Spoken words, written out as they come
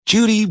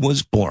Judy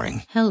was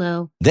boring.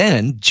 Hello.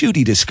 Then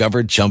Judy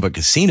discovered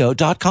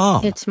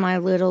ChumbaCasino.com. It's my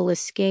little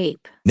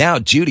escape. Now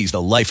Judy's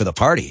the life of the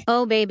party.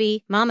 Oh,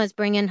 baby, mama's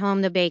bringing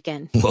home the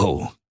bacon.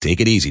 Whoa,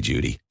 take it easy,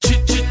 Judy.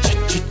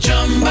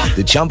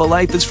 The Chumba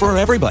life is for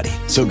everybody.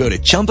 So go to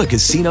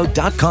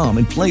ChumbaCasino.com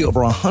and play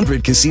over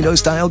 100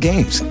 casino-style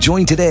games.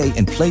 Join today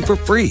and play for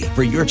free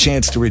for your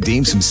chance to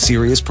redeem some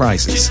serious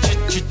prizes.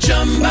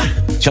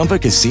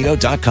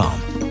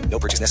 ChumbaCasino.com. No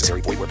purchase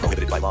necessary. Void where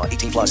prohibited by law.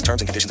 18 plus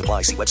terms and conditions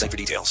apply. See website for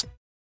details.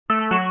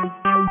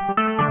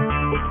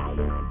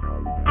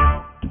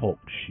 Talk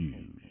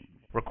shoes.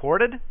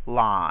 Recorded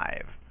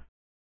live.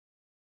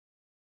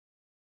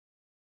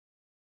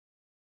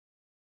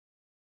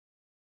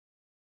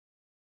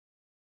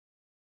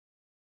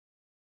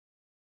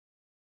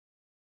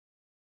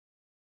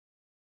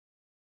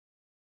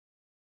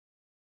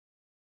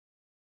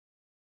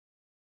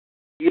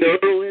 You're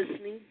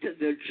listening to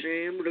the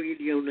Jam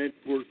Radio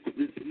Network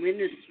with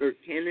Minister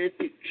Kenneth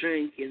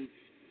Jenkins.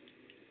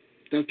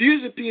 The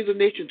views and opinions of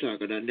Nation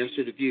Talk are not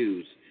necessarily the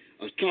views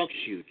of Talk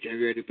Shoe,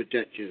 Generated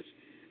Productions,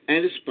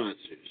 and its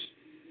sponsors.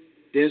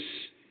 This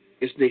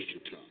is Nation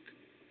Talk.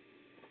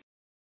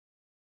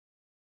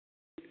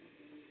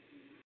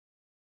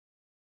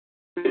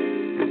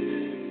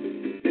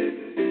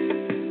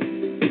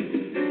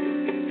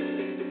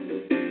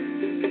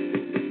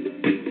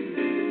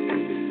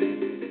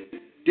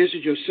 This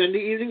is your Sunday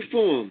evening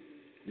forum,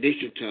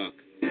 Nation Talk.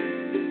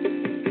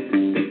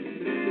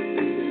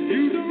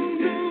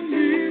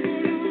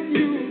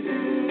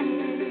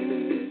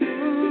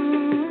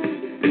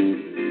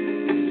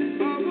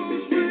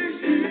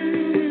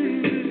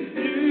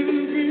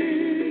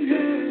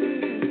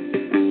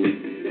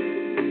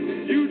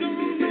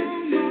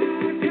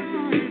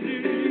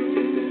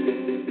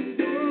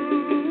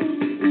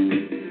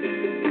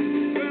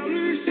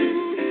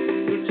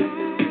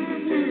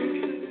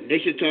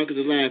 Nation Talk is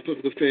a live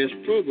public affairs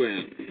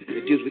program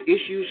that deals with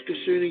issues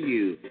concerning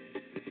you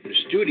from the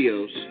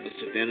studios of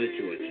Savannah,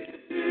 Georgia.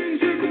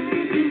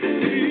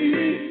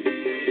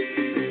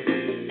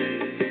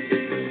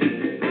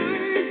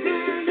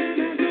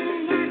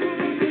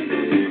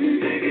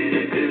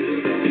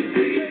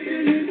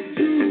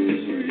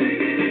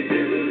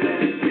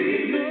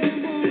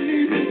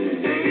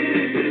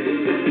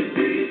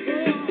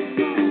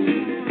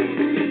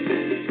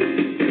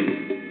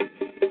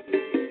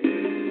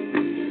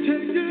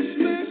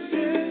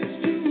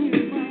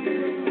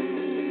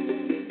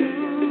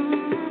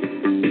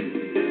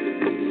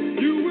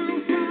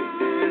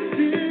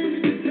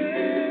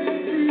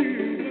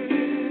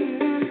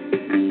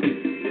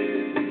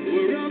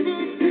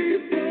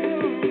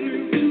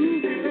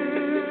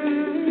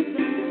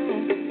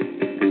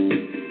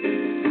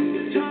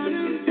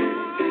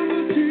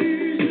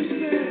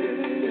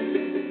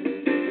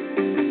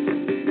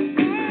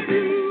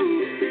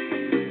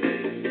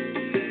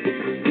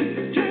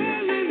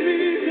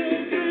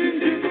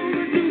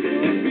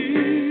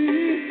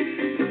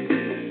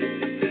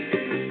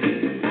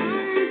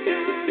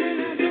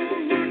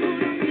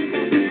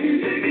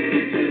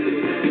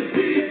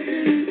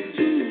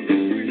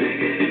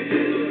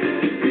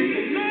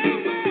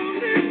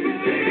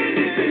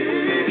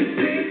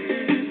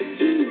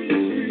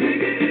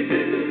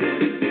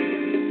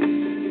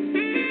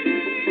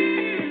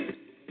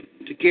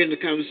 Get in the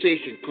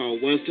conversation, call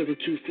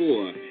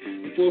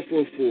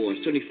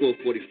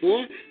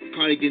 1724-444-7444.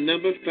 Call the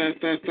number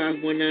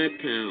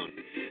 55519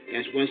 #.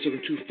 That's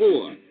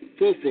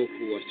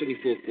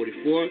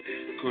 1724-444-7444.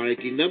 Call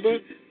the number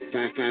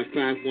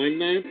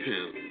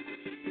 55519 #.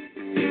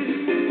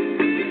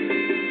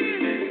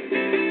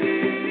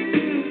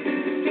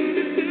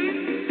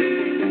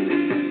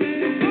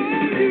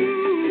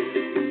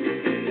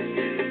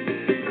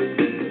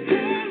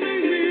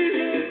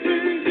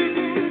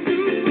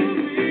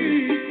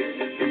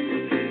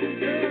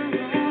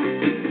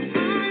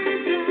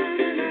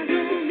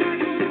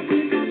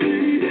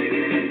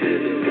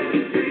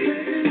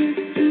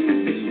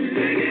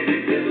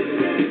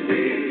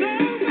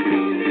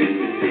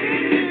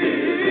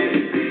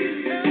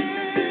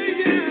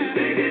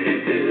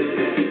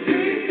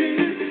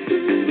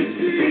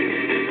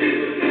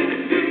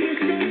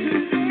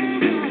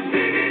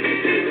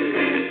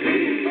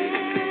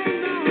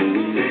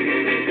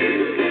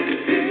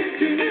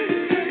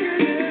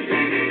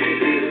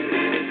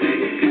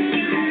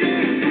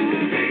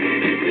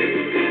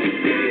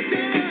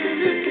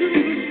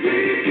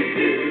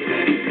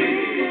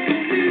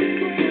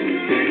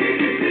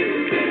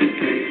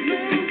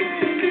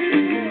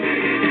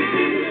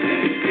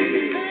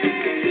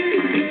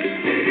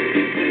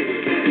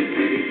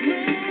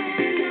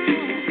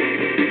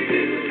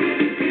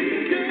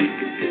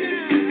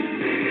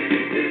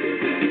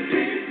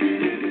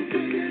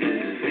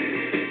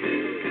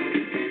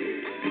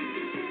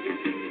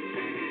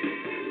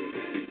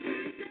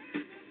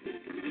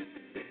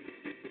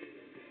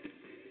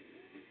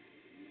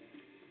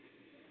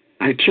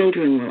 Our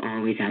children will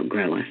always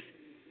outgrow us,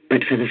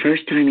 but for the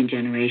first time in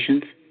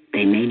generations,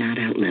 they may not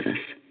outlive us.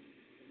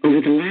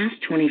 Over the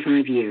last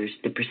 25 years,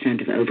 the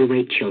percent of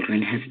overweight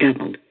children has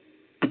doubled.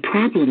 A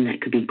problem that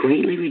could be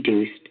greatly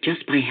reduced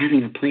just by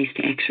having a place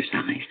to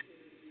exercise.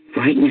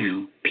 Right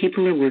now,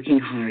 people are working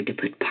hard to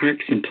put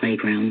parks and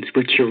playgrounds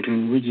where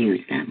children will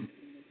use them.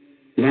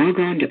 Log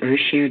on to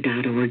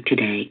earthshare.org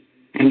today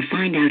and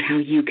find out how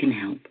you can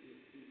help.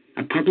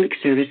 A public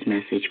service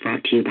message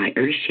brought to you by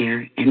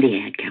Earthshare and the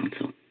Ad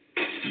Council.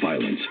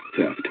 Violence,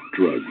 theft,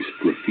 drugs,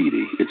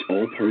 graffiti, it's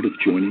all part of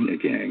joining a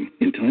gang.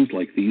 In times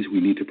like these, we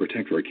need to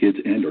protect our kids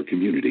and our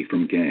community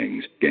from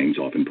gangs. Gangs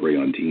often prey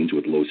on teens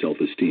with low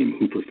self-esteem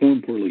who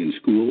perform poorly in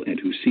school and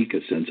who seek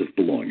a sense of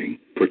belonging.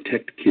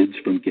 Protect kids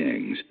from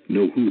gangs.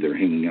 Know who they're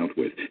hanging out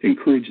with.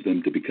 Encourage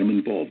them to become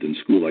involved in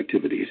school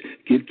activities.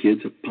 Give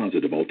kids a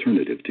positive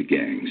alternative to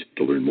gangs.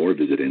 To learn more,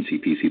 visit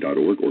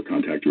ncpc.org or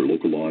contact your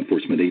local law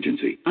enforcement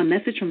agency. A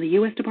message from the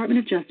U.S. Department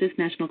of Justice,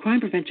 National Crime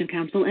Prevention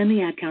Council, and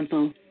the Ad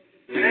Council.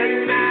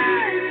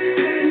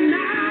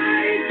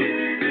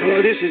 Hello,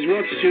 this is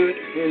Rod Stewart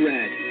for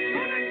RAD.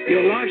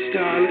 Your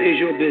lifestyle is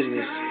your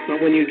business,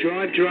 but when you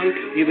drive drunk,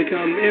 you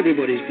become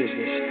everybody's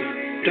business.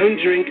 Don't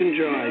drink and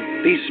drive.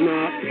 Be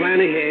smart,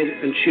 plan ahead,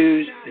 and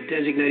choose a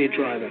designated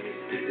driver.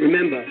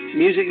 Remember,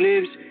 music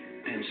lives,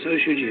 and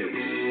so should you.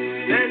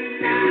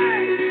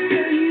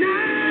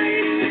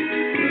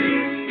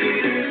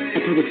 A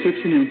public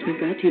service announcement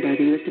brought to you by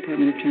the U.S.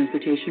 Department of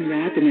Transportation,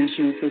 RAD, the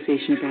National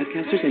Association of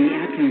Broadcasters, and the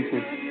Ad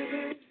Council.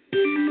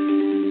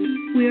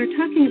 We are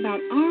talking about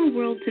our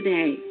world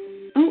today.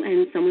 Oh,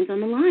 and someone's on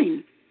the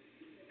line.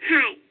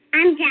 Hi,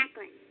 I'm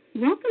Jacqueline.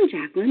 Welcome,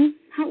 Jacqueline.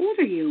 How old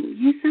are you?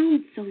 You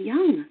sound so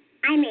young.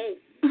 I'm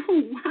 8.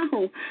 Oh,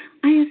 wow.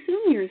 I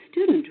assume you're a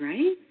student,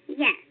 right?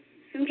 Yes,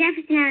 from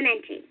Jefferson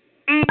Elementary.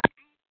 And I have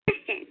a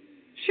question.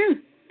 Sure.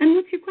 And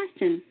what's your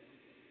question?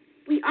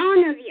 We all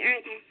know the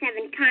Earth has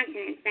 7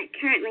 continents that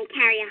currently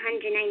carry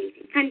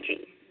 193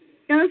 countries.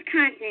 Those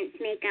continents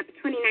make up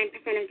 29%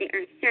 of the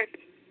Earth's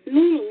surface,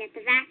 meaning that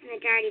the vast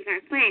majority of our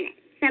planet,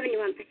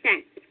 71%,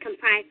 is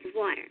comprised of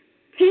water.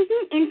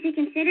 Taking into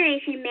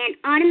consideration man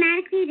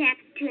automatically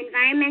adapts to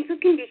environmental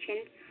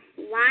conditions,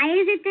 why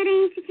is it that I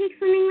need to take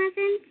swimming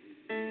lessons?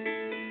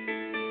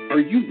 Are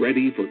you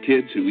ready for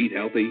kids who eat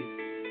healthy?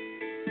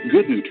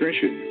 Good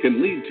nutrition can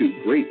lead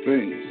to great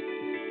things.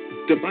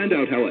 To find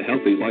out how a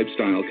healthy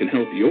lifestyle can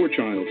help your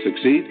child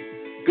succeed,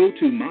 go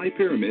to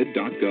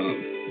mypyramid.gov.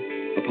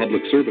 A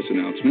public service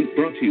announcement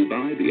brought to you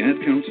by the Ad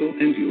Council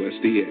and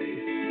USDA.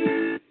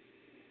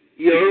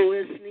 You're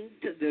listening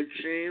to the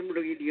Jam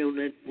Radio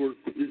Network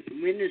with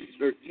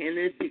Minister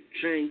Kenneth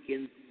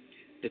Jenkins.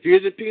 The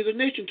views and opinions of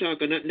Nation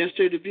Talk are not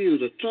necessarily the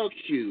views of Talk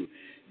Shoe,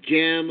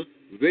 Jam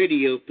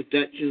Radio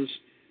Productions,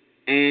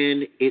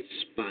 and its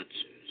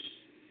sponsors.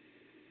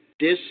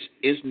 This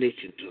is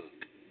Nation Talk.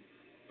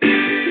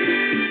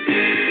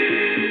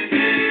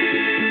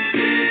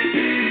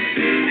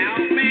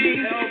 Help me,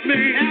 help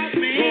me, help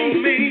me, help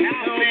me,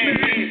 help me.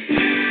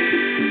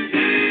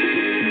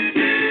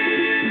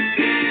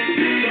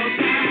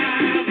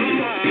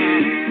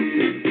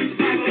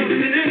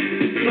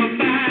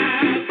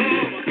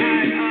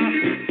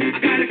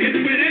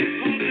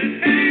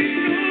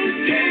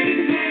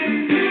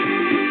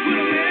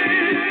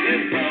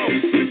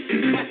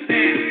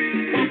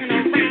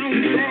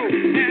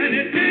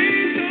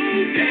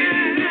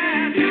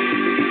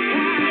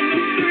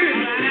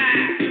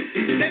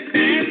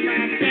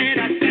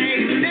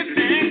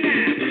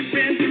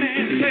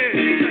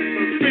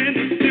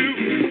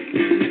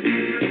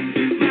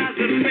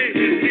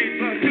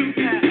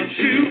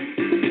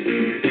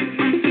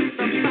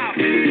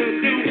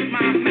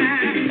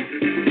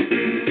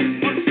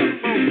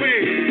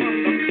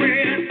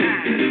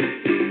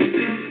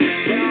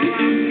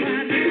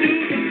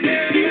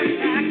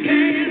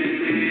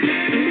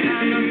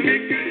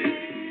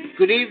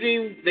 Good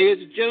evening,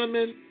 ladies and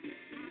gentlemen.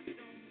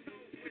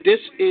 This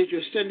is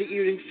your Sunday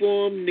evening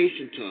forum,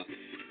 Nation Talk,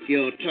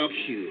 here on Talk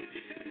Shoe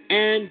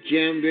and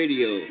Jam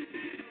Radio.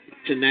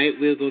 Tonight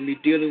we're going to be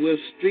dealing with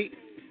street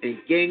and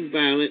gang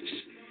violence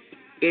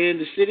in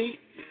the city,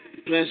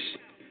 plus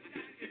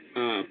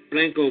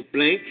Blanco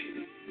Blank,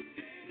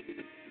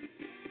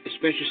 a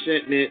special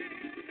segment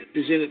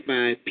presented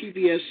by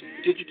PBS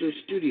Digital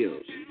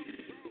Studios,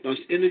 plus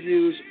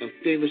interviews of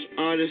famous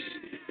artists,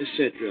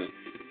 etc.,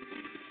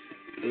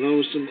 along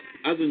with some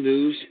other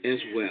news as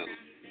well.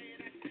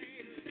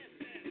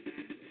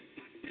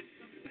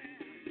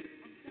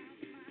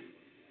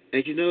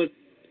 As you know,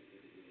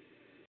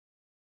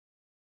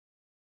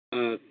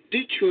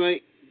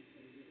 Detroit,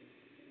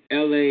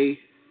 LA,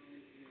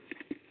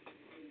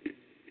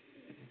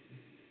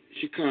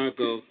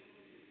 Chicago,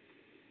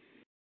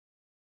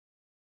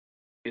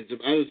 and some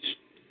other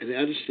and the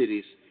other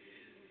cities,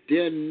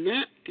 they're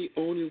not the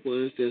only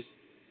ones that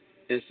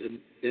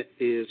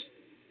is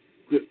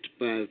gripped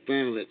by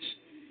violence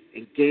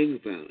and gang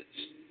violence.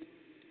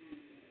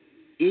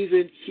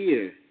 Even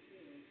here,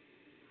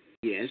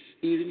 yes,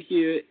 even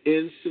here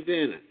in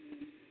Savannah,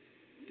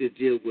 they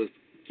deal with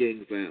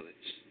gang violence.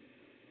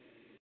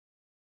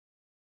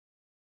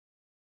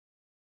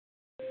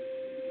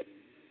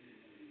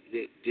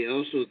 They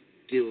also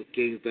deal with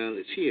gang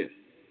violence here.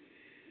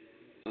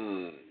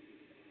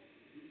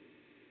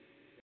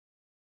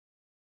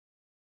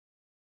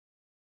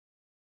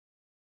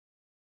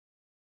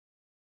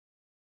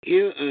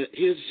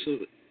 Here's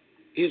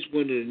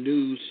one of the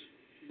news.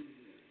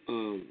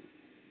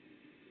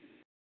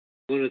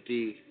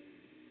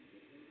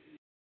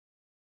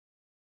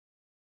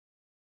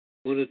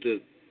 One of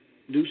the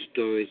news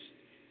stories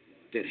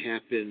that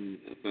happened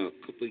about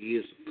a couple of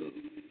years ago.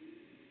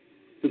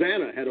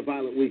 Savannah had a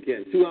violent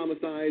weekend. 2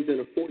 homicides and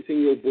a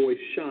 14-year-old boy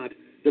shot.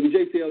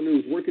 WJCL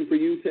News working for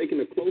you, taking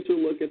a closer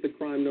look at the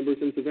crime numbers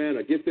in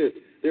Savannah. Get this,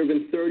 there have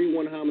been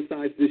 31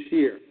 homicides this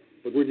year,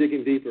 but we're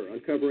digging deeper,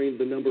 uncovering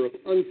the number of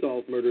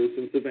unsolved murders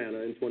in Savannah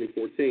in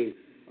 2014.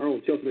 Our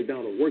own Chelsea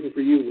McDonald working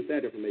for you with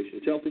that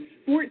information. Chelsea?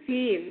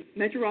 14.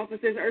 Metro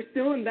officers are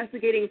still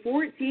investigating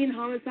 14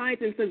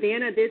 homicides in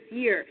Savannah this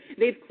year.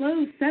 They've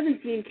closed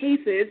 17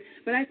 cases,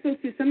 but I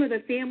spoke to some of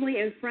the family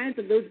and friends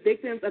of those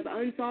victims of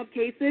unsolved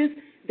cases.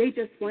 They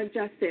just want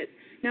justice.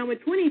 Now, in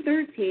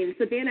 2013,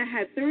 Savannah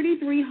had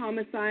 33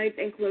 homicides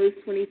and closed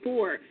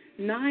 24.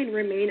 9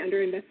 remain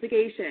under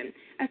investigation.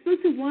 I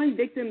spoke to one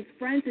victim's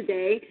friend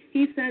today.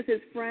 He says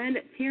his friend,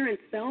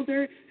 Terrence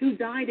Felder, who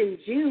died in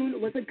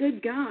June, was a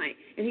good guy,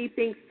 and he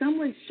thinks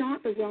someone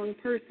shot the wrong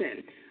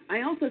person.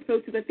 I also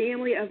spoke to the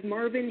family of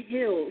Marvin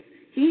Hills.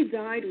 He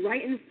died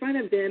right in front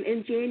of them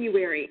in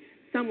January.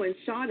 Someone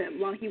shot him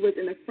while he was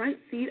in the front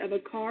seat of a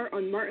car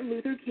on Martin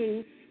Luther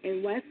King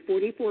and West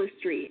 44th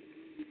Street.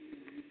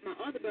 My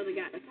other brother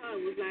got the car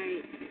and was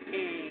like,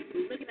 and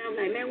was looking at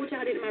him like, man, what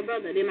y'all did to my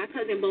brother? Then my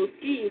cousin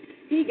Boski,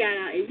 he got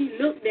out and he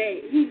looked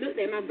at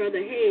my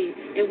brother's head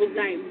and was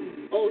like,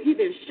 oh, he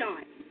been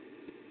shot.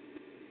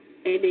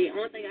 And the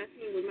only thing I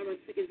seen was my brother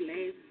took his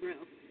last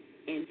breath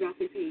and dropped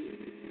his head.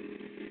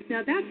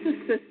 Now, that's the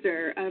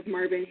sister of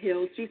Marvin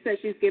Hills. She says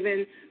she's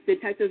given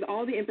detectives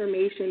all the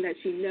information that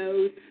she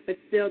knows,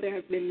 but still there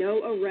has been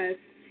no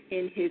arrests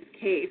in his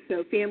case.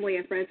 So family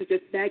and friends are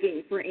just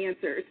begging for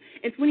answers.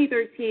 In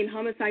 2013,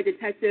 homicide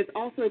detectives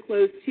also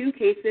closed 2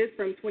 cases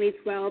from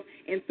 2012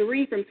 and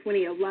 3 from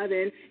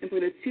 2011. And for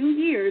the 2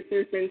 years,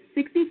 there's been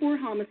 64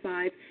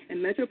 homicides,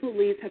 and Metro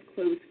Police have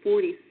closed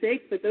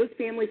 46. But those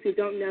families who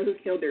don't know who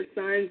killed their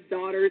sons,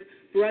 daughters,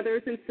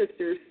 brothers, and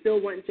sisters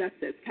still want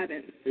justice.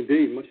 Kevin.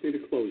 Indeed, much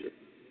needed closure.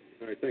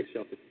 All right, thanks,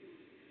 Chelsea.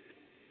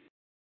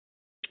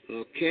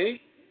 Okay.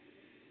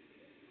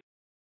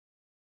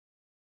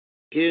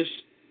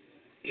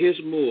 Here's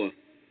more.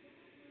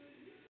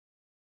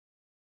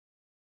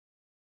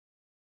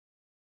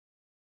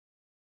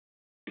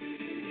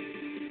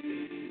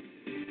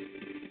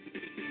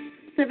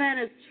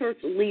 Savannah's church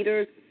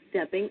leaders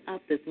stepping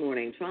up this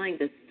morning, trying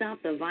to stop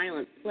the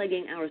violence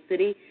plaguing our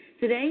city,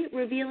 today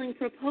revealing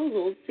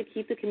proposals to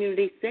keep the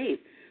community safe.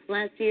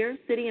 Last year,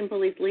 city and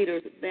police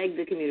leaders begged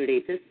the community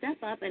to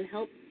step up and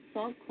help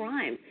solve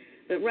crime.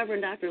 But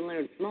Reverend Dr.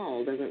 Leonard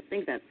Small doesn't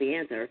think that's the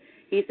answer.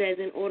 He says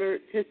in order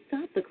to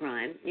stop the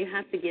crime, you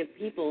have to give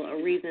people a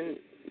reason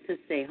to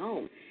stay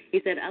home. He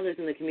said others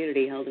in the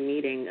community held a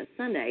meeting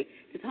Sunday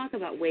to talk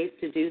about ways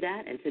to do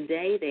that, and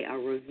today they are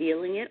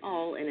revealing it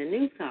all in a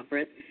news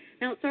conference.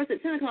 Now, it starts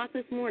at 10 o'clock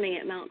this morning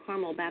at Mount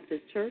Carmel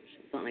Baptist Church.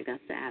 It's on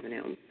Augusta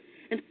Avenue.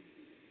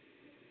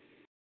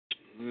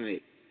 All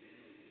right.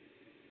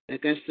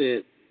 Like I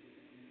said,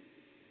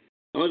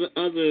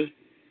 other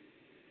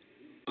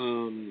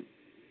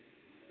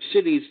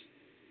cities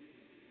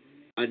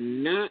are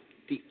not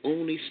the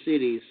only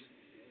cities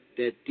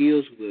that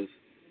deals with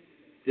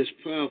this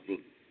problem.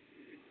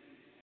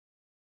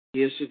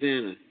 Here,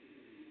 Savannah,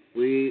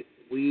 we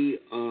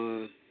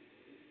are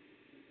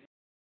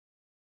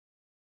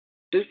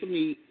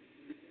definitely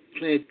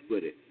plagued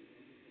with it.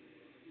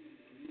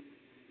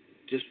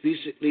 Just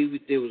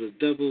recently, there was a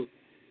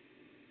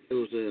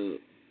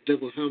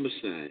double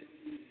homicide.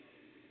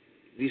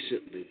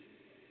 Recently,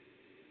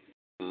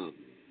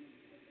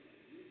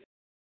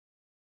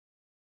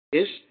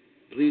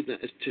 believe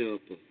that, it's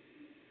terrible.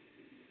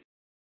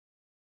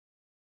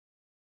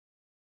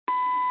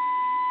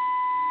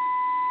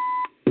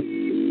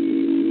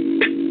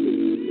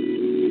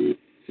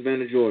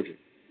 Savannah, Georgia,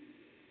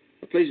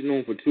 a place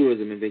known for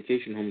tourism and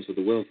vacation homes for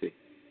the wealthy.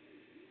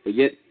 But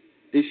yet,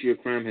 this year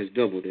crime has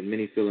doubled and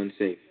many feel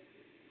unsafe.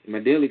 In my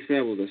daily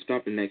travels, I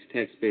stop and ask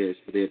taxpayers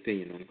for their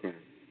opinion on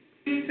crime.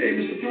 Hey,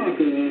 Mr.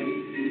 Parker,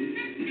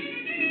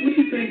 what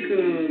do you think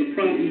the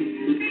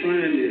problem with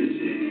crime is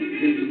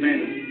in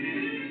Savannah?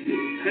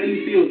 How do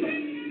you feel about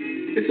it?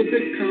 It's a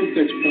big,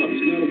 complex problem.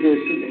 It's not a very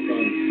simple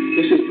problem.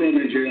 Let's just throw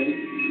them in jail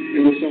and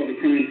we'll solve the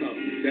crime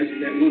problem.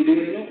 That won't do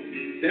it at all.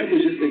 That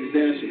will just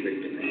exacerbate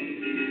the problem.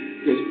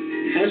 The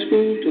high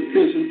school to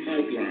prison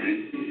pipeline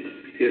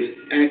is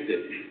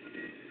active.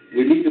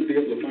 We need to be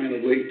able to find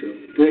a way to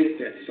break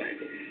that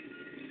cycle.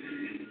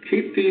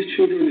 Keep these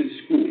children in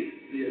school.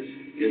 Yes.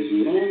 As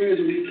long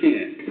as we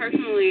can.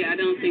 Personally, I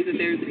don't think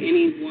that there's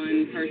any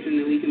one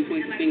person that we can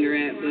point the finger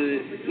at,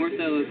 but more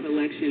so a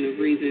collection of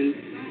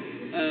reasons.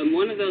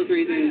 One of those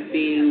reasons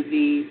being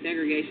the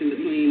segregation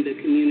between the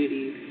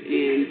communities,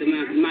 and the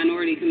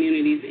minority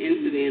communities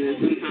in Savannah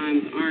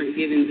sometimes aren't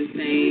given the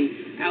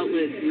same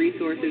outlets,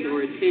 resources,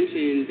 or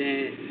attention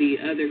that the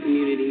other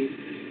communities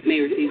may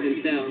receive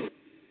themselves.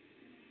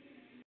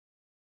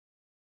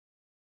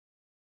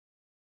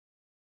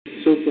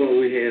 So far,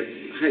 we have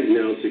heightened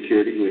our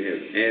security. We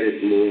have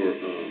added more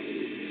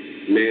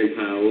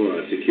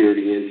manpower,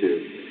 security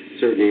into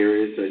certain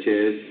areas, such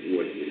as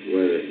where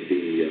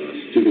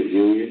the student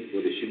union,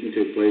 where the shooting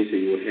took place. So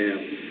you would have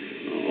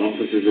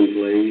officers in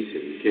place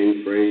in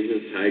King Fraser,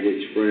 Tiger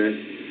Express.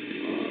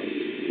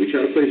 We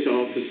try to place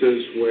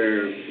officers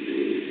where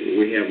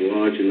we have a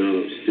large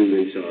amount of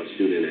students or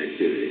student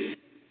activity.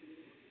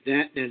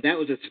 That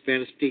was at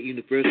Savannah State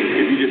University.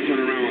 If you just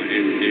turn around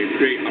and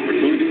create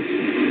opportunities,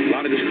 a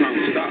lot of this crime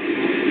will stop.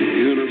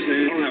 You know what I'm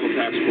saying? I don't have a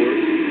passport.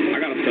 I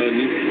got a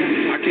felony.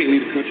 I can't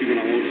leave the country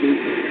when I want to,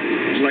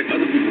 just like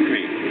other people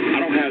can't. I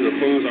don't have the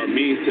funds or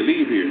means to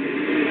leave here.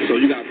 So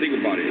you got to think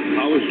about it.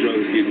 How is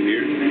drugs getting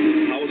here?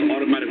 How is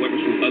automatic weapons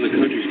from other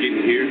countries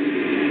getting here?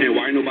 And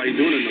why ain't nobody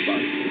doing anything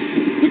about it?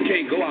 We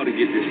can't go out and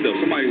get this stuff.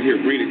 Somebody's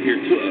here bringing it here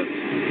to us.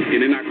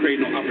 And they're not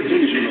creating no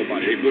opportunities for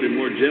nobody. They're building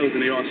more jails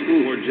than they are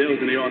schools, more jails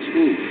than they are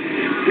schools.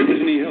 People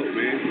just need help,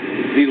 man.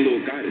 Need a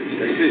little guidance.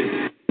 That's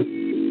it.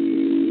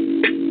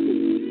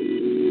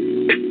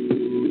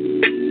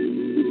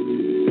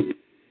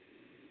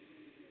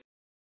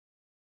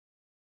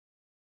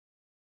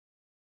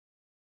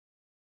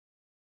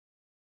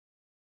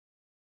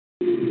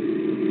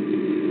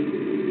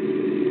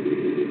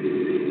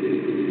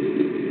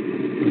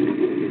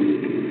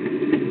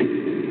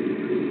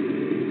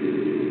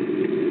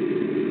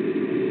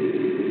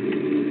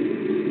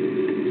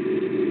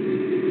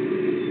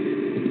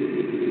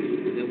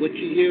 What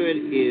you're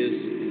hearing is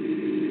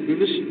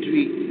River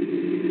Street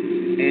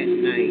at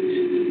night.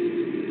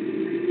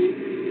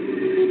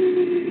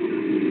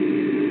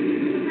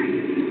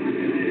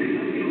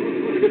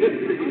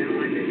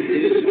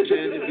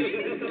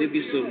 There'll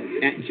be some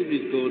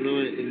activities going on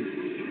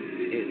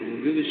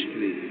on River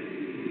Street.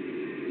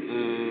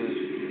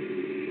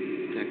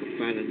 If I can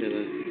find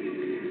another.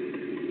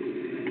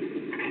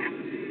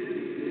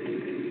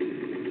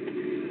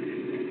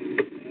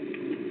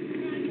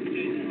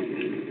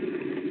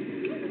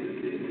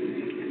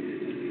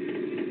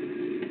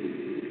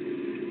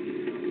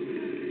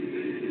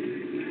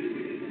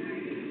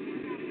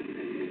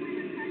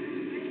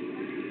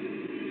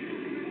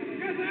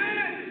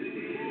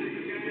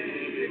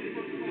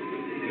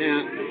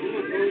 Now,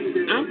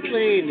 I'm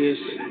playing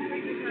this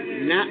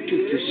not to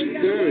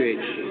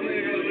discourage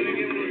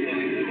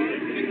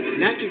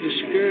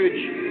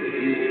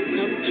you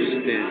come to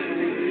Savannah,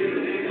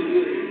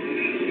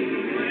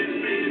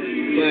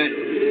 but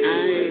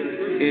I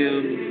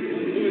am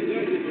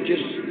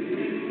just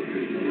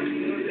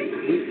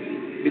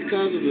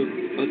because of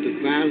the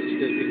violence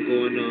that's been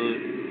going on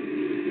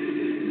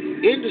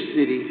in the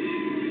city.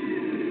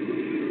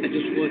 I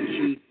just want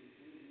you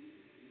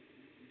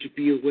to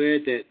be aware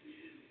that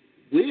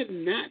we're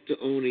not the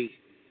only.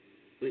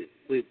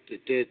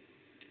 The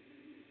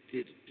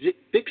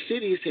big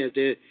cities have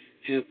their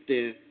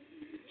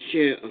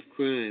share of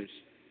crimes.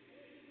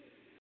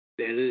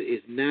 Savannah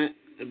is not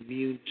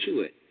immune to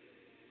it.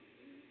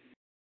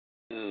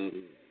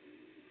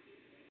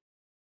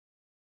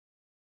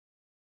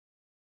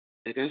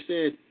 Like I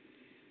said,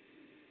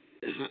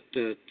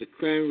 the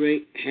crime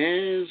rate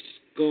has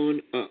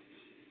gone up.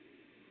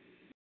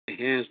 It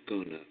has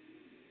gone up.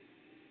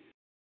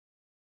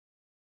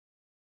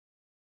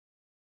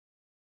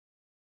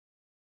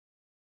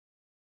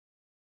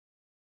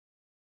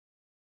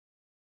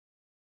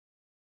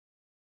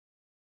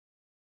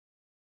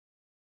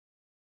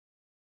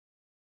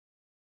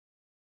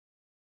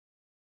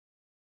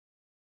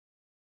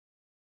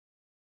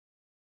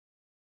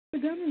 The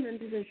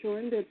government is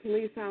ensuring that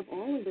police have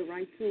all of the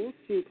right tools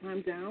to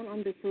clamp down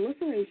on the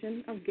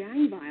proliferation of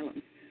gang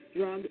violence.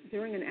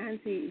 During an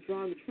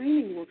anti-drug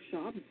training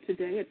workshop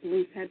today at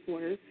police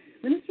headquarters,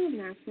 Minister of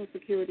National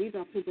Security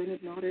Dr.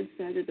 Bernard Noddard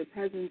said that the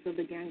presence of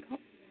the gang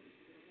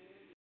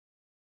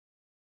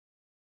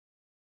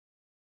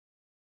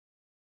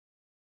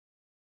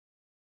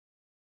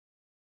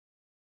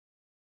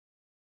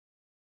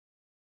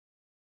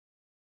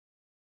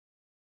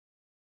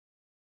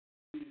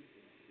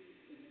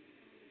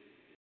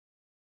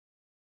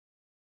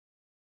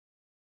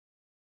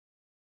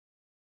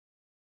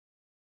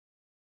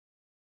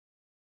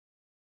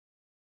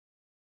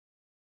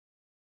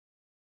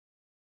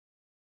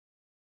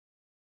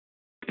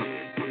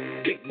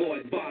Big boy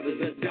bottles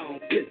of Dawn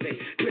Pissy,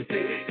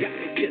 got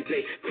me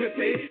dizzy,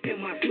 crippy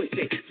in my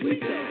swishy,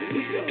 sweet up,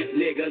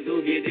 niggas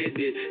who get this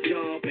bitch,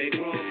 jump and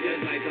crump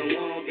just like some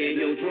womp in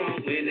your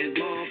trunk when it's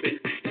bumping.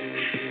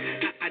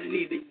 I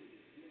need to.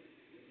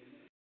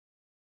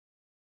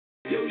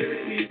 Yo,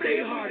 lyrics stay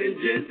hard and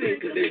just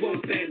cause they won't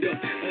stand up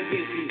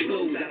against these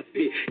flows I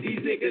spit. These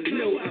niggas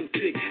know I'm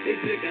sick, they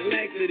took a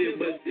laxative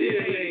but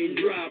still ain't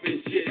dropping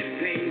shit.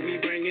 Pain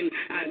we bringing,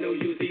 I know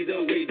you see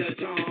the way the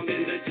charm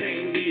and the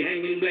chain be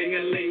hanging,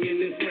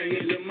 bling-a-linging and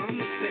swinging. Your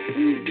mama say,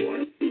 ooh,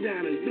 boy, them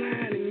diamonds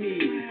blinding me.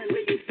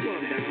 Where you from?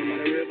 Down by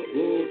the river.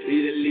 Oh,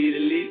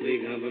 lead.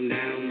 We come from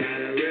down by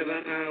the river.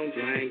 I'm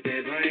drink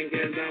it,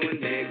 on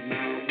neck,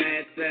 bow,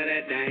 bad,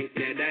 that dank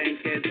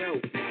it, so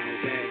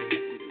okay.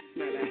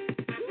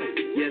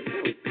 Yes, so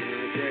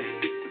okay.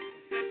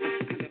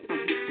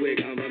 We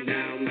come from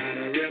down by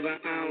the river.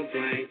 I'm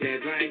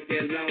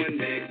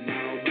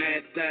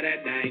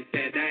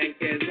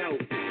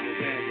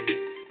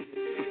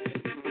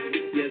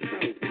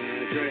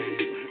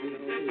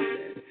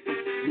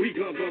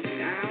come from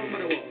down by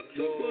the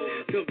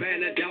water.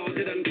 Savannah,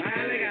 Georgia, done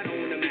finally got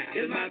on the map.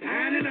 It's my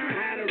time to learn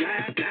how to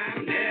rap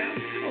down there.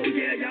 Oh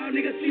yeah, y'all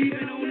niggas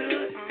sleeping on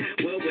us.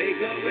 Well,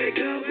 wake up, wake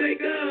up,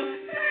 wake up.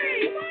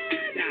 Hey, what?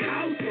 The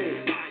house on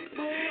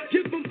fire.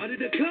 Get from under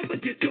the cover,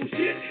 get your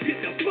shit, get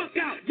the fuck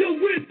out. Yo,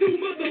 we're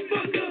through,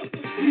 motherfucker.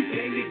 We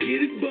came to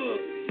get it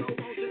bugged.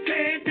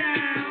 Stand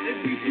down. If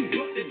we too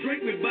drunk to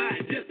drink, we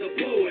buy it just to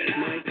pour it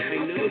out. Mike, I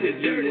know that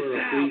you were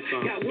a police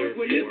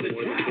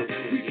officer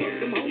before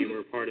the you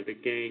were part of a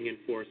gang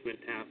enforcement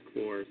task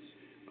force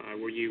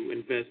where you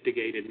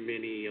investigated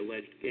many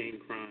alleged gang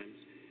crimes.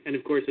 And,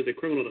 of course, as a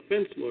criminal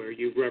defense lawyer,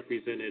 you've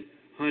represented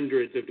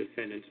hundreds of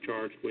defendants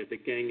charged with a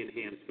gang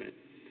enhancement.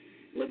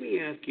 Let me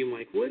ask you,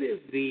 Mike, what is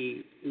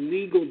the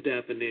legal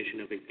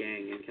definition of a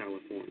gang in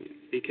California?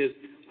 Because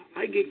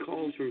I get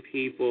calls from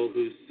people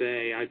who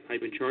say,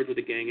 I've been charged with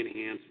a gang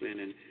enhancement,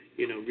 and,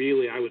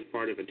 really I was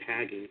part of a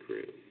tagging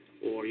crew.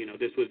 Or,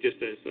 this was just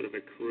a sort of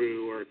a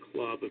crew or a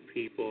club of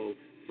people,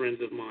 friends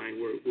of mine,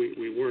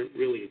 we weren't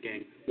really a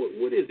gang.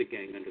 What is a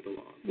gang under the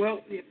law? Well,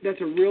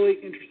 that's a really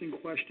interesting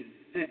question,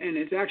 and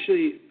it's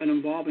actually an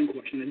involving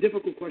question, a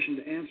difficult question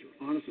to answer,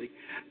 honestly.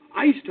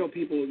 I used to tell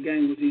people a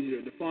gang was easy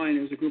to define.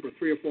 It was a group of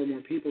 3 or 4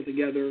 more people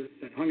together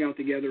that hung out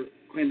together,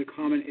 claimed a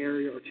common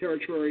area or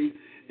territory,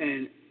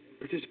 and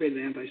participated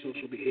in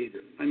antisocial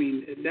behavior. I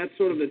mean, that's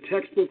sort of the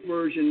textbook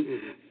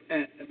version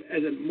as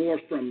it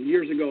morphed from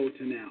years ago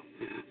to now.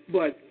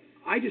 But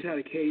I just had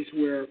a case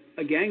where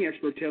a gang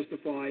expert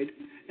testified,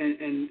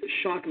 and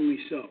shockingly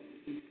so,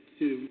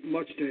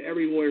 much to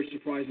every lawyer's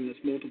surprise in this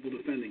multiple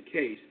defendant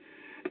case,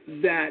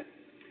 that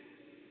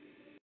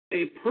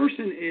a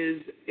person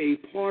is a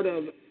part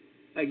of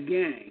a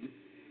gang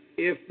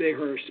if they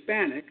are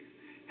Hispanic,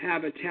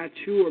 have a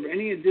tattoo of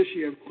any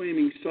indicia of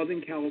claiming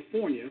Southern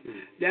California,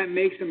 that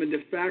makes them a de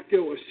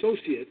facto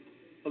associate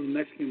of the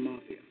Mexican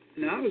Mafia.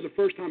 Now, that was the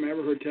first time I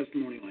ever heard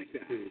testimony like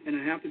that. And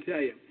I have to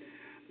tell you,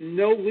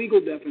 no legal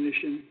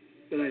definition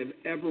that I have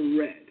ever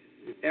read,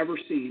 ever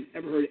seen,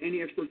 ever heard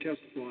any expert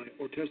testify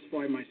or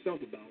testify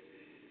myself about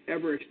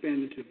ever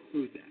expanded to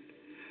include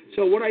that.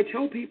 So what I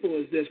tell people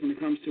is this when it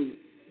comes to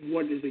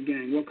what is a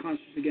gang, what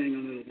constitutes a gang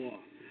under the law.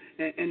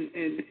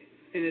 And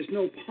there's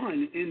no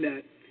pun in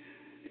that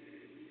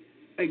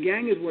a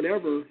gang is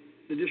whatever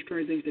the district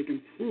attorney thinks they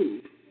can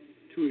prove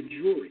to a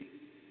jury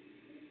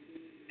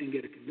and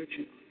get a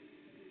conviction on.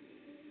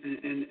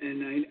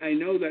 And I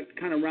know that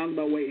kind of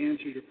roundabout way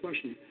answers your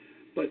question,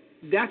 but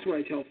that's what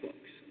I tell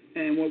folks.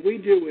 And what we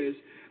do is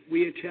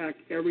we attack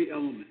every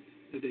element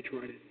that they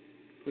try to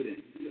put in.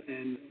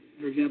 And,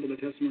 for example, the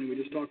testimony we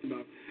just talked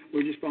about,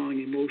 we're just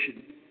filing a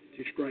motion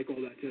to strike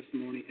all that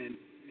testimony and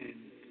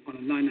on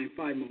a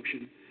 995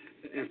 motion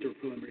after a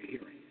preliminary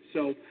hearing.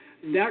 So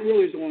that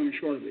really is the long and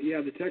short of it. You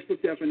have the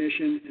textbook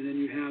definition, and then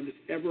you have this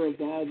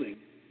ever-evolving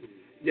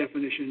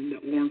definition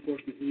that law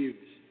enforcement use.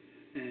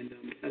 And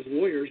as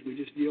lawyers, we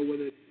just deal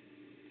with it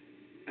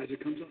as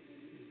it comes up.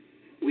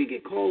 We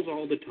get calls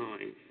all the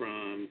time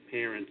from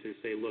parents who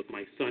say, look,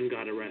 my son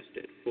got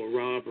arrested for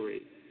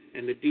robbery,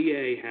 and the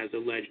DA has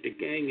alleged a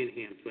gang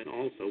enhancement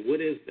also.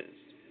 What is this?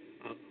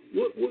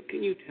 What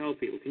can you tell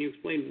people? Can you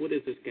explain what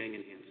is this gang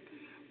enhancement?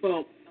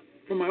 Well,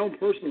 from my own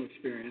personal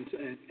experience,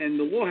 and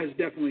the law has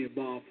definitely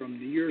evolved from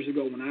the years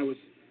ago when I was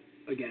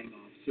a gang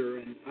officer,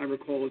 and I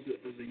recall as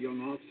a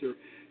young officer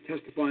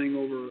testifying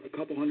over a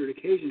couple hundred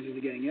occasions as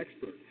a gang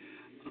expert.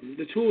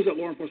 The tools that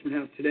law enforcement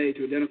have today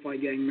to identify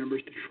gang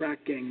members, to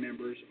track gang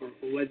members or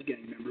alleged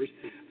gang members,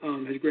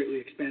 has greatly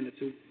expanded.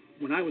 So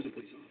when I was a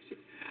police officer,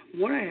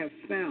 what I have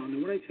found,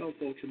 and what I tell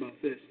folks about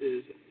this,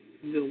 is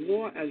the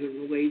law as it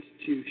relates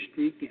to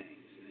street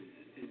gangs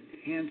and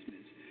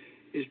enhancements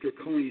is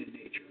draconian in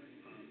nature.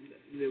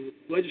 The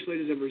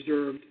legislators have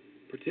reserved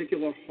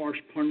particular harsh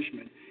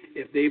punishment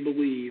if they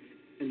believe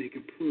and they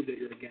can prove that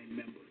you're a gang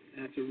member.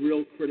 And that's a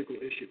real critical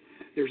issue.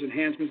 There's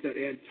enhancements that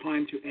add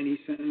time to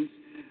any sentence.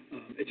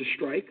 It's a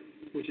strike,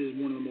 which is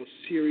one of the most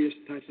serious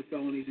types of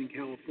felonies in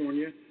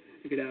California.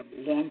 It could have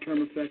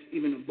long-term effects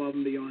even above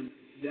and beyond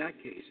that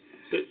case.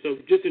 So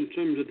just in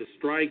terms of the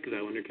strike,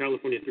 though, under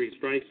California 3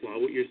 strikes law,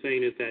 what you're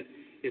saying is that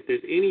if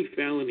there's any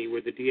felony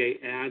where the DA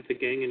adds a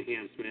gang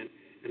enhancement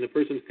and the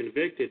person's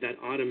convicted, that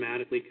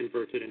automatically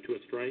converts it into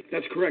a strike?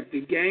 That's correct.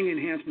 The gang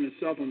enhancement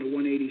itself under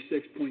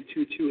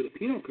 186.22 of the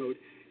Penal Code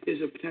is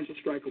a potential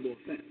strikeable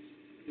offense.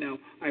 Now,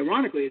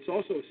 ironically, it's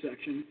also a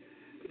section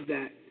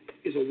that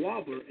is a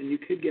wobbler, and you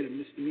could get a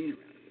misdemeanor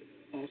out of it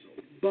also.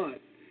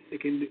 But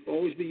it can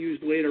always be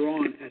used later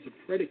on as a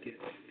predicate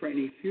for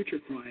any future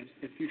crimes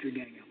and future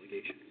gang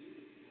allegations.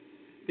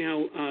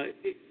 Now,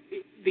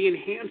 the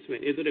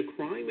enhancement, is it a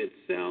crime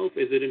itself?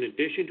 Is it in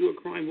addition to a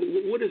crime?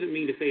 What does it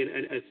mean to say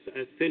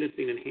a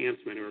sentencing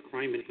enhancement or a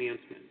crime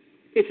enhancement?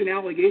 It's an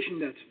allegation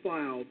that's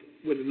filed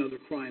with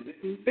another crime.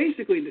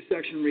 Basically, the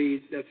section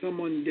reads that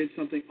someone did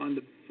something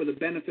for the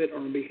benefit or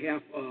on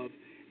behalf of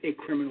a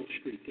criminal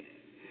street gang.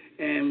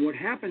 And what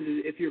happens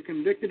is if you're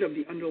convicted of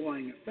the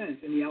underlying offense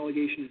and the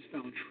allegation is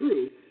found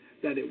true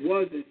that it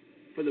wasn't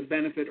for the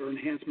benefit or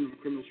enhancement of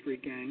a criminal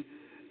street gang,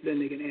 then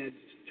they can add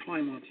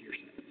time onto your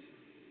sentence.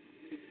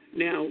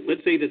 Now,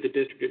 let's say that the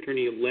district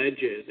attorney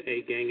alleges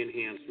a gang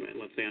enhancement,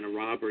 let's say on a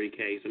robbery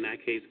case, and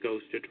that case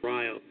goes to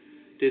trial.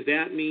 Does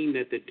that mean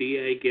that the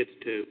DA gets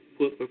to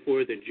put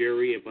before the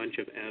jury a bunch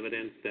of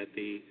evidence that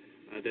the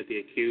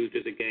accused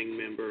is a gang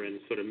member and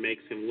sort of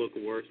makes him look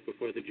worse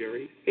before the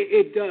jury?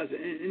 It does,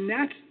 and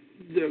that's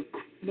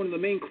one of the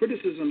main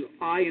criticisms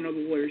I and other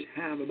lawyers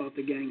have about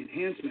the gang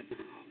enhancement.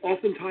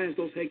 Oftentimes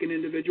they'll take an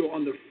individual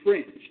on the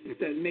fringe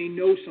that may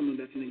know someone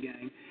that's in a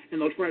gang,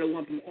 and they'll try to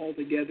lump them all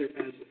together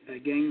as a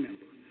gang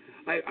member.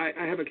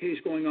 I have a case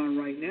going on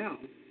right now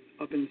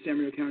up in San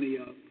Bernardino County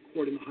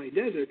Court in the High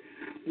Desert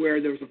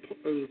where there was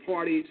a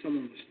party,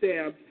 someone was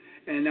stabbed,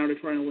 and now they're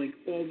trying to link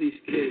all these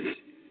kids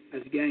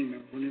as gang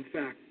members, when in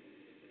fact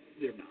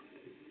they're not.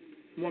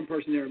 One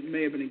person there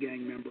may have been a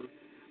gang member,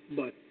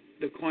 but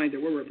the client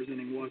that we're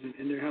representing wasn't,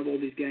 and they have all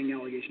these gang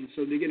allegations,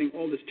 so they're getting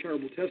all this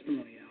terrible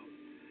testimony out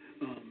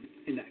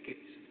in that case.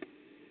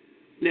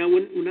 Now,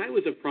 when I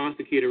was a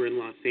prosecutor in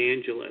Los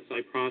Angeles, I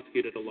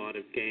prosecuted a lot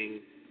of gang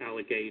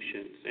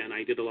allegations, and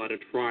I did a lot of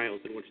trials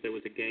in which there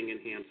was a gang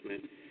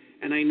enhancement.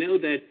 And I know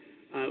that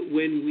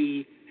when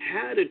we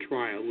had a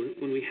trial,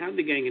 when we had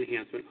the gang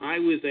enhancement, I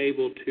was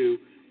able to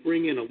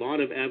bring in a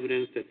lot of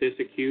evidence that this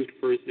accused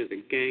person is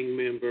a gang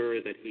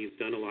member, that he's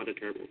done a lot of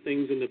terrible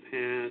things in the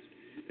past,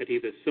 that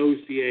he's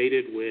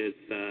associated with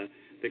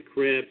the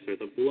Crips or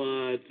the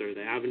Bloods or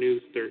the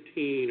Avenues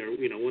 13 or,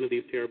 one of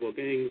these terrible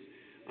gangs.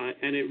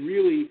 And it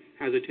really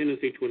has a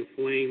tendency to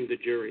inflame the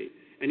jury.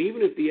 And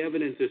even if the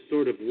evidence is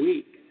sort of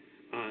weak,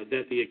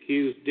 that the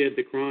accused did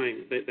the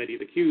crime that he's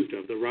accused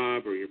of, the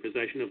robbery or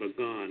possession of a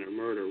gun or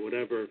murder,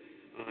 whatever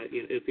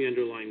is the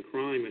underlying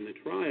crime in the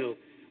trial,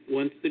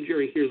 once the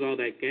jury hears all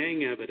that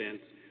gang evidence,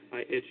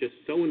 it's just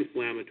so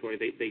inflammatory.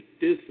 They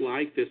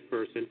dislike this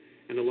person,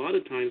 and a lot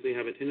of times they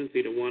have a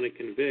tendency to want to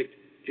convict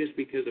just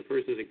because a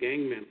person is a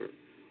gang member.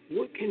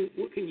 What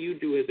can you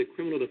do as a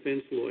criminal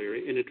defense lawyer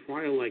in a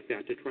trial like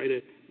that to try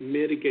to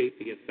mitigate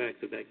the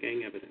effects of that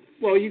gang evidence?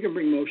 Well, you can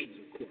bring motions,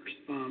 of course,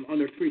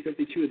 under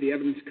 352 of the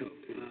Evidence Code,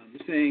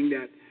 saying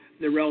that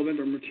the relevant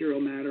or material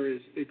matter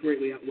is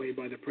greatly outweighed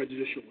by the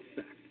prejudicial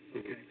effect.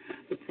 Okay.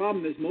 The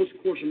problem is most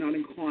courts are not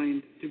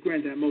inclined to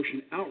grant that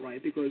motion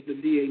outright because the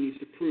DA needs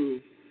to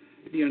prove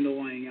the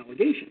underlying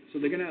allegation. So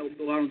they're going to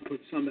allow them to put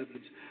some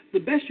evidence.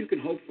 The best you can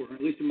hope for, at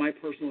least in my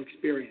personal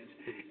experience,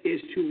 is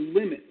to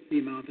limit the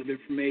amount of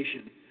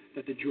information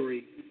that the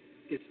jury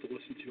gets to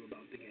listen to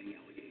about the gang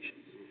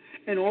allegations.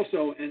 And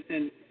also,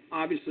 and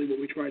obviously what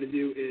we try to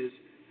do is,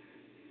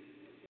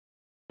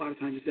 a lot of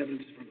times this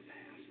evidence is from the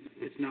past.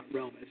 It's not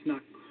relevant. It's not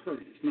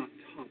current. It's not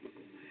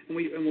topical.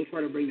 And we'll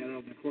try to bring that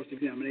out in the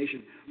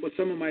cross-examination. What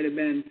someone might have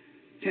been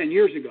 10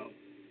 years ago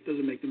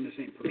doesn't make them the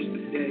same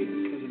person today,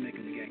 doesn't make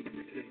them a gang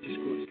member today, just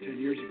because 10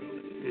 years ago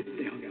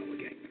they hung out with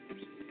gang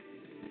members.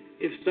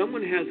 If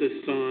someone has a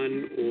son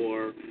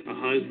or a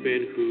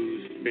husband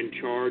who's been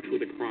charged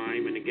with a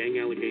crime and a gang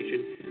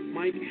allegation,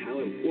 Mike, how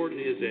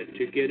important is it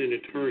to get an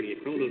attorney, a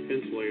criminal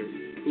defense lawyer,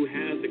 who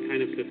has the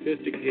kind of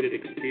sophisticated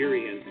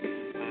experience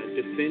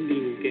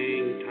defending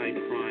gang-type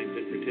crimes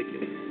in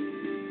particular?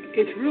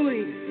 It's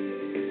really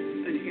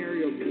an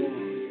area of law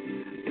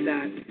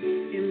that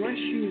unless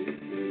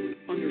you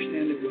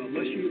understand it well,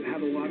 unless you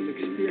have a lot of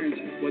experience,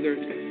 whether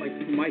it's like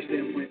from my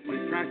standpoint, my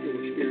practical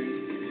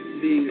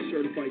experience, being a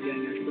certified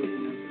gang expert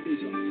and a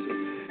police officer,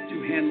 to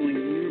handling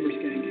numerous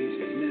gang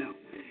cases now,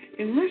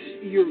 unless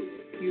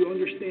you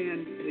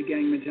understand the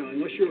gang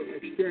mentality, unless you're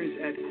experienced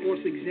at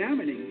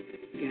cross-examining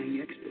gang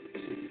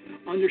experts,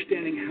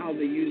 understanding how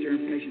they use their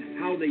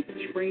information, how they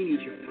train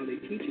each other, how they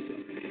teach each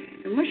other,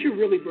 unless you're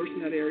really versed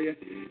in that area,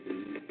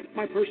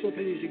 my personal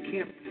opinion is you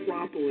can't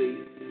properly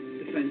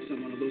defend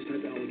someone of those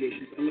type of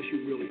allegations unless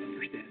you really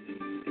understand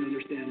them and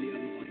understand the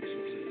underlying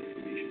source of that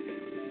information.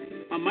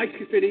 I'm Mike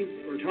Scaffidi,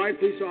 a retired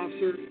police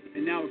officer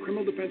and now a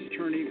criminal defense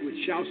attorney with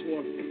Schaus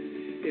Law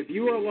Firm. If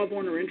you or a loved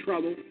one are in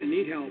trouble and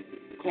need help,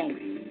 call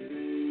me.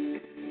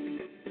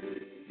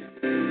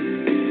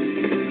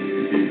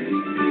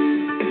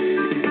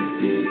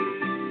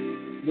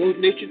 More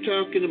Nature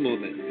Talk in a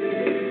moment.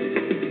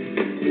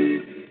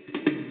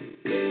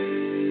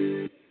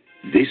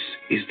 This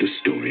is the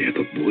story of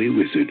a boy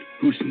wizard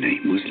whose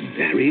name was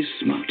Larry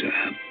Smarter.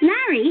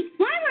 Larry,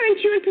 why weren't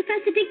you in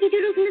Professor Dicky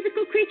Doodle's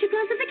mythical creature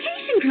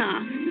classification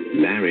class?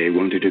 Larry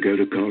wanted to go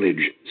to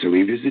college, so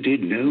he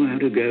visited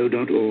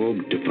knowhowtogo.org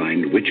to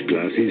find which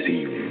classes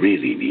he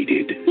really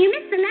needed. You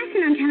missed the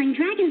lesson on telling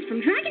dragons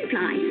from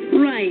dragonflies.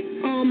 Right.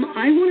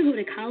 I want to go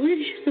to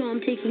college, so I'm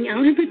taking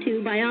Algebra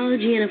 2,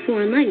 Biology, and a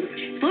foreign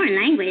language. Foreign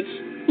language?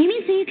 You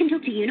mean so you can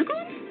talk to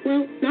unicorns?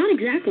 Well, not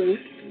exactly,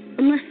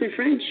 unless they're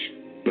French.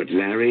 But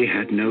Larry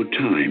had no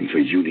time for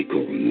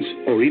unicorns,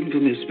 or even for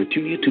Miss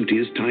Petunia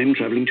Tutia's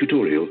time-traveling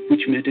tutorial,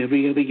 which met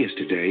every other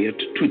yesterday at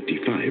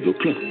 25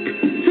 o'clock.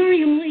 Sorry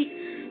I'm late.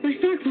 My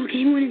Starkball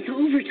game went into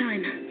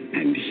overtime.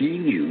 And he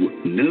knew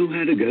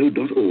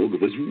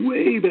knowhowtogo.org was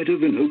way better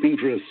than hoping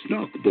for a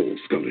Snarkball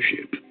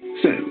scholarship.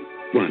 So,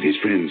 while his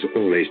friends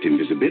all aced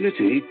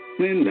invisibility,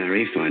 when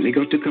Larry finally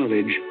got to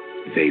college,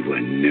 they were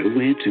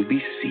nowhere to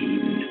be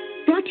seen.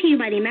 Brought to you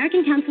by the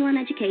American Council on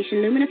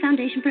Education, Lumina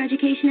Foundation for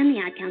Education, and the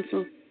Ad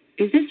Council.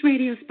 Is this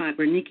radio spot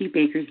where Nikki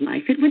Baker's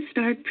life? It would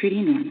start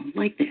pretty normal,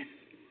 like this.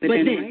 But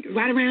then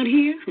right around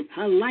here,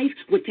 her life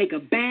would take a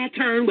bad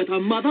turn with her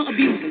mother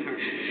abusing her.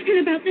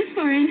 And about this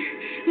far in,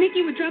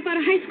 Nikki would drop out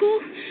of high school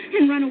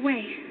and run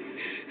away.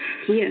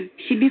 Here,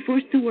 she'd be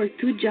forced to work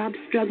 2 jobs,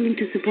 struggling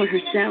to support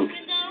herself.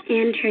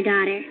 And her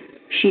daughter.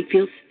 She'd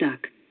feel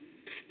stuck.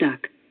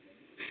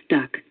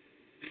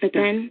 But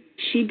then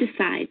she'd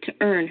decide to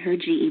earn her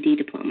GED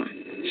diploma.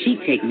 She'd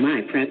take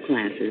my prep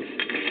classes,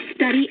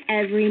 Study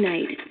every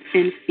night.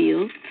 and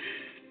feel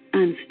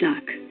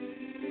unstuck.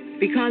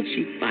 Because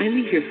she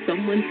finally hears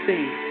someone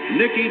say,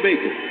 Nikki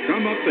Baker,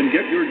 come up and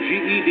get your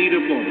GED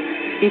diploma.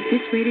 If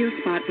this radio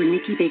spot were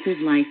Nikki Baker's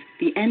life,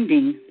 the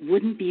ending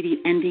wouldn't be the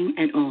ending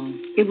at all.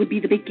 It would be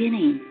the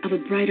beginning of a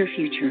brighter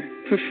future.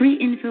 For free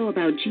info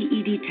about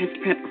GED test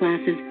prep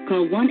classes,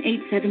 call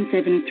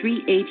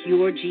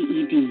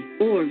 1-877-38-YOUR-GED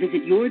or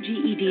visit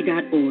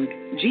yourged.org.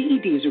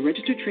 GED is a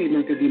registered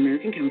trademark of the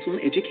American Council on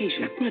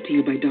Education, brought to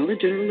you by Dollar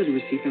General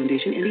Literacy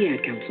Foundation and the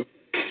Ad Council.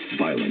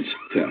 Violence,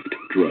 theft,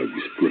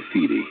 drugs,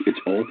 graffiti, it's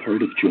all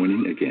part of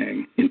joining a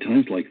gang. In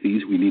times like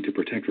these, we need to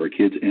protect our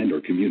kids and our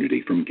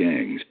community from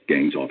gangs.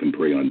 Gangs often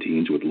prey on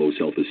teens with low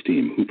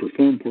self-esteem who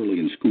perform poorly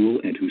in school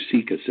and who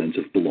seek a sense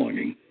of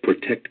belonging.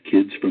 Protect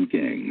kids from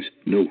gangs.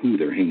 Know who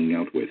they're hanging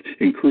out with.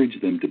 Encourage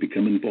them to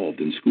become involved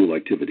in school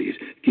activities.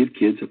 Give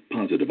kids a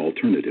positive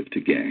alternative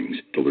to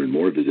gangs. To learn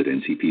more, visit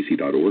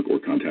ncpc.org or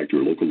contact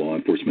your local law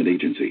enforcement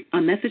agency.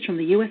 A message from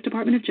the U.S.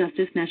 Department of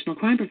Justice, National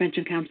Crime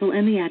Prevention Council,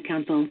 and the Ad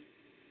Council.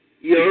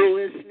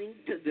 You're listening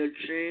to the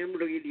Jam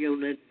Radio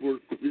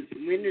Network with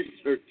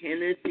Minister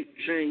Kenneth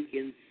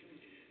Jenkins.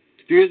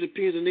 The views,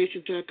 opinions, and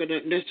Nation Talk are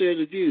not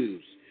necessarily the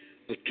views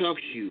of Talk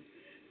Shoe,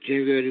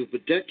 Jam Radio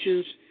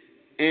Productions,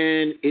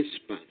 and its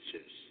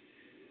sponsors.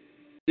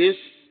 This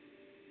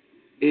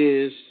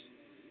is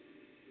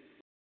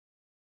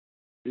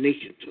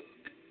Nation Talk.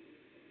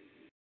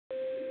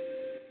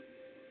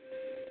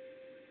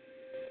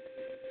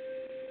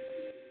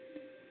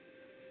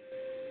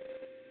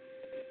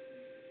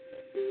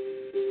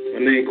 My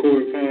name is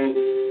Corey Paul,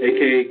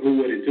 a.k.a.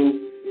 Goo82,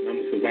 and I'm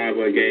a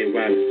survivor of gang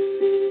violence.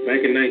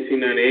 Back in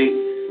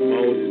 1998,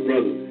 my oldest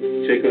brother,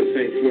 Jacob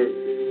St. Fleur,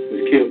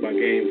 was killed by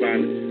gang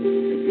violence.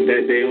 And from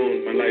that day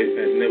on, my life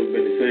has never been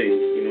the same,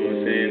 you know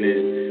what I'm saying?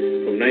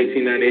 And from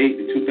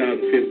 1998 to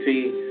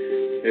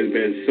 2015, there's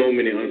been so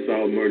many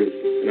unsolved murders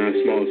in our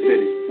small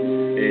city.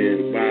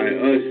 And by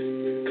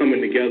us coming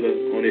together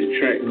on this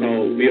track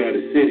called We Are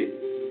the City,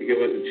 to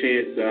give us a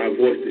chance for our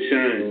voice to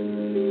shine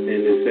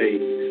and to say,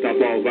 stop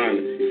all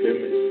violence, you feel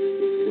me?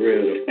 For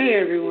real though. Hey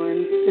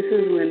everyone, this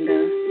is Linda.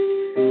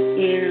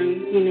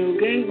 And,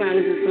 gang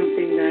violence is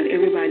something that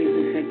everybody's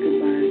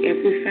affected by.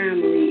 Every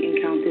family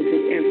encounters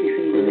it every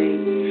single day.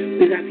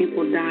 We got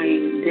people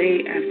dying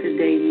day after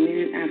day,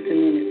 minute after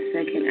minute,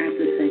 second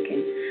after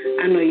second.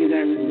 I know you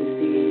guys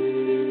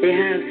understand. They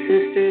have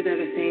sisters that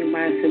are saying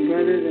bye to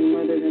brothers and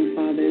mothers and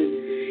fathers,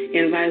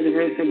 and vice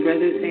versa,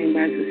 brothers saying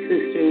bye to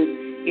sisters,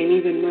 and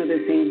even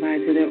mothers saying bye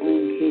to their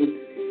own kids.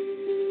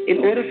 In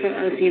order for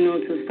us,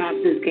 to stop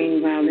this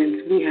gang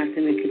violence, we have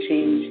to make a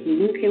change.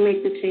 You can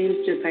make the change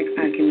just like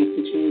I can make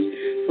the change.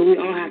 So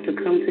we all have to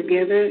come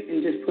together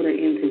and just put an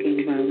end to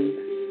gang violence.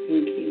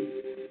 Thank you.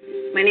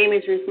 My name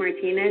is Ruth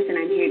Martinez, and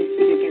I'm here to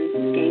speak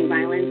against gang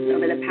violence.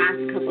 Over the past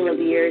couple of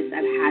years,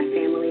 I've had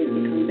families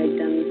become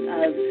victims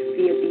of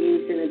the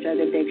abuse and the drug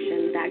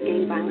addiction that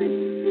gang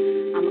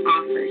violence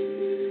offers.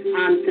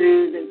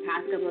 Through the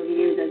past couple of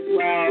years as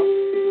well,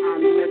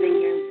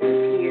 living here in Fort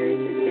Pierce,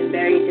 it's been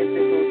very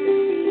difficult to see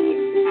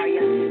our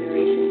young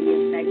generation be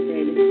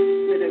affected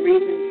for the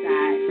reasons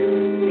that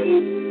they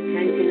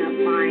tend to not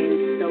find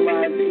the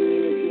love and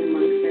unity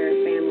amongst their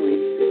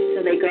families.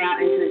 So they go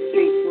out into the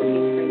streets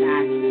looking for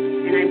that.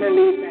 And I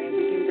believe that if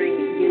we can bring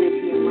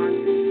unity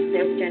amongst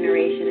this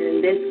generation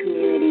and this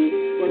community,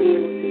 we'll be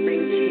able to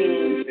bring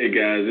change. Hey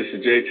guys, this is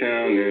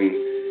J-Town, and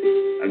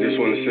I just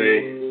want to say,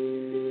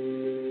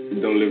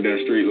 don't live that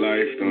street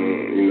life.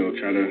 Don't,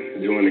 try to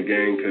join the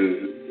gang,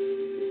 because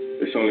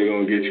it's only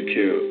going to get you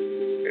killed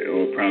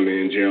or probably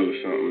in jail or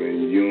something,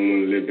 and you don't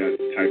want to live that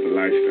type of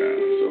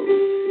lifestyle. So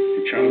if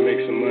you're trying to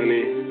make some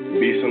money,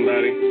 be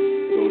somebody,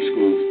 go to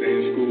school, stay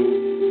in school,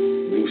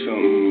 do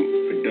something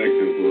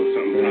productive or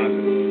something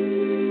positive.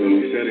 When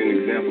you set an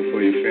example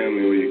for your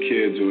family or your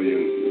kids or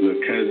your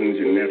little cousins,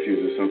 your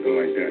nephews or something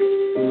like that.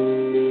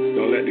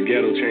 Don't let the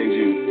ghetto change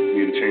you.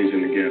 Be the change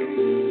in the ghetto.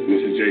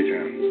 This is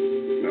J-Town.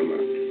 I'm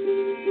out.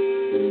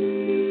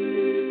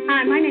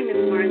 Hi, my name is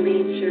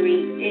Marlene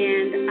Cherie,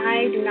 and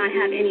I do not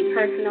have any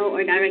personal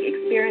or direct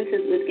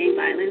experiences with gang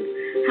violence.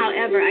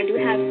 However, I do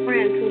have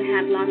friends who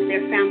have lost their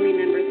family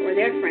members or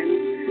their friends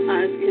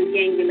to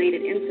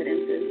gang-related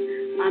incidences.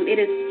 It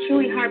is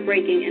truly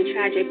heartbreaking and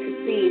tragic to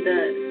see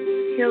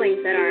the killings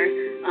that are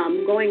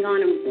going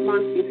on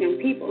amongst these young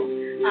people.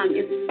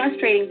 It's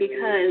frustrating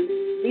because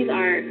these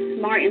are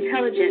smart,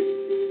 intelligent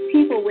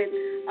people with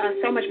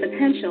so much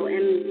potential,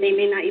 and they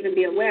may not even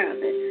be aware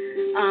of it.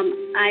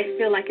 I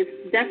feel like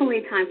it's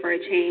definitely time for a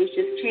change.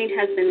 This change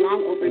has been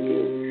long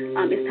overdue.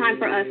 It's time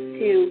for us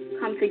to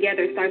come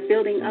together, start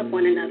building up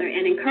one another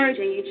and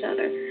encouraging each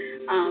other.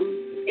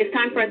 It's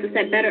time for us to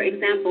set better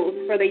examples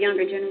for the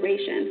younger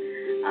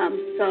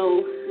generation.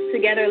 So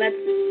together, let's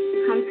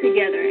come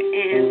together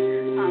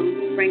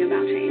and bring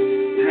about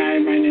change.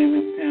 Hi, my name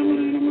is Pamela,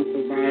 and I'm a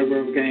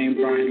survivor of gang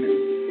violence.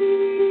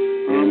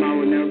 I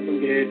will never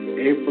forget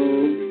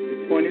April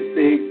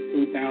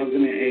 26,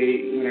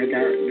 2008, when I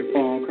got the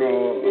phone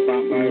call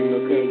about my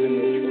little cousin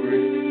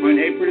Detroit. On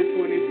April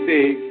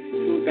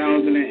 26,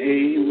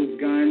 2008, he was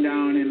gunned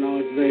down in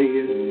Las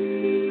Vegas.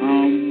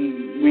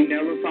 We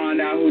never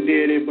found out who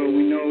did it, but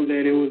we know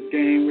that it was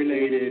gang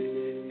related.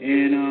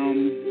 And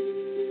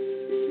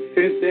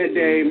since that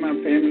day, my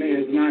family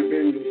has not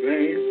been the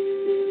same.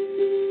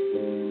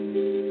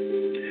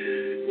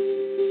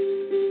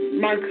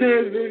 My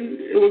cousin,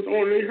 it was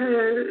only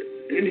her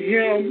and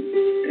him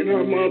and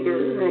her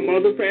mother. Her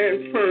mother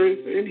passed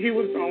first, and he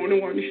was the only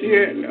one she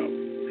had left.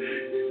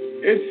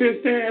 And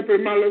since that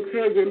happened, my little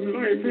cousin's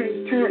life has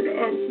turned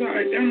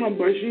upside down,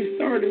 but she's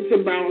starting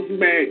to bounce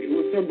back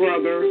with her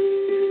brother.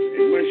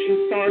 But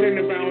she's starting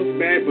to bounce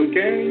back. But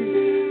gang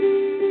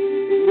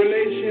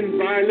relation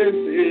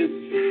violence is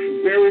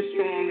very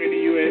strong in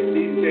the U.S.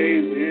 these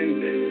days.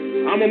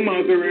 And I'm a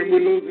mother, and we're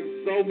losing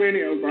so many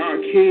of our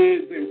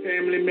kids and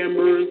family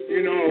members,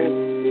 you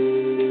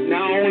know,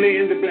 not only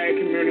in the black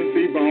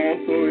community, but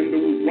also in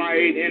the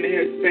white and the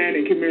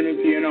Hispanic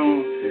community and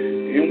all.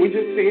 And we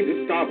just need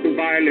to stop the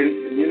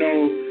violence. You know,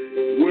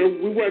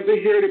 we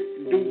wasn't here to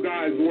do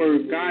God's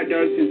work. God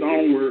does his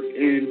own work.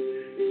 And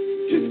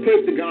just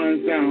put the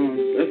guns down.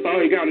 That's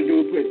all you got to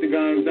do, put the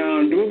guns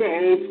down. Do the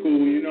old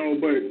school, you know,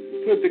 but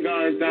put the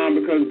guns down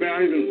because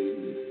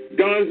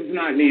guns is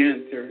not the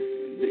answer.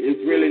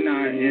 It's really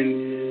not.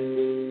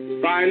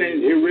 And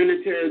violence, it really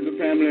tears the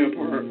family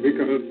apart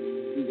because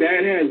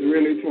that has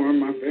really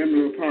torn my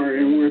family apart.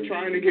 And we're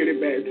trying to get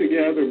it back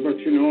together, but,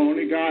 you know,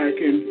 only God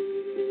can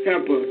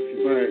help us.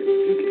 But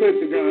just put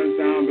the guns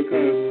down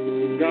because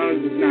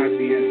guns is not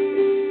the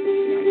answer.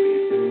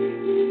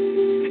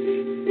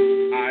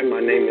 Hi,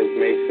 my name is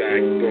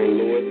Maysack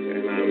Lewis,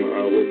 and I'm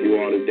with you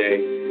all today.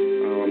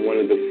 I'm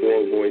one of the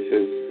four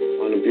voices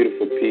on a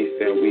beautiful piece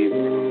that we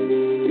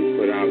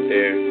put out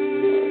there.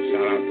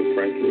 Shout out to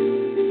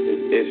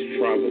Frankie. It's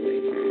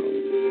troubling.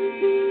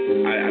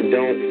 I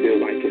don't feel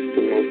like it's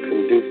the most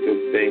conducive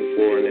thing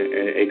for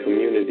a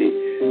community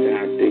to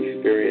have to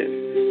experience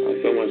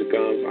so much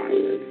gun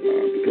violence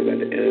because at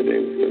the end of the day,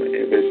 what's going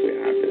to eventually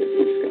happen is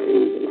we're just going to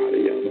lose a lot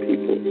of young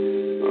people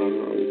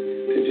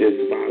to just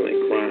violent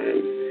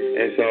crimes.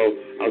 And so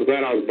I was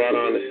glad I was brought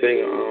on to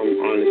sing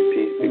on this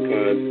piece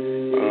because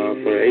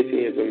for 18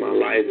 years of my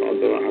life,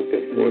 although I've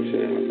been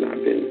fortunate, I've not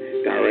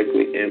been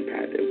directly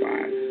impacted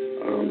by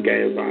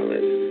gang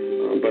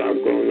violence, but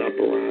I've grown up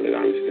around it.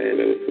 I understand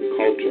that it's a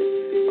culture.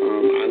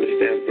 I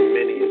understand for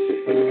many it's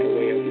just a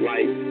way of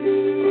life,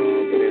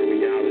 but in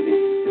reality,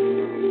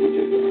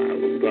 I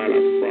was glad I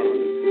was brought on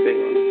to sing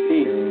on this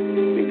piece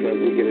because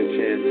we get a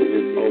chance to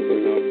just open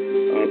up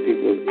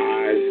people's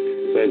eyes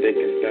so that they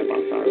can step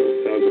outside of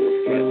themselves and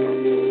reflect on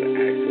some of the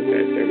actions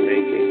that they're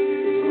making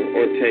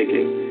or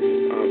taking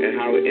and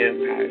how it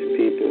impacts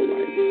people.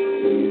 Like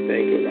when you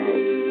think about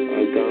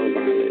gun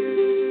violence,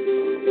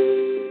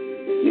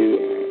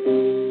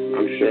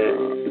 I'm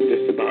sure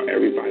just about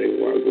everybody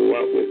who I grew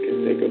up with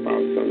can think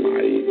about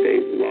somebody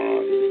they've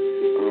lost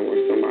or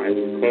somebody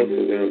who's close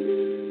to them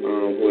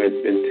who has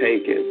been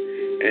taken.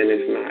 And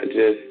it's not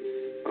just,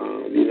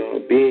 a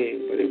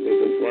being, but it was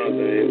a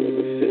brother, it was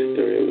a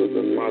sister, it was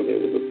a mother,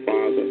 it was a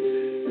father,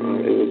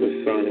 it was a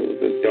son, it was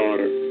a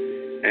daughter,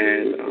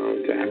 and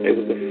it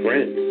was a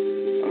friend,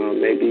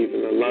 maybe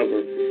even a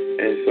lover.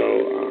 And so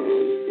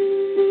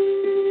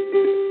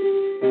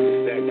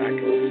step back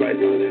and reflect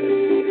on that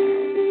and see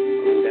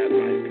how that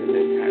life can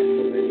impact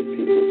so many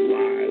people's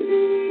lives.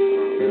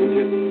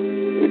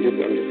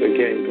 I'm just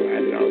again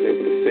glad that I was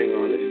able to sing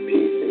on this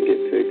piece and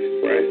get to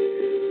express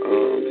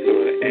some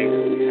of the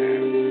anger we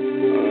have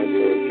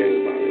towards gang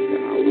violence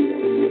and how we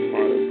want to be a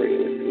part of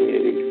bringing the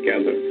community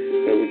together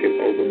so we can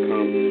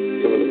overcome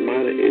some of the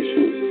minor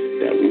issues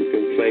that we've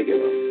been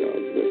plaguing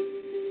ourselves with.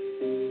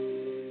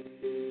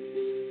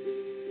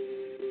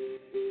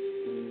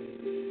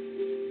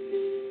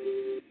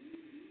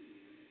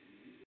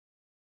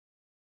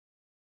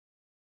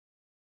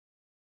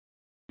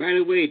 By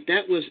the way,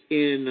 that was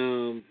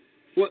in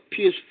Fort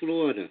Pierce,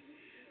 Florida,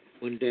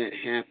 when that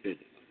happened.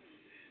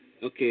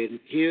 Okay,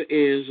 here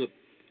is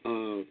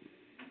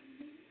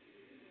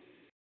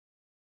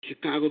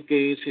Chicago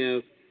gangs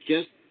have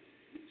just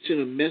sent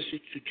a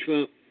message to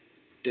Trump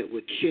that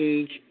would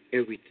change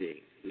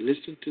everything.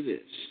 Listen to this.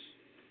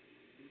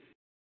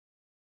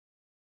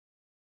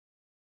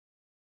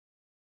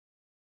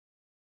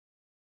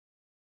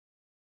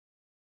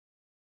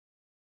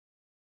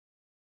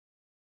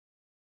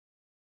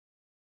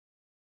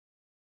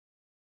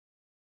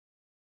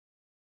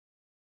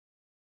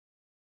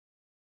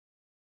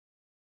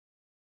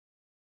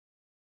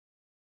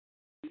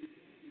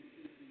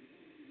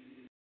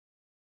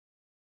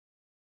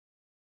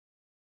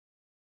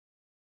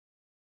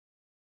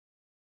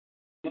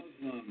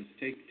 Muslims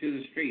take to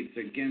the streets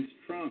against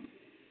Trump.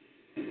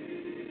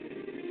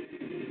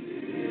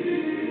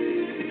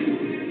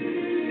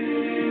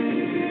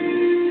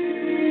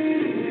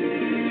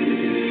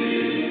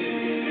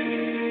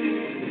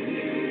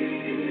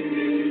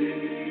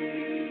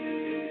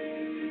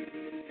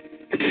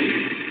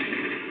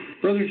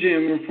 Brother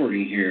Jim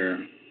reporting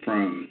here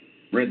from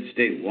Red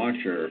State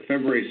Watcher,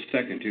 February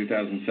 2nd,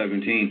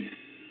 2017.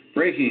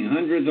 Breaking,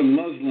 hundreds of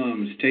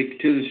Muslims take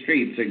to the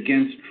streets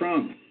against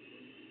Trump.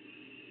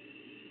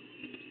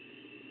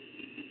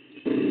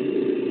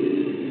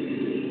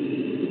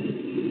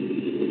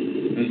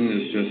 Isn't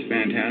this just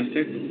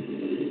fantastic?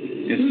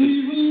 It's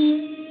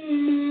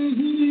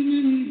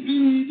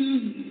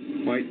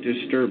just quite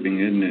disturbing,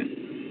 isn't it?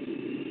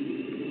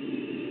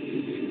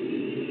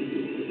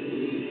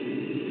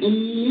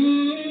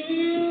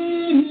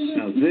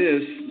 Now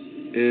this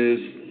is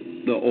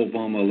the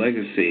Obama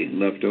legacy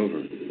left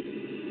over.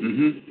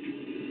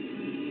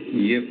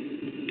 Yep.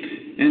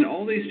 And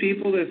all these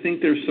people that think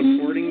they're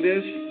supporting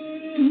this,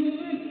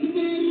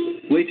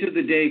 wait till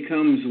the day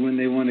comes when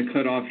they want to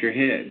cut off your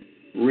head,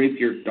 rape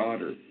your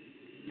daughter,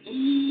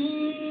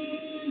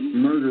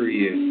 murder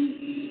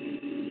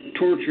you,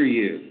 torture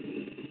you,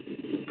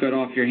 cut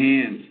off your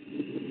hands,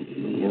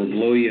 or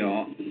blow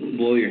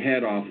your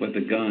head off with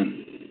a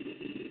gun.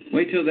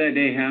 Wait till that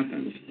day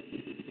happens.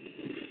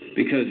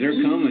 Because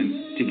they're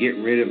coming to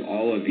get rid of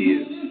all of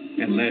you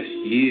unless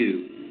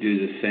you do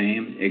the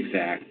same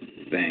exact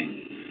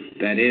thing.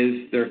 That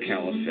is their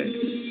caliphate.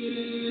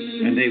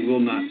 And they will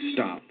not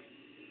stop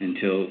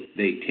until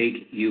they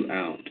take you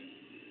out.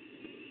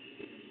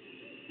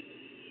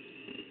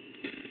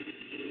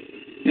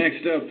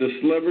 Next up, the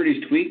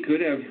celebrity's tweet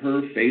could have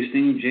her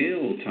facing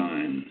jail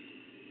time.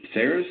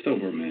 Sarah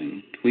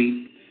Silverman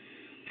tweet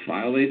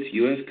violates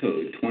U.S.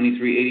 Code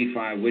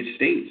 2385, which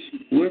states,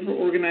 whoever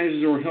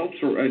organizes or helps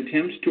or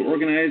attempts to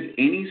organize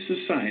any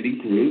society,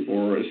 group,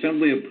 or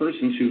assembly of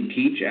persons who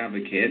teach,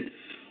 advocate,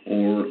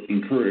 or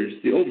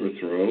encourage the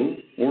overthrow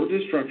or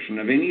destruction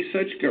of any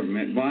such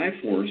government by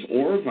force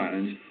or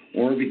violence,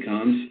 or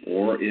becomes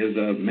or is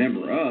a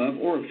member of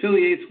or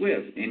affiliates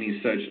with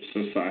any such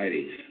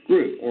society,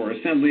 group, or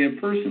assembly of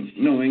persons,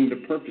 knowing the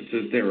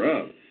purposes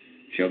thereof,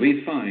 shall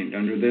be fined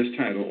under this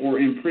title or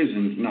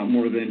imprisoned not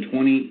more than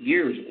 20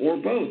 years or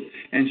both,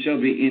 and shall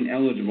be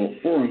ineligible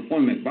for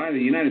employment by the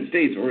United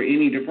States or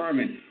any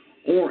department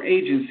or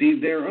agency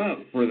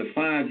thereof for the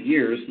 5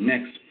 years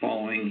next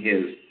following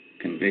his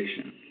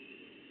conviction.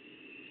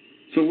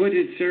 So what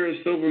did Sarah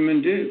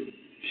Silverman do?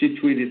 She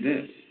tweeted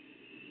this.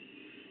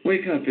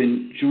 Wake up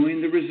and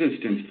join the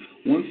resistance.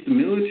 Once the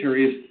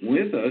military is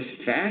with us,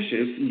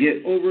 fascists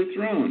get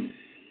overthrown.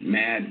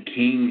 Mad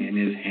King and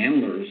his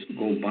handlers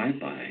go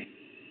bye-bye.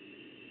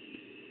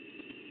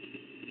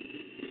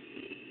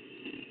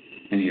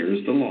 And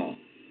here's the law.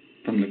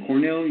 From the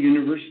Cornell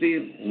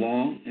University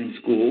Law and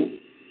School,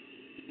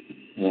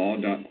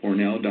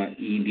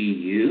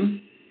 law.cornell.edu.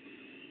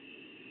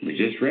 We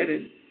just read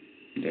it.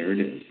 There it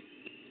is.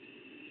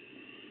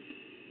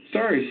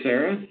 Sorry,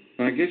 Sarah,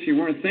 but I guess you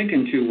weren't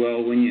thinking too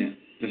well when you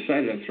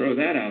decided to throw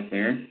that out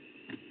there.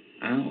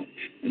 Ouch.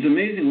 It's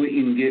amazing what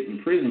you can get in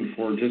prison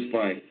for just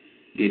by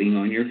getting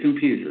on your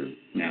computer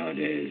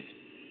nowadays.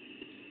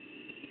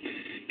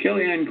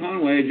 Kellyanne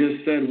Conway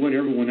just said what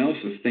everyone else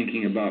is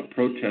thinking about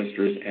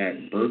protesters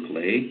at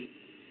Berkeley.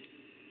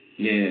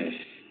 Yes,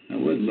 I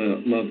would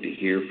love to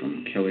hear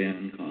from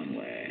Kellyanne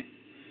Conway.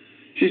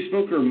 She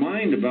spoke her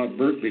mind about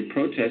Berkeley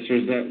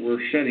protesters that were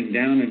shutting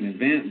down an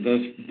event,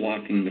 thus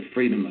blocking the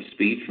freedom of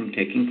speech from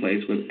taking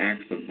place with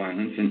acts of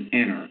violence and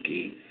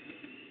anarchy.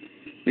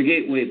 The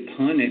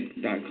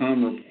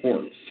GatewayPundit.com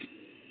reports.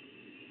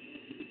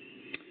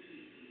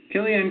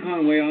 Kellyanne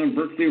Conway on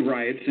Berkeley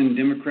riots and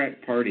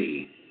Democrat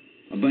Party.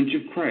 A bunch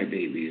of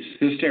crybabies,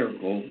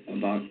 hysterical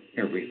about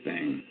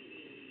everything.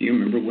 You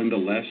remember when the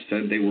left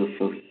said they were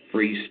for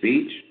free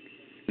speech?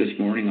 This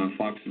morning on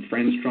Fox and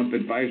Friends, Trump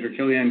advisor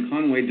Kellyanne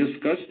Conway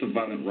discussed the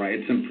violent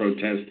riots and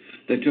protests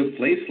that took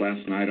place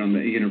last night on the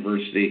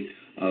University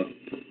of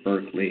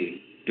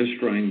Berkeley,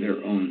 destroying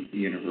their own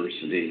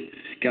university,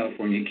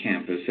 California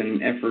campus, in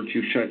an effort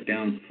to shut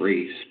down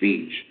free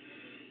speech.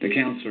 The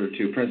counselor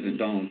to President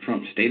Donald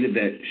Trump stated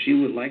that she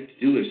would like to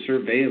do a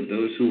survey of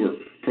those who were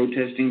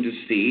protesting to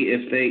see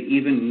if they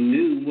even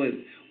knew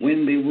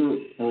when they were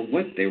or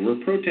what they were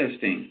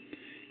protesting.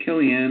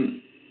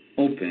 Kellyanne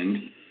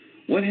opened,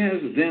 what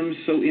has them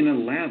so in a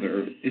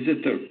lather? Is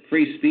it the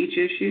free speech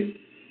issue?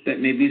 That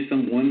maybe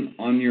someone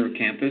on your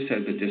campus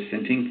has a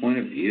dissenting point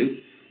of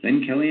view?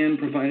 Then Kellyanne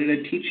provided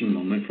a teaching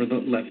moment for the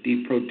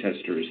lefty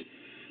protesters.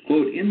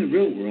 Quote, in the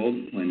real world,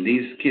 when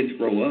these kids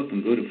grow up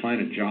and go to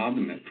find a job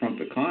in the Trump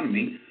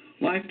economy,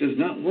 life does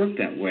not work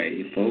that way,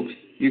 you folks.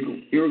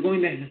 You're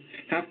going to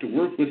have to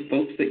work with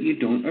folks that you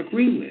don't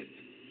agree with.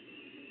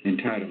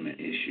 Entitlement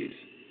issues.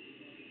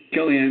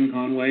 Kellyanne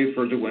Conway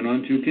further went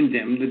on to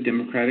condemn the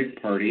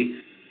Democratic Party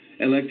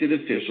elected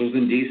officials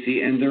in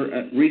D.C. and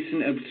their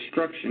recent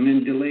obstruction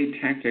and delay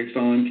tactics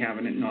on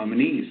cabinet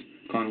nominees.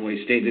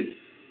 Conway stated,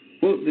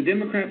 Well, the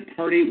Democrat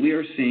Party, we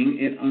are seeing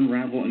it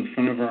unravel in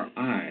front of our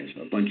eyes.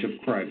 A bunch of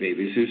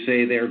crybabies who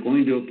say they are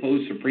going to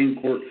oppose Supreme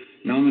Court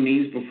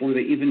nominees before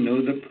they even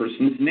know the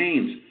person's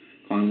names.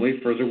 Conway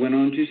further went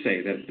on to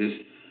say that this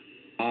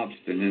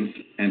obstinance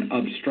and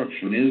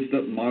obstruction is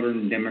the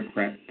modern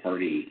Democrat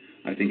Party.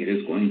 I think it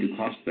is going to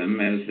cost them,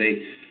 as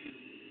they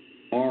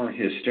are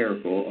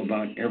hysterical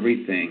about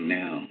everything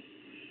now.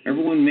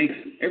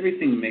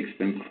 Everything makes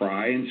them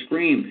cry and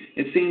scream.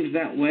 It seems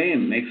that way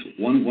and makes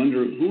one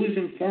wonder who is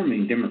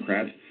informing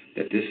Democrats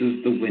that this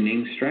is the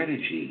winning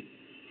strategy.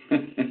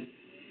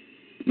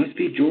 Must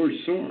be George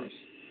Soros.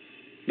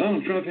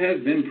 Donald Trump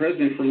has been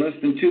president for less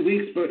than 2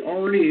 weeks, but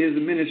already his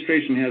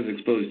administration has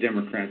exposed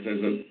Democrats as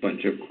a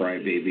bunch of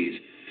crybabies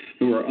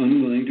who are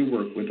unwilling to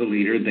work with a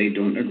leader they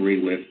don't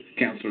agree with.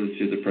 Counselor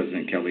to the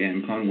President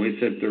Kellyanne Conway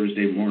said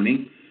Thursday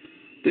morning,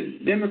 the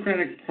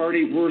Democratic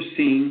Party, we're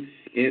seeing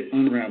it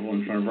unravel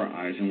in front of our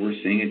eyes, and we're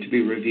seeing it to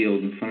be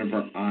revealed in front of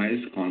our eyes,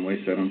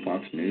 Conway said on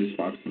Fox News,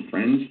 Fox and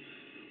Friends,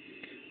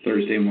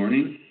 Thursday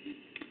morning.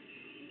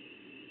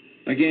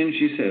 Again,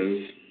 she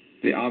says,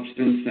 the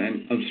obstinance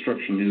and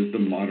obstruction is the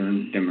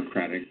modern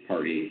Democratic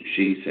Party.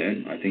 She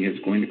said, I think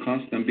it's going to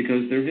cost them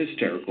because they're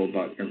hysterical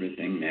about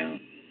everything now.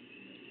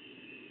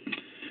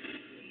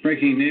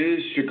 Breaking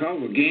news,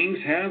 Chicago gangs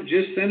have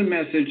just sent a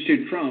message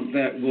to Trump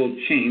that will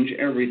change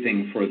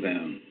everything for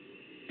them.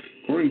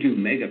 According to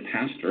mega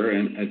pastor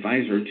and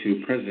advisor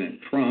to President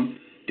Trump,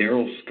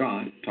 Darrell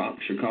Scott, top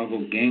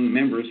Chicago gang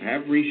members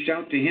have reached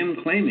out to him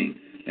claiming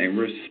they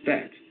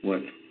respect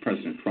what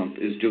President Trump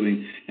is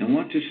doing and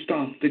want to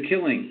stop the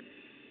killing.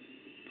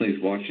 Please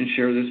watch and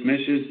share this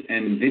message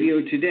and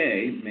video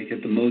today. Make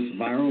it the most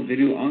viral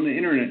video on the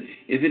internet.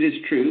 If it is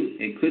true,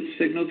 it could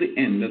signal the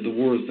end of the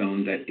war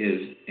zone that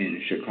is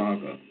in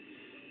Chicago.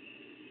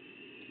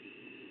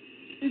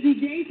 Busy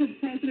day for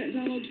President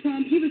Donald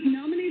Trump. He was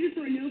nominated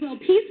for a Nobel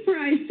Peace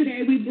Prize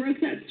today. We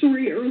broke that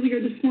story earlier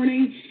this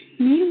morning.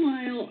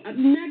 Meanwhile, a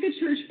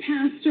megachurch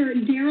pastor,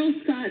 Darrell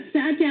Scott,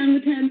 sat down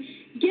with him.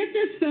 Get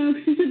this,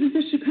 folks. He said that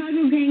the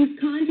Chicago gangs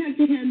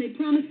contacted him. They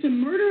promised to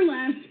murder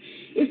less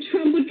if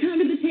Trump would come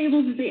to the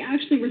table, that they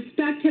actually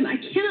respect him. I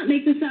cannot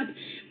make this up.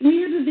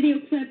 We have a video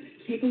clip.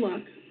 Take a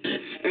look.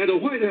 At a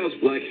White House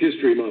Black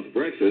History Month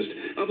breakfast,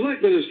 a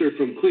black minister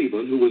from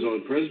Cleveland who was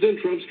on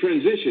President Trump's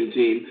transition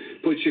team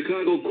put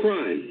Chicago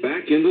crime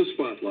back in the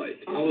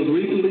spotlight. I was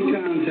recently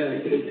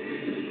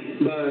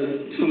contacted by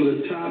some of the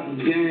top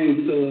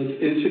gang thugs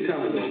in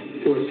Chicago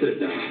for a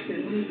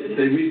sit-down.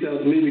 They reached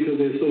out to me because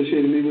they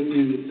associated me with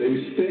you. They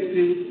respect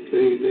you.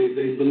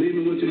 They believe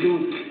in what you're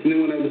doing. And they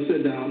want to have a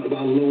sit-down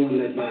about lowering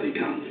that body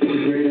count. It's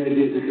a great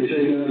idea because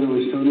Chicago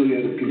is totally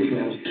out of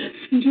control.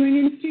 Joined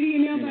in the studio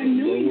now by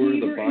Millie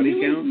Weaver.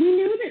 We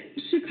know that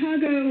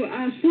Chicago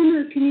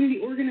former community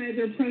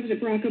organizer President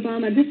Barack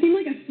Obama, this seemed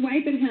like a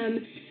swipe at him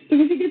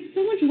because he did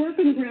so much work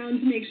on the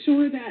ground to make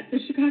sure that the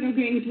Chicago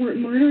gangs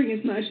weren't murdering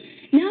as much.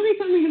 Now they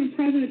finally have a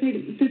president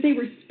that they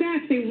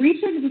respect. They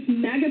reached out to this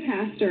mega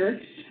pastor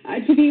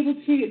to be able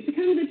to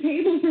come to the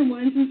table for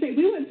once and say,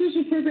 we want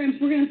social programs,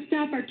 we're going to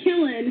stop our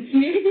killing. If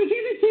you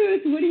give it to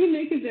us, what do you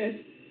make of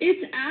this?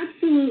 It's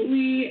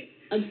absolutely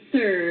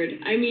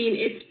absurd. I mean,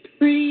 it's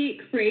pretty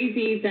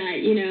crazy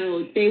that,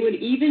 they would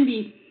even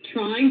be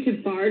trying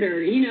to barter.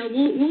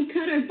 We'll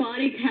cut our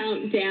body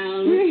count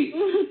down. Right.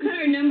 We'll cut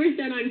our numbers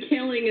down on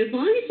killing as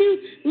long as you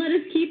let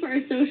us keep our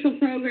social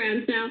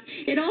programs. Now,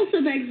 it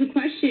also begs the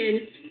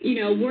question,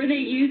 were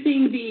they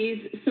using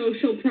these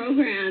social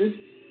programs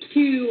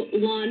to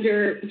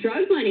launder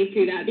drug money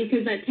through that?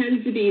 Because that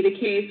tends to be the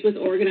case with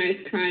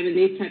organized crime and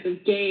these type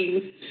of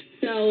gangs.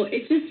 So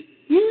it's just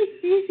really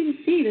crazy to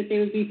see that they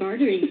would be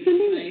bartering.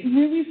 Something that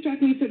really struck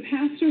me, so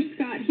Pastor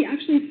Scott, he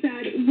actually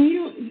said,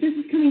 this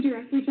is coming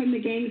directly from the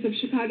gangs of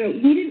Chicago,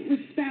 we didn't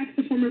respect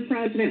the former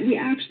president, we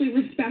actually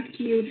respect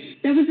you.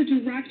 That was a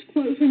direct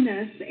quote from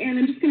this,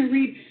 and I'm just going to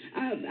read,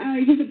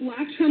 he's a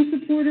black Trump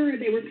supporter,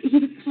 he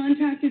was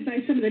contacted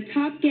by some of the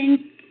top gangs.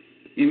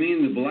 You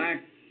mean the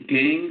black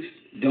gangs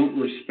don't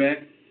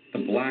respect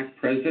the black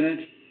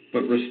president,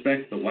 but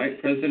respect the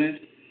white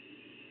president?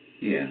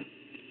 Yeah.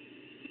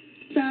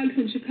 Thugs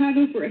in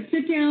Chicago for a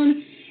sit-down,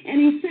 and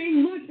he's saying,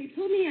 look, they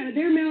told me out of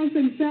their mouths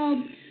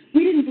themselves,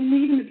 we didn't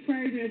believe in the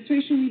prior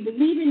administration, we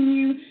believe in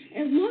you.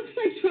 It looks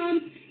like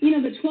Trump,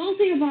 the 12th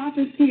day of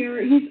office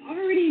here, he's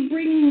already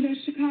bringing the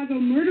Chicago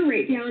murder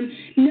rate down.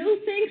 No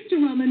thanks to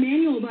Rahm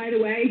Emanuel, by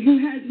the way, who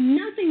has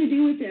nothing to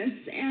do with this,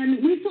 and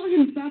we saw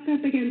him buck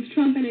up against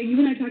Trump. I know you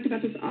and I talked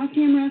about this off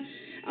camera.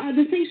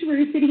 The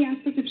sanctuary city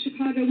aspect of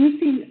Chicago, we've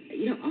seen,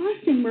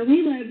 Austin, where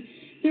we live,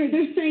 they're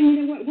saying,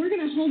 you know what, we're going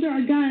to hold our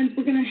guns,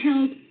 we're going to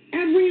house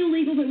every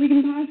illegal that we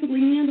can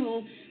possibly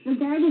handle,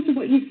 regardless of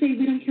what you say,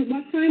 we don't care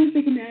what crimes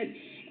they commit.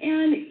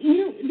 And,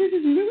 this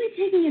is really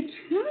taking a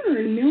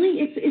turn,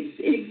 Millie. It's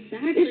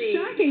exactly. It's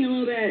shocking a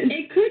little bit.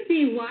 It could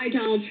be why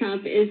Donald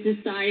Trump is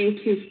deciding deciding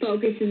to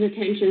focus his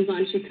attentions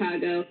on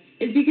Chicago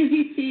is because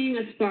he's seeing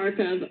a spark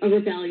of a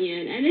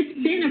rebellion. And it's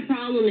been a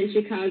problem in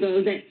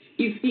Chicago that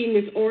you've seen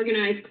this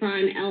organized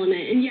crime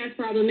element. And yes,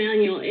 Rahm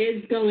Emanuel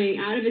is going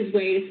out of his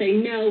way to say,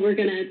 no, we're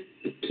going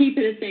to keep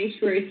it a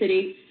sanctuary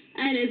city,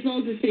 and as well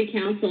as the city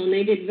council, and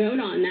they did vote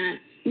on that.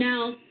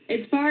 Now, as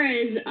far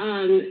as,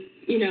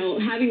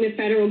 having the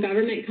federal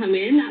government come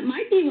in, that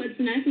might be what's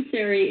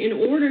necessary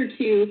in order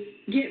to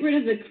get rid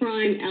of the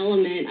crime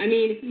element. I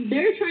mean,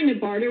 they're trying to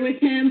barter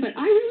with him, but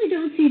I really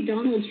don't see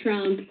Donald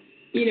Trump,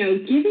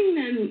 giving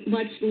them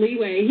much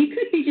leeway. He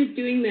could be just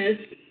doing this,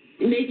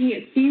 making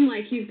it seem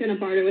like he's going to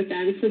barter with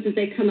them so that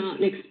they come out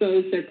and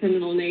expose their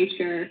criminal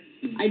nature.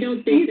 I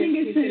don't think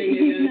he's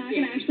not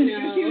going to actually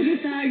negotiate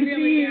with that. I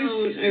really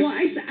don't. Well,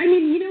 I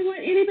mean, you know what?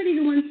 Anybody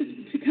who wants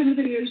to come to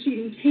the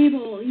negotiating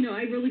table,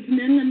 I really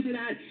commend them for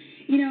that.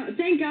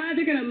 Thank God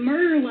they're going to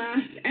murder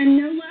less, and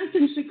no less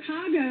in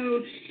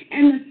Chicago,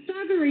 and the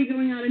thuggery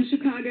going on in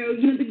Chicago.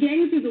 The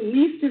gangs are the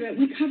least of it.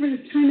 We cover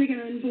this time again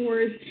on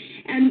boards,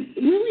 and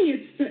really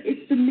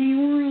it's the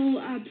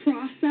mayoral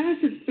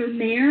process. It's their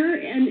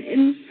mayor,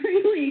 and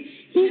frankly,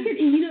 he could,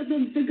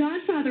 the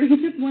Godfather. He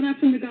took one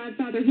up from the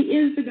Godfather. He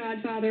is the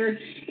Godfather,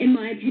 in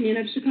my opinion,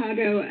 of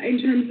Chicago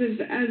in terms of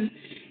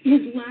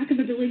his lack of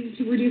ability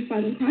to reduce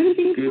violent crime and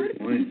being part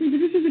of it. But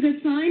this is a good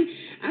sign.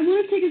 I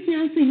want to take us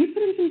now. So you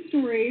put in some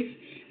stories.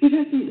 We've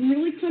had some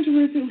really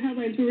controversial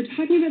headlines. We were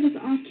talking about this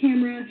off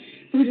camera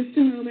for just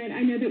a moment.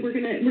 I know that we're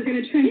gonna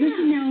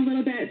transition now a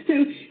little bit.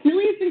 So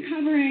Millie's been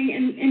covering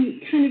and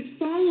kind of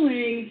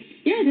following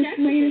this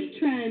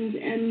latest trend.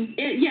 And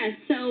yes,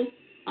 so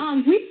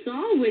we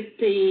saw with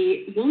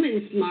the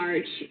Women's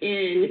March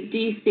in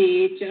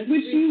D.C.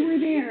 Which you were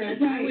there,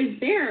 yes, right? I was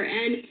there,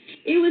 and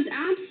it was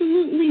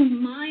absolutely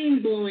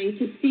mind-blowing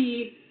to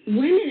see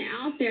women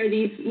out there,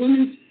 these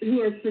women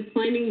who are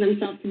proclaiming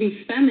themselves to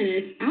be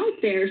feminists, out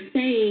there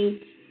saying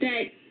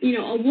that,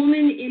 a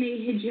woman in a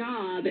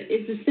hijab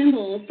is a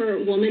symbol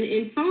for woman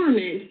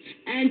empowerment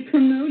and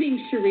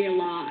promoting Sharia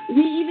law.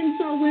 We even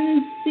saw women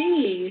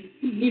singing,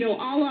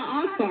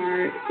 Allah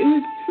Akbar. It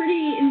was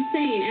pretty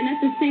insane. And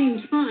at the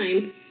same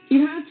time,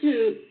 you have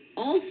to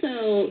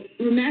also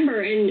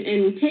remember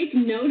and take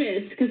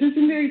notice, because this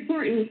is very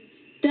important,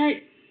 that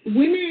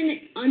women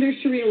under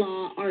Sharia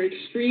law are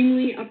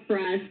extremely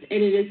oppressed, and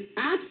it is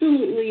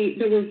absolutely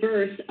the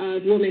reverse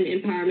of woman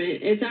empowerment.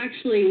 It's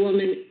actually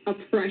woman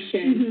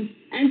oppression. Mm-hmm.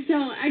 And so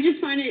I just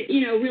find it,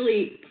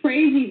 really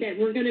crazy that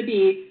we're going to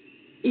be,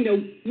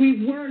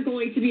 we were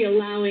going to be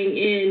allowing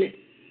in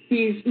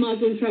these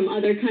Muslims from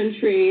other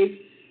countries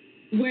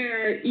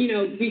where,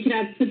 we could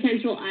have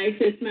potential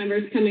ISIS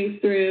members coming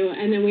through,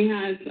 and then we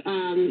have,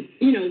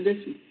 this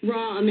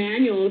Rahm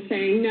Emanuel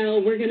saying,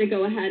 no, we're going to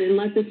go ahead and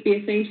let this be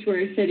a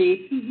sanctuary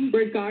city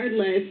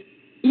regardless.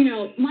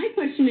 My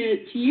question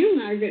is to you,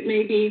 Margaret,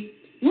 maybe,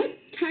 what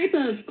type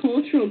of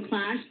cultural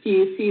clash do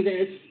you see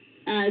this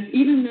as,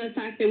 even the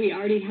fact that we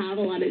already have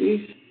a lot of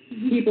these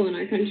people in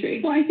our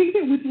country? Well, I think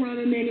that with Rahm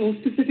Emanuel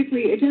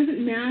specifically, it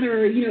doesn't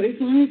matter, as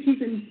long as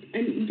he's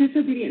in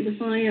disobedient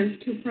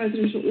defiance to a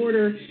presidential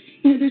order.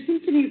 There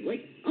seems to be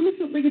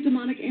almost like a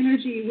demonic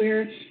energy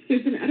where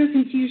there's an utter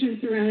confusion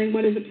surrounding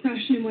what is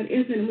oppression and what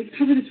isn't. And we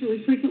cover this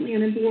really frequently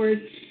on the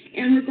board.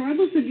 And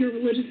regardless of your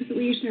religious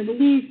affiliation or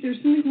beliefs, there's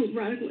something called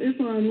radical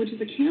Islam, which is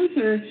a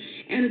cancer,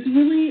 and it's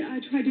really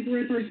tried to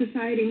grip our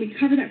society. And we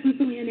cover that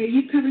frequently. I know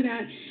you've covered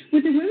that.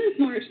 With the Women's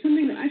March,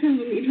 something that I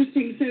found really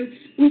interesting. So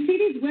we see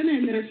these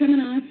women that are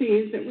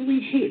feminazis that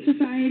really hate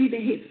society.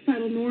 They hate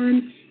societal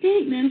norms.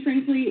 They hate men,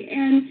 frankly,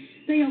 and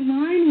they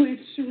align with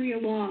Sharia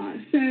law.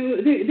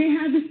 So they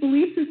have this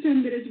belief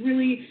system that is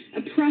really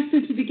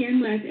oppressive to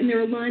begin with, and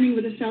they're aligning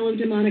with a cell of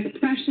demonic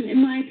oppression. In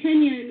my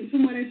opinion,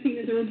 from what I've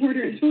seen as a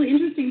reporter, it's really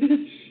interesting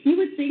because you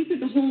would think that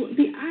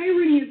the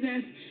irony of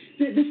this,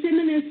 that the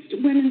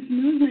feminist women's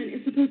movement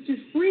is supposed to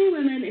free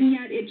women, and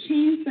yet it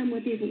chains them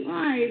with these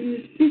lies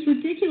and these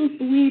ridiculous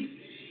beliefs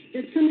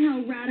that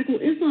somehow radical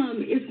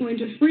Islam is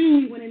going to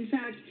free you, when in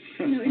fact,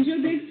 in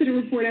Joe Biggs did a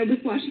report, I was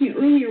watching it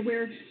earlier,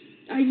 where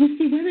you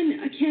see women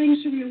carrying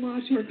Sharia law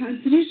to our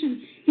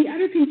Constitution. The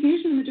utter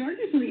confusion and the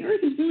darkness on the earth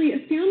is really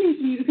astounding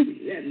to me because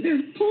they're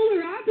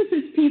polar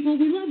opposites, people.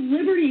 We love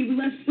liberty, we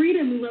love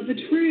freedom, we love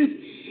the truth,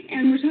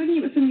 and we're talking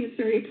about something that's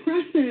very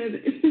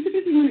oppressive,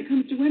 specifically when it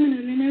comes to women.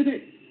 And I know that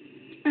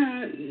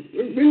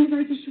in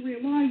regards to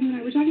Sharia law, you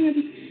and I were talking about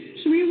this.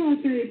 Sharia law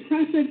is very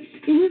oppressive,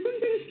 and we're going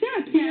through the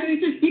steps.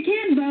 You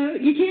can't vote,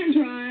 you can't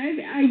drive,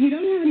 you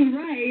don't have any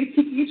rights,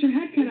 you can get your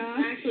head cut off.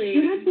 Exactly.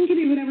 Your husband can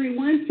do whatever he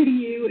wants to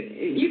you,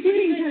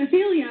 including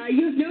pedophilia.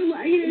 You have no,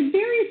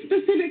 very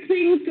specific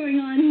things going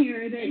on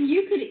here that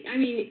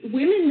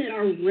women that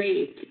are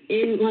raped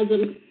in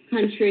Muslim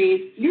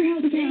countries, you're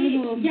held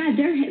accountable.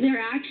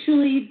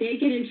 They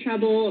get in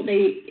trouble.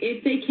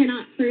 If they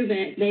cannot prove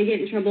it, they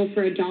get in trouble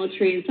for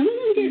adultery, and some of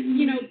them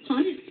get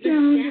punished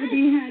to death.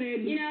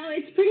 Beheaded.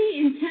 It's pretty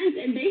intense,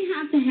 and they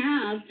have to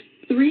have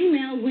 3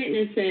 male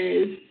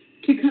witnesses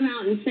to come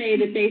out and say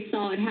that they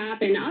saw it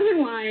happen.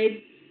 Otherwise,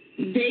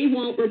 they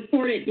won't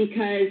report it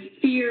because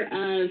fear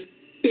of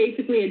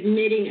basically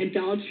admitting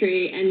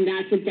adultery, and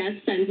that's a death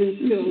sentence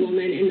to a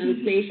woman in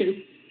those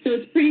nations. So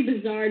it's pretty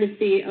bizarre to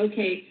see,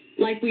 okay,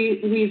 like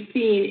we've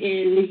seen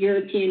in the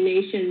European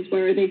nations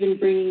where they've been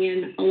bringing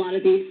in a lot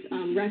of these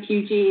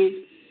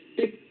refugees,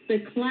 the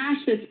clash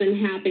that's been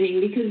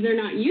happening because they're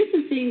not used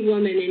to seeing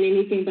women in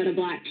anything but a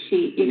black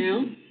sheet, you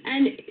know?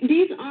 And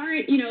these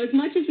aren't, you know, as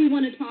much as we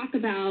want to talk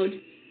about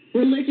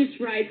religious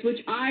rights, which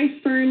I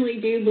firmly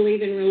do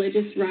believe in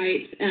religious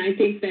rights, and I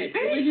think that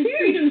religious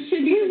freedom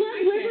should be protected. We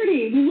love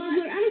liberty. We love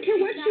I don't care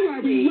what you are.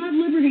 We love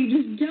liberty.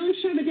 Just don't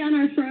shove it down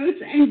our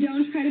throats and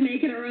don't try to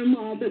make it our own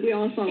law that we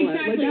all follow.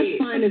 Exactly. Like, that's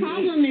fine. The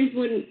problem is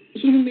when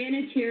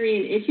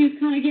humanitarian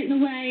issues kind of get in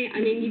the way. I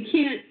mean,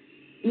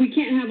 we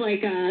can't have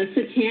like a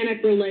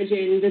satanic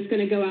religion that's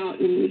going to go out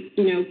and,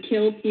 you know,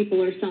 kill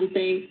people or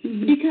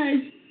something,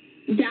 because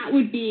that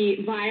would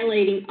be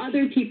violating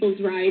other people's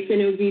rights and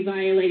it would be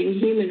violating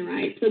human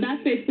rights. So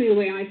that's basically the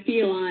way I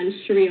feel on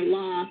Sharia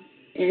law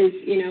is,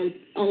 you know,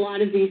 a lot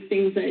of these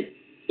things that,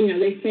 you know,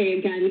 they say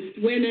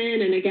against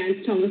women and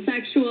against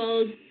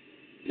homosexuals,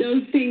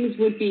 those things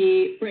would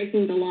be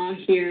breaking the law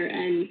here.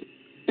 And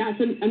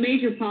that's a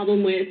major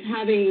problem with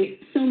having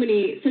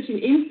such an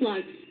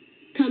influx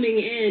coming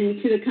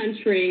into the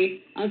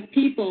country of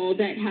people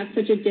that have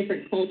such a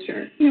different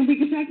culture. You know, we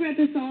could talk about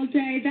this all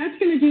day. That's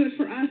going to do it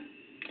for us.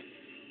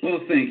 Well,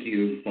 thank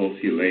you, both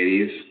you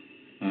ladies.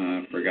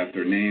 Forgot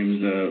their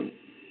names.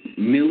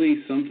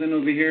 Millie something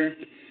over here.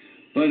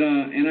 But,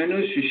 and I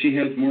know she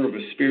has more of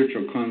a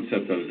spiritual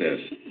concept of this,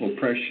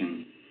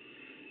 oppression.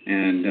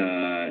 And,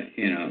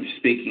 you know,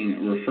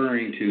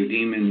 referring to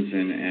demons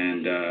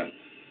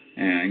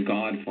and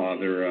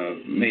Godfather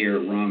of Mayor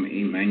Rahm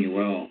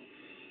Emanuel.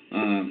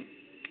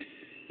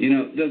 You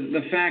know,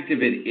 the fact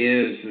of it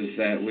is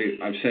that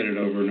I've said it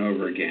over and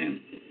over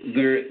again.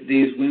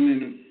 These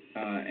women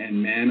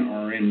and men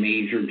are in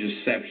major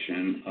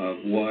deception of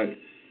what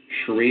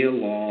Sharia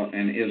law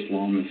and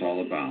Islam is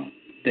all about.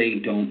 They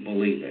don't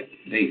believe it.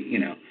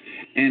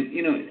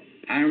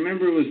 I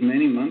remember it was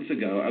many months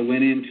ago. I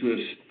went into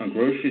a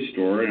grocery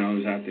store and I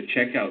was at the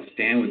checkout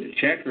stand with the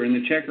checker, and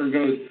the checker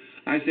goes,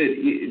 I said,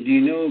 "Do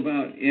you know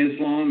about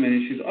Islam?"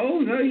 And she says, "Oh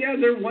no, yeah,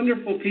 they're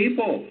wonderful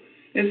people.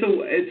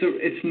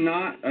 It's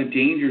not a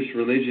dangerous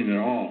religion at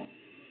all.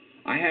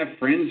 I have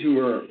friends who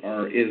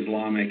are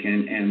Islamic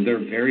and they're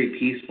very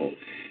peaceful."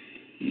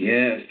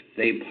 Yes,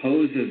 they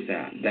pose as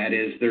that. That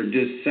is their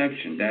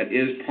deception. That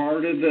is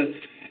part of the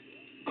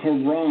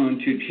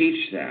Quran to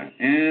teach that.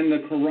 And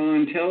the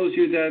Quran tells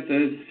you that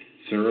the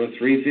Surah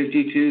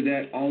 352,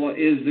 that Allah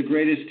is the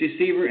greatest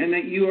deceiver and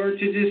that you are to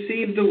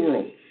deceive the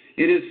world.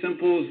 It is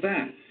simple as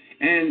that.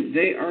 And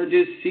they are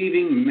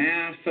deceiving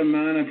mass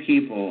amount of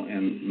people.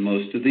 And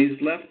most of these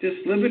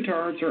leftist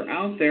libertards are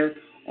out there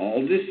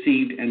all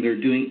deceived, and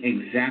they're doing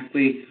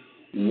exactly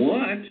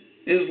what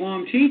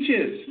Islam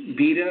teaches.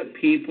 Beat up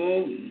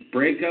people,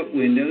 break up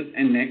windows,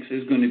 and next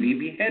is going to be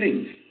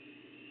beheadings.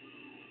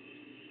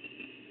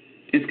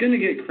 It's going to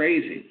get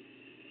crazy.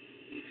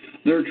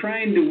 They're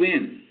trying to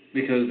win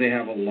because they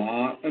have a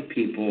lot of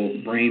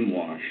people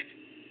brainwashed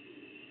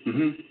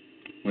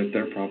with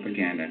their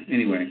propaganda.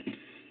 Anyway,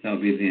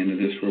 that'll be the end of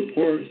this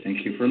report.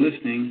 Thank you for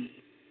listening.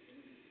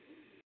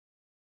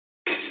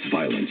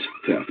 Violence,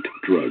 theft,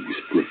 drugs,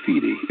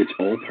 graffiti, it's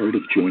all part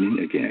of joining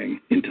a gang.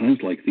 In times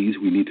like these,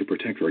 we need to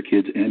protect our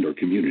kids and our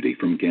community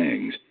from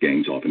gangs.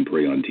 Gangs often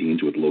prey on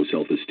teens with low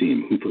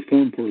self-esteem who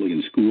perform poorly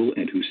in school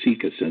and who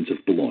seek a sense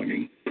of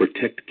belonging.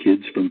 Protect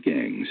kids from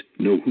gangs.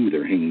 Know who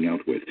they're hanging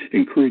out with.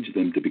 Encourage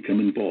them to become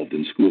involved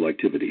in school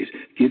activities.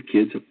 Give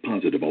kids a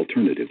positive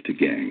alternative to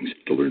gangs.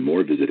 To learn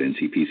more, visit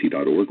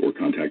ncpc.org or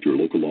contact your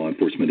local law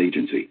enforcement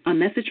agency. A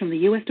message from the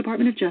U.S.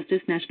 Department of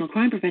Justice, National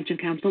Crime Prevention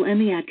Council, and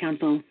the Ad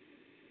Council.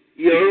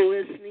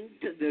 You're listening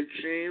to the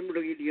Jam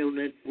Radio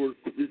Network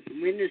with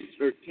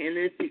Minister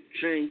Kenneth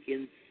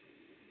Jenkins.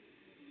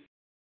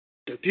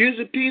 The views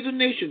and opinions of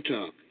Nation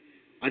Talk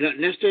are not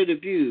necessarily the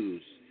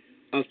views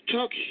of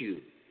TalkShoe,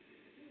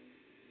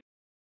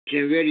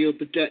 Jam Radio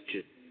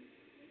Production,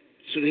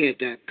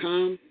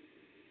 SodaHead.com.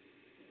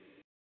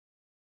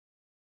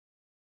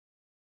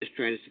 Let's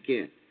try this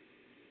again.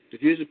 The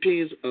views and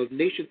opinions of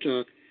Nation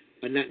Talk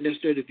are not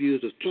necessarily the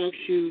views of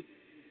TalkShoe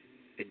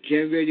and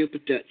Jam Radio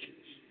Productions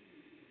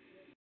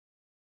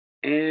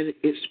and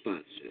its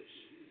sponsors.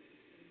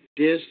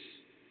 This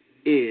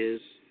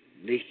is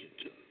Nation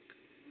Talk.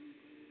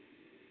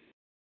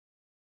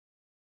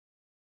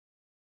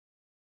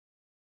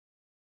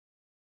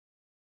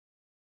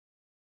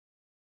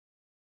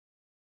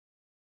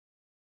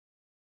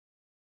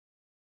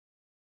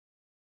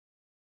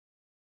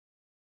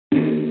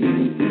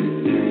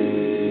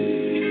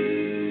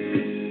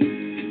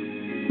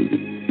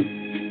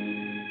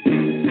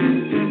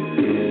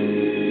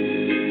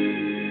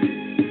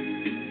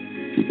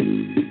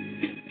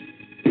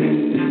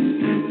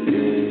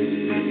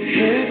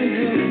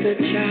 The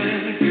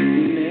child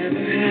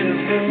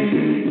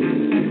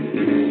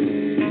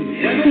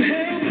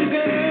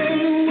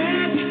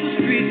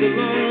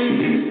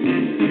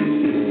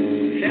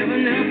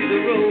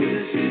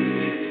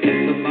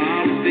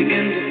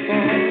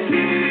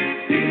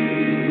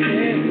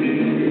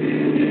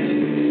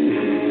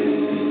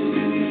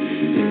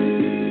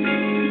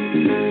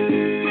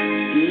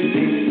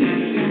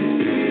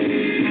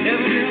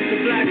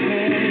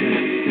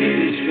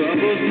troubles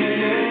no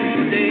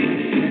more day.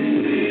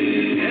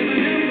 Never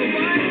help a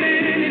white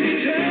man if he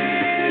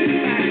turns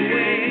back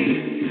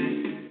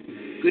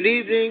away. Good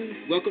evening.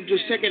 Welcome to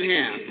the second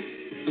half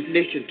of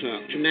Nation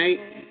Talk. Tonight,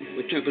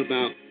 we're talking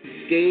about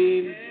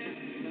gang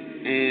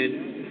and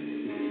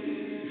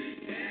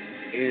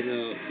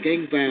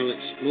gang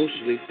violence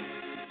mostly.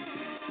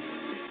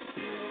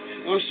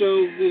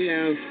 Also, we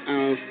have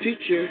our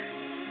feature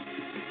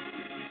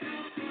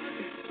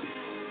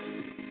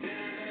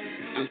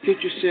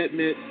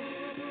segment,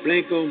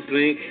 Blank on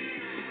Blank,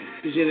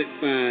 presented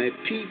by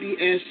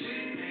PBS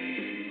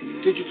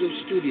Digital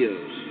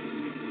Studios.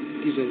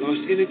 These are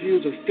lost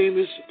interviews of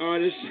famous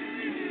artists,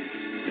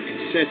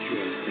 etc.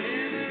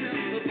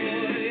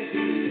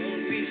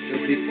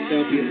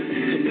 They'll be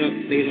coming up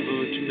later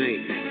on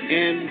tonight.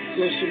 And, of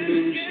course, some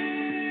news.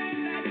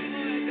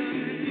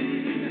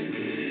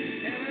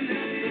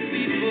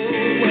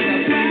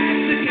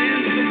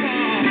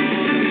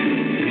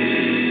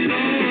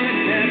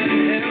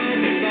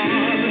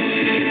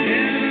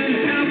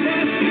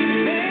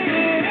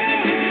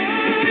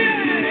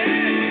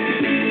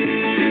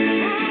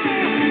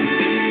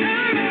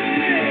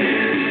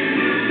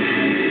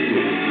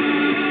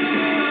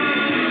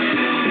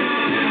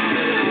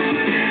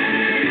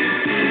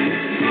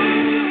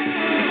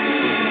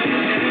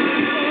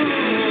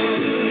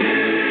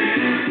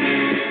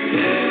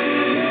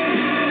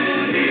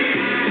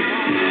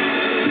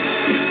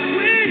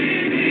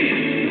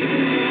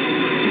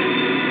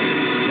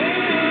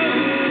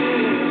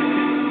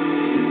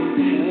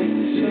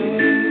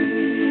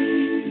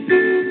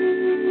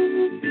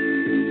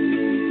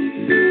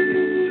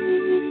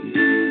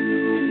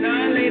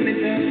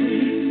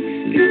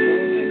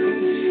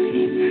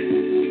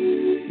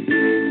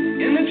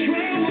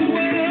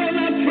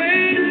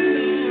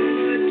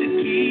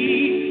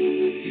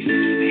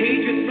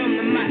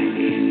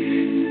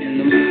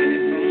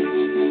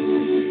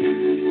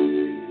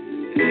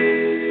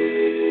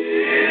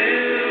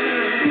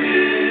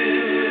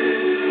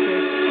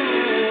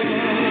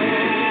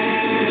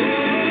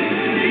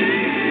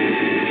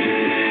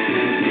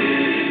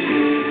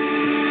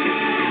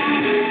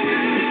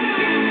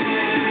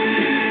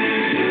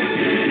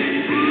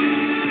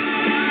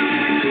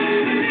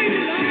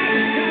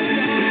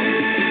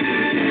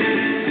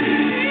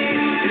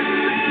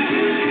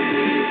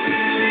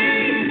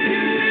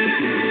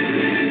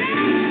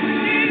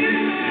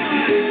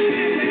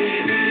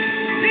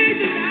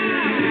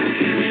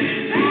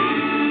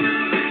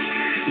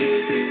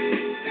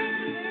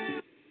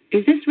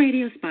 Is this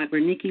radio spot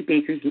where Nikki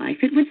Baker's life,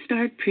 it would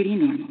start pretty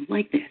normal,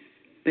 like this.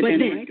 But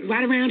then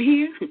right around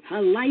here,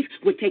 her life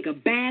would take a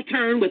bad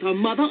turn with her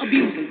mother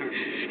abusing her.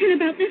 And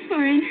about this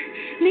far in,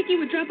 Nikki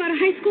would drop out of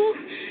high school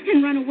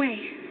and run away.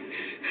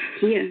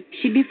 Here,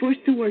 she'd be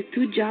forced to work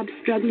 2 jobs,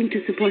 struggling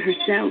to support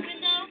herself.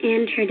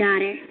 And her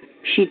daughter.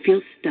 She'd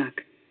feel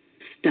stuck.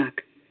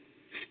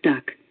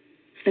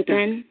 But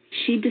then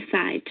she'd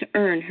decide to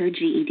earn her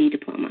GED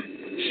diploma.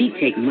 She'd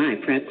take my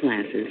prep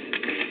classes,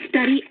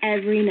 Study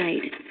every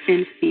night.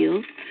 and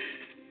feel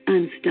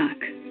unstuck.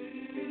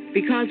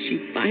 Because she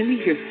finally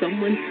hears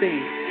someone say,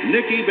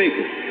 Nikki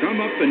Baker,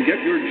 come up and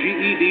get your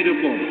GED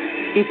diploma.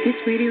 If this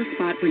radio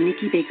spot were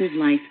Nikki Baker's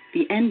life,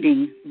 the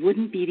ending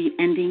wouldn't be the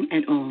ending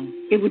at all.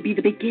 It would be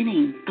the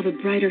beginning of a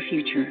brighter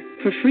future.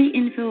 For free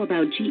info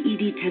about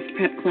GED test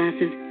prep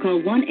classes,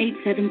 call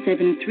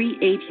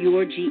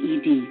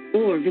 1-877-38-YOUR-GED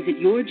or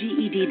visit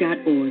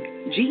yourged.org.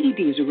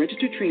 GED is a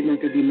registered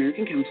trademark of the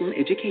American Council on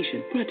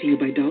Education, brought to you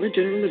by Dollar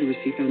General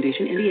Literacy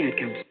Foundation and the Ad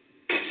Council.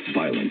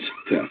 Violence,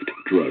 theft,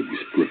 drugs,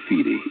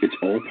 graffiti, it's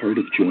all part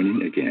of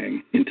joining a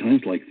gang. In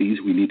times like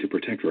these, we need to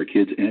protect our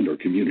kids and our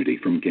community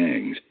from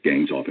gangs.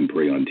 Gangs often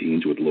prey on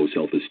teens with low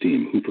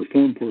self-esteem who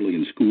perform poorly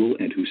in school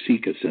and who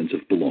seek a sense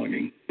of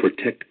belonging.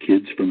 Protect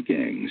kids from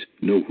gangs.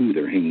 Know who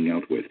they're hanging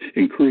out with.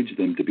 Encourage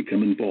them to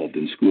become involved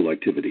in school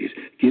activities.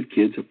 Give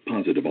kids a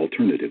positive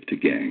alternative to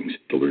gangs.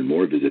 To learn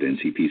more, visit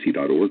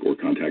ncpc.org or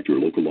contact your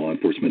local law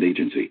enforcement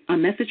agency. A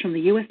message from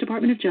the U.S.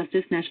 Department of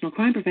Justice, National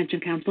Crime Prevention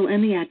Council,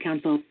 and the Ad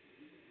Council.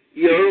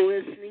 You're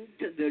listening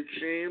to the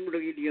Jam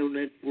Radio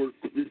Network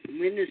with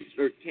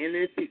Minister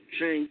Kenneth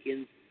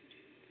Jenkins.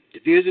 The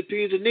views and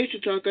opinions of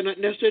Nation Talk are not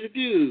necessarily the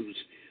views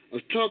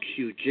of Talk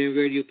Show, Jam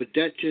Radio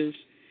Productions,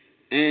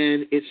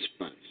 and its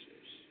sponsors.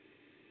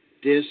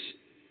 This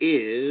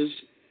is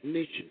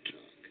Nation Talk.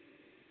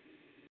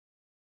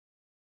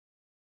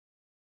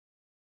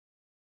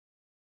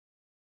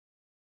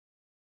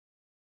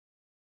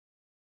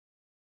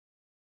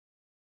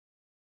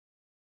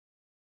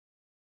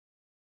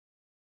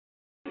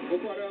 What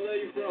part of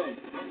LA you from?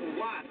 I'm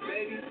from Watts,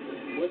 baby.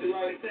 What's it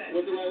like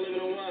living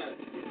on Watts?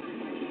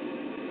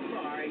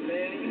 Alright,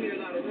 man. You hear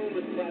a lot of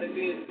rumors about it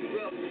being too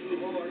rough,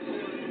 too hard.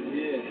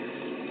 Yeah.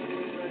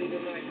 It's not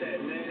even like that,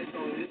 man.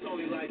 It's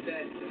only like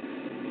that.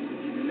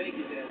 You can make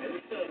it that. Hey,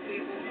 what's up,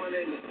 people? My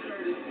name is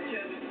Curtis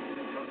Kevin.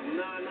 I'm from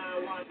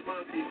 99 Watts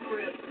Mafia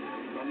Crip.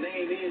 My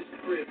name is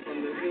Crip from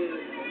the hood.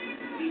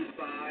 East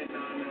Side,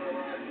 99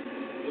 Watts.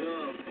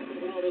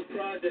 But all those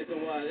projects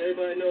in Watts,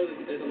 everybody knows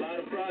there's a lot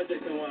of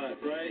projects in Watts,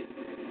 right?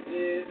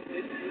 Yeah,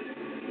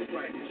 it's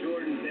Right,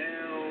 Jordan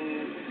down.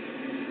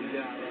 We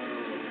got,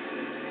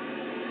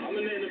 I'm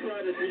gonna name the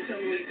projects and you tell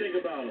me what you think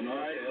about them,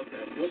 alright?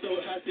 Okay. What's up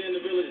with Hot in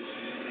the Village?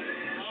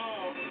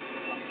 Oh,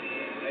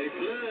 hey,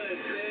 Blood,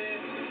 man.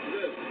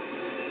 Look,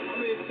 I'm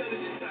an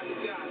intelligent type of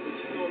guy, but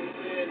you know what I'm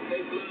saying?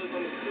 They Bloods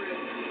on the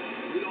script.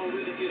 We don't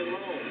really get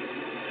along. You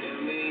know what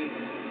I mean?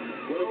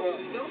 What about?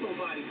 We don't know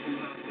nobody from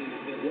Hot in the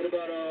Village. What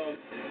about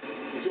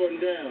Jordan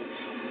Down?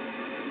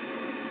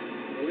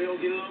 We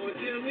don't get along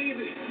with them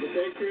either. But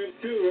they crib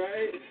too,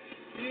 right?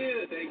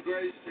 Yeah, they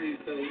Gray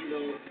Street, so you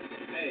know.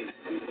 Hey,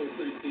 I'm just gonna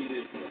put it to you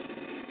this way.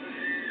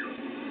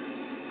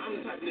 I'm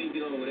the type of nigga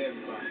get on with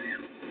everybody. You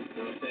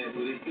know what I'm saying?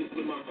 But if it's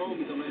with my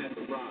homies, I'm gonna have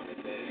to rob it,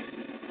 man.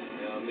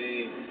 You know what I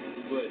mean?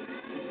 But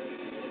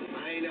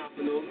I ain't out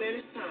for no,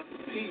 man, it's time for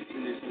peace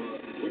in this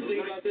month. What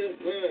you think about this?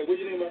 Wait, what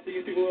you think about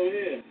these people over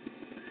here?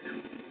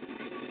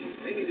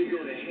 They need to go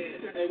to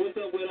head. Hey, what's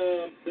up with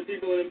the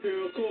people in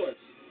Imperial Court?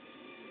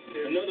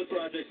 Another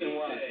project in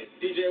Watt.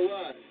 DJ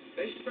Watt.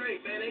 They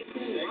straight, man. They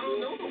cool. They I don't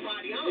know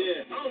nobody. I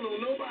don't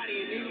know nobody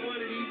in either one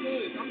of these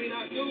hoods. I mean,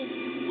 I do.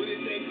 But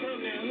if they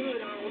from that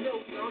hood, I don't know.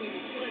 I don't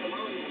even sweat them. I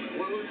don't even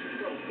know where you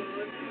from,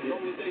 son. As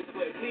long as they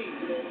sweat me,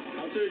 you know.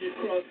 I'm sure you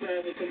cross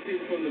paths with some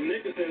people from the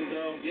Nickersons,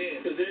 though.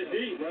 Yeah. Because they're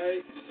deep,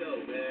 right? So,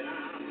 man,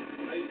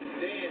 I used to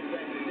dance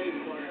back in the day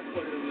before I got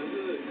put in the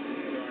hood.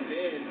 You know, I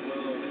danced,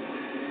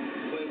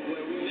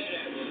 where we met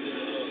at was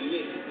in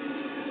Nick.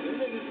 Them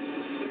niggas,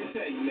 let me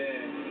tell you,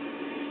 man.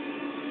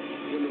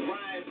 When the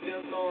riots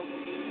jumped off,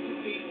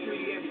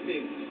 Peachtree,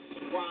 everything,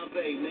 Suave,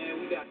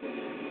 man, we got to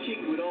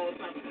kick with all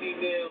type of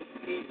females,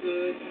 eat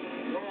good,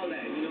 and all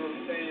that, you know what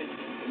I'm saying?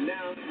 And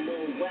now some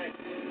more whack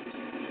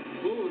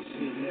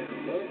bullshit now.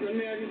 Well, let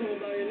me ask you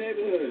something about your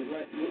neighborhood.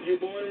 Like, you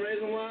born and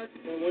raised in Watt?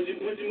 Or when you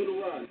move to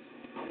Watt?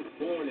 I was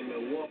born in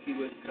Milwaukee,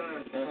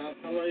 Wisconsin.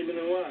 How long you been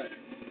in Watt?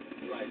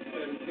 Like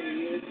 17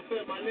 years.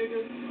 What's up, my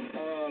nigga?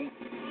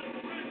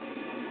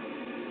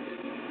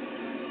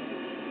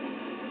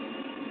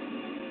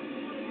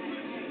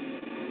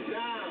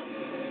 Now,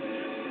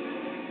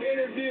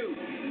 interview.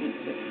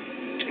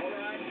 All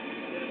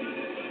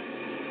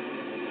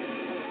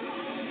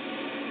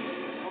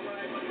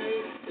right, my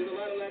nigga. There's a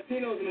lot of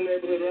Latinos in the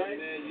neighborhood, right?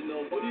 Man, you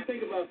know what do you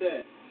think about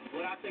that?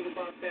 What I think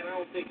about that, I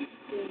don't think it's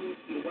cool.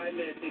 The white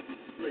man thinks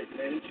it's slick,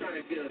 man. He's trying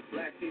to get us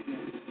black people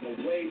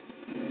away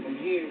from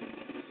here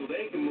so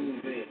they can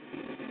move in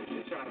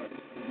and try to,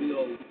 you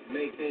know,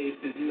 make things.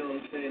 Cause you know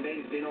what I'm saying?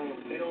 They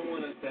don't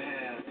want us to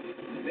have.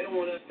 They don't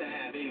want us to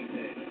have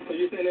anything. So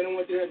you're saying they don't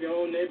want you to have your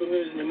own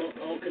neighborhoods and your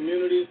own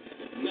communities?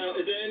 Now,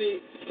 is there any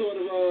sort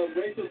of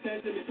racial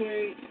tension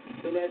between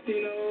the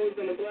Latinos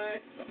and the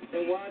blacks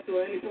and Watts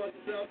or any parts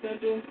of South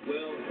Central?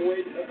 Well,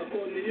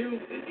 according to you?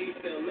 In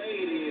East LA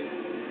it is,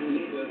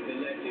 but the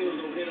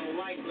Latinos over here don't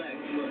like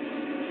blacks much.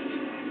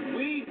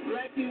 We,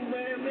 black people,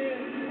 man,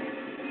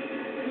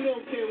 we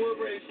don't care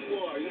what race you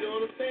are, you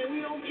know what I'm saying?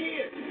 We don't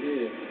care.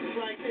 Yeah. It's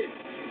like this.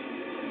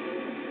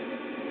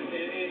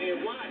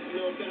 And Watts, you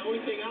know what I'm saying? The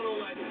only thing I don't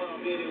like about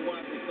being in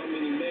Watts is so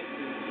many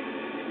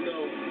Mexicans, you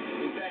know,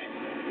 is that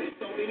there's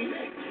so many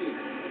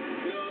Mexicans.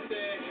 You know what I'm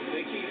saying?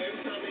 They keep,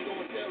 every time they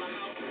gonna sell a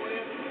house or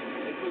whatever,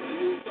 they put the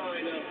new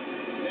sign up,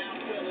 now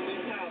selling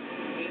this house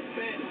in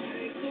Spanish.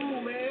 Ain't cool,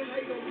 man. How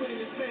you gonna put it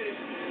in Spanish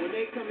when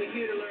they coming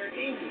here to learn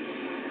English?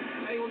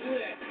 How you gonna do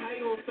that? How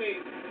you gonna say,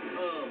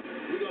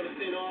 we're gonna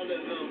send all the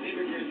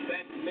immigrants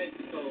back to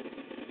Mexico,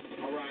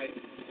 all right,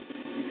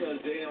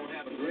 because they don't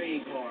have a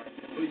green card,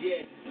 but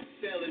yet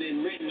selling and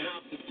renting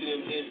houses to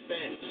them in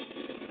Spanish.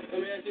 Let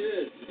me ask you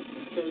this.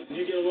 So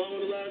you get along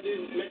with a lot of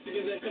these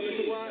Mexicans that come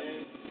into Watt?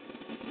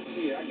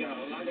 Yeah,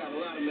 I got a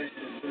lot of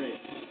Mexican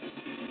friends.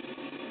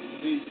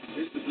 See,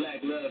 this is the black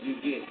love you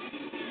get.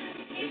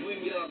 If we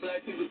can get our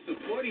black people to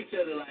support each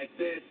other like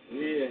this,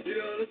 yeah, you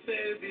know what I'm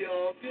saying? It'd be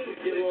all good.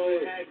 Get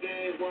along with Hat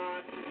Gang,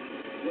 Watt,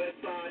 West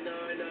Side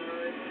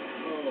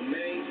 99,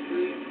 Main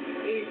Street,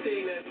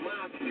 anything that's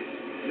mafia.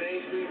 Main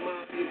Street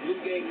Mafia, Blue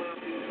Gate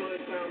Mafia,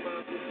 Bloodtown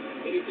Mafia,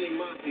 anything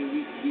mafia,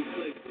 we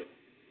click with.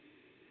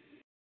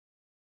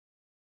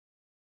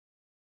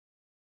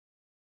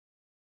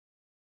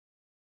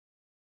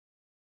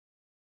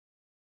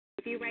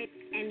 If you write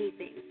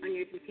anything on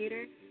your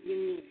computer, you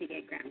need to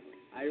get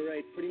Grammarly. I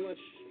write pretty much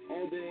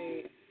all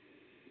day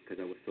because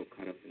I was so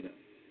caught up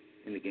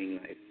in the gang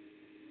life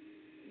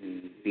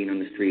and being on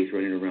the streets,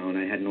 running around.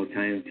 I had no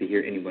time to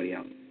hear anybody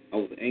out. I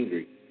was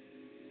angry,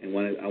 and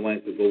I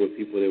wanted to go with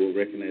people that would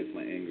recognize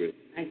my anger.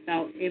 I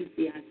felt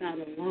empty. I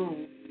felt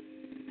alone.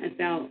 I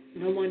felt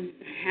no one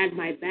had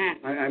my back.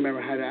 I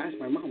remember I had to ask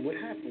my mom, what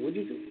happened? What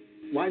did you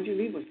do? Why did you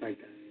leave us like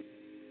that?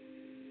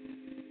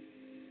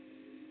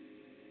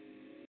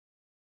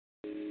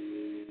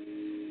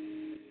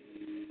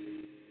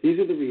 These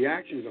are the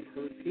reactions of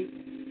hurt people.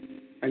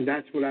 And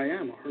that's what I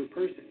am, a hurt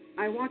person.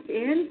 I walked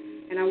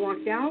in and I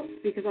walked out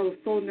because I was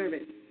so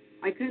nervous.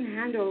 I couldn't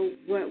handle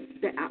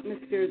the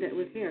atmosphere that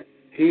was here.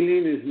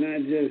 Healing is not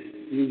just,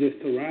 you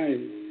just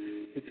arrive.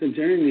 It's a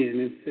journey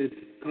and it's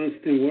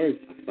constant work.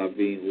 I stopped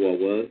being who I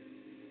was,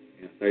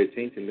 and I started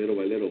changing little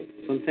by little.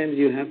 Sometimes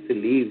you have to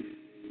leave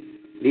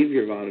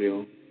your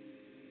barrio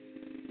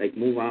like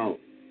move out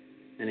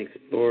and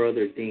explore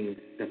other things.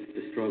 That's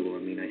the struggle. I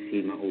mean, I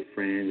see my old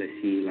friends.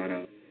 I see a lot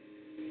of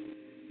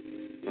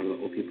the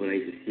old people I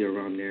used to see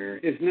around there.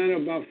 It's not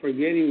about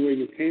forgetting where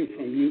you came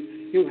from.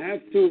 You have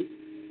to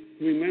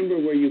remember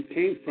where you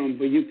came from,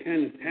 but you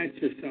can't attach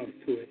yourself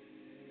to it.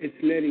 It's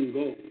letting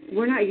go.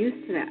 We're not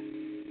used to that.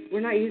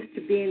 We're not used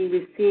to being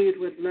received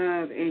with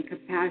love and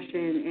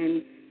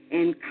compassion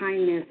and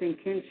kindness and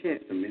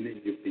kinship. The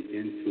minute you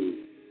begin to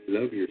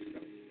love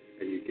yourself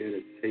and you get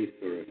a taste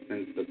or a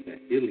sense of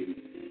that healing,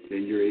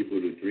 then you're able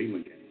to dream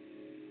again.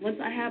 Once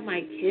I have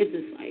my kids,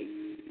 it's like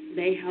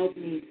they help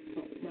me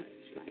so much.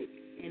 Like,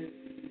 and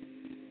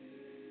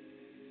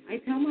I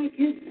tell my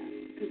kids that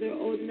because they're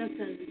old enough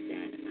to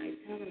understand, and I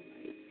tell them,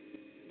 like,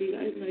 do you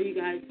guys know you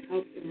guys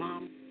helped your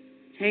mom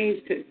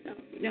change herself?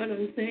 You know what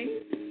I'm saying?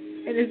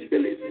 And it's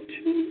really the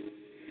truth.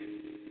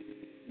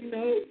 You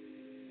know?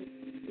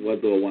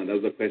 What do I want?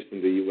 That's the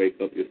question that you wake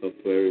up yourself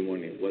to every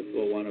morning. What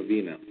do I want to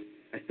be now?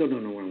 I still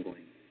don't know where I'm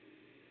going.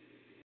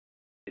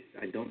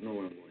 I don't know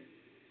where I'm going.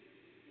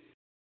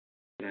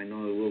 But I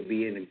know it will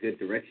be in a good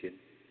direction.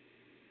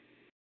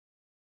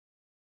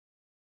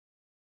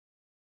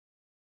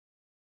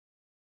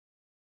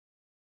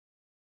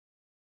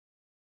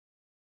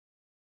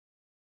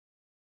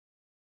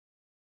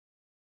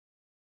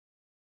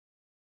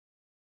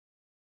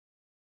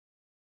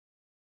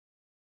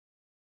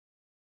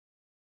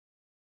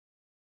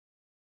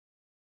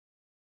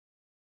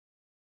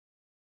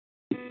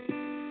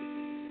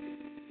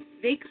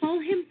 They call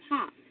him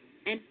Pop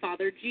and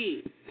Father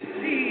G.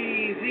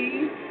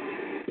 Easy.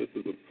 This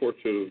is a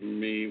portrait of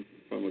me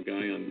from a guy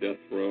on death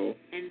row.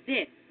 And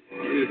this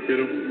It's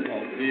beautiful.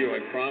 I'll see you. I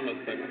promise.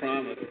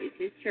 is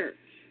his church.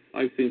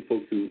 I've seen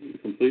folks who are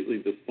completely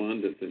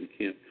despondent and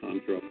can't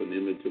conjure up an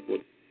image of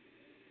what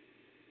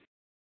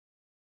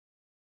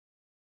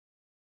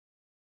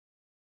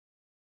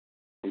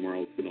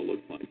tomorrow's going to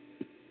look like.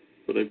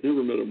 But I've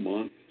never met a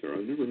monster.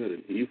 I've never met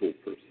an evil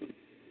person.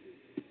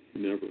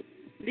 Never.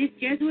 This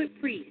Jesuit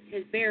priest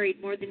has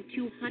buried more than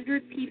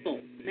 200 people,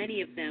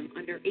 many of them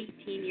under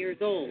 18 years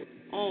old,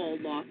 all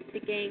lost to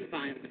gang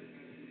violence.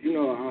 You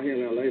know, out here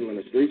in L.A., man,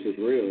 the streets is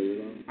real,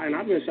 you know. And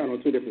I've been shot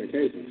on 2 different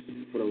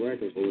occasions, for the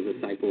record. It was a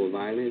cycle of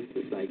violence,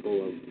 a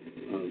cycle of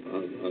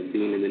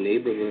being in the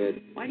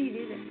neighborhood. Why do you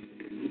do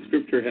that?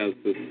 Scripture has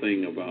this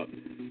thing about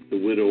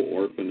the widow,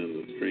 orphan, and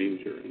the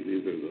stranger, and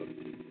these are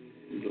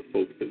the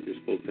folks that you're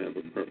supposed to have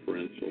a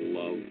preferential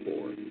love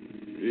for.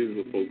 These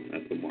are the folks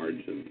at the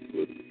margins,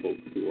 with folks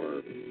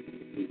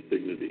whose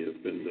dignity has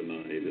been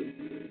denied,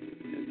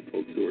 and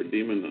folks who are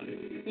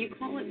demonized. You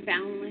call it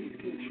boundless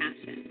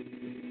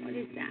compassion. What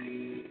is that?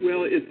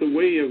 Well, it's a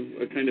way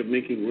of kind of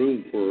making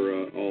room for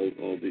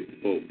all these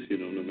folks, you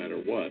know, no matter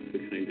what, to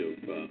kind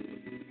of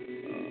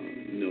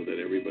know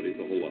that everybody's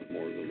a whole lot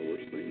more than the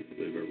worst things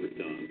they've ever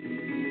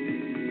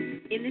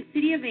done. In the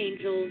City of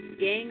Angels,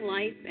 gang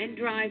life and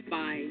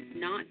drive-bys,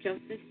 not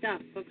just the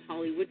stuff of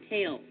Hollywood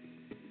tales.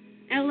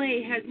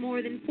 L.A. has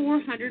more than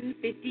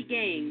 450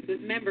 gangs with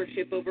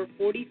membership over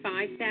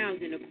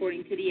 45,000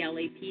 according to the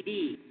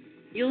LAPD.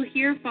 You'll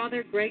hear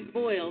Father Greg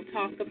Boyle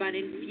talk about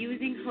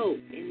infusing hope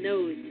in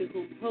those to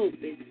whom hope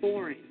is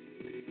foreign.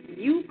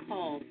 You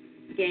call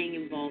gang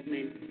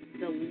involvement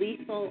the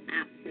lethal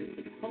absence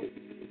of hope.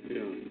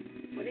 Yeah.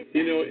 What is that?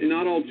 You know,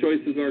 not all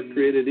choices are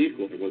created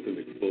equal. I wasn't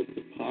exposed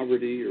to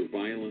poverty or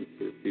violence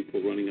or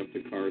people running up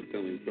to cars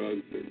selling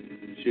drugs or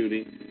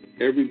shooting.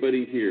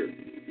 Everybody here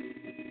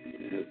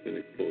has been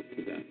exposed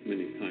to that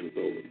many times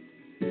over.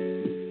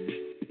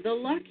 The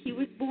luck he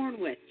was born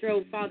with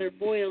drove Father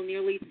Boyle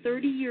nearly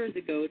 30 years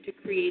ago to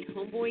create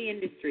Homeboy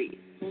Industries,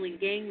 pulling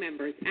gang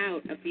members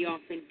out of the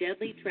often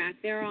deadly track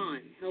they're on,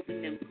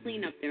 helping them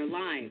clean up their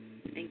lives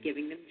and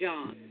giving them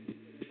jobs.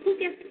 Who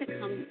gets to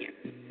come here?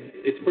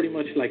 It's pretty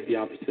much like the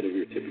opposite of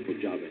your typical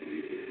job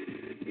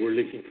interview. We're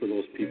looking for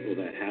those people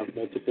that have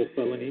multiple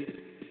felonies.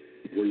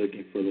 We're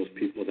looking for those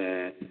people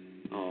that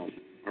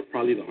are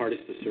probably the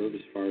hardest to serve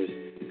as far as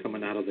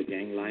coming out of the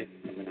gang life,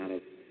 coming out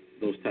of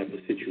those type of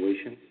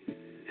situations.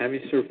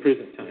 Having served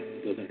prison time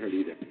doesn't hurt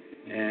either.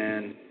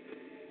 And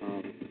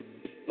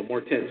the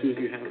more tattoos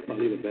you have,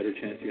 probably the better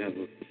chance you have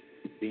of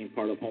being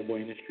part of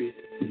Homeboy Industries.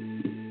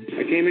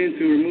 I came in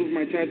to remove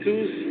my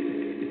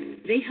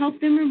tattoos. They help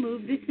them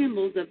remove the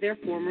symbols of their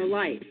former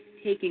life,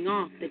 taking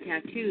off the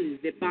tattoos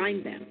that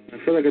bind them.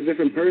 I feel like a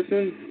different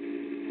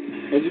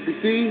person. As you can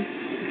see,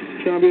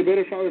 trying to be a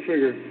better father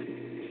figure.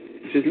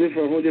 Just live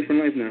for a whole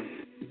different life now.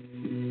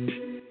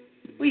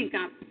 We've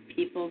got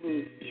people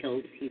who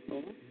killed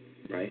people.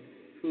 Right.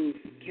 Who've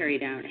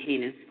carried out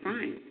heinous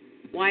crimes.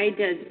 Why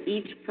does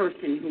each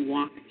person who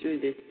walks through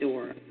this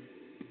door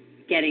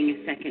getting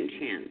a second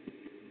chance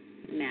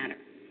matter?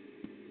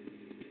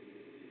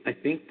 I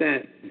think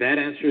that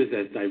answer is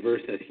as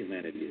diverse as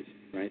humanity is,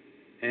 right?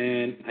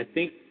 And I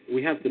think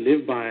we have to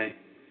live by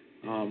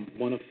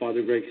one of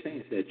Father Greg's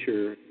sayings, that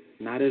you're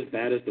not as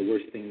bad as the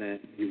worst thing that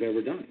you've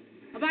ever done.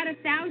 About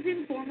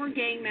 1,000 former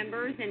gang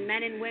members and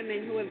men and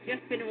women who have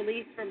just been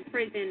released from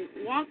prison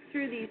walk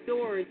through these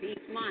doors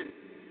each month.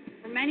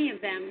 For many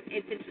of them,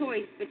 it's a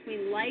choice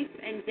between life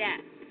and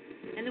death.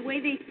 And the way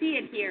they see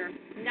it here,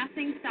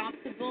 nothing stops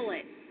a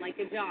bullet like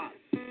a job.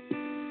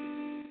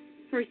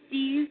 For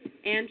Steve,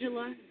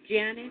 Angela,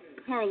 Janet,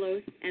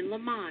 Carlos, and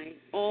Lamai,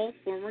 all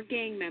former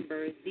gang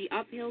members, the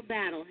uphill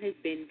battle has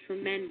been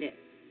tremendous.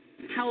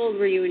 How old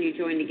were you when you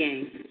joined the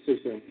gang?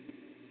 16.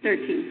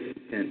 13.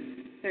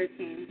 10.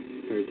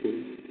 13.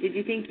 13. Did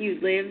you think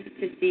you'd live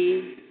to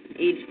see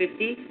age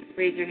 50?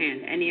 Raise your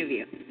hand, any of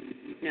you.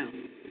 No.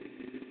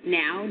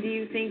 Now, do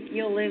you think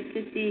you'll live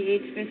to see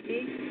age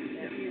 50?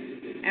 Yes.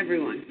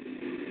 Everyone.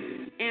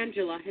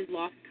 Angela has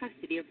lost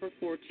custody of her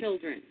 4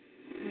 children.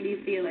 How do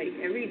you feel? Like,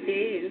 every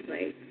day is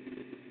like,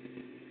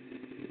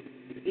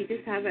 you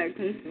just have that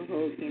glimpse of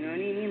hope, you know what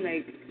I mean?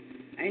 Like,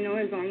 I know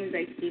as long as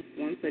I keep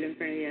one foot in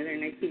front of the other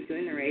and I keep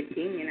doing the right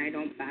thing and I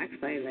don't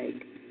backslide,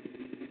 like,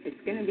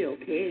 it's going to be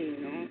okay, you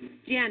know?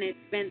 Janet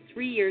spent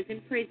 3 years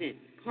in prison.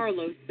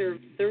 Carlos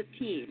served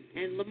 13,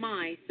 and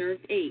Lamai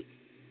served 8.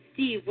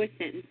 Steve was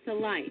sentenced to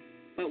life,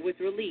 but was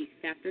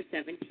released after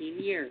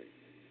 17 years.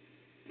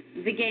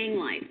 The gang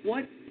life,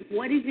 what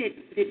is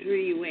it that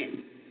drew you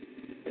in?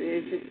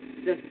 It's just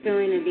the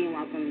feeling of being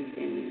welcomed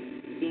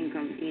and being,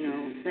 you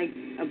know, it's like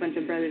a bunch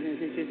of brothers and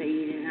sisters that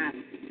you didn't have.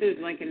 So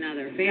it was like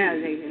another family. Yeah,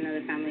 it was like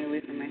another family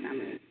away from my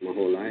family. My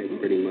whole life,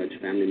 pretty much,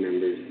 family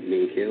members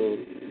being killed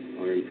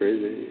or in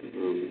prison.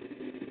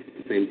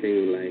 Same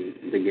thing,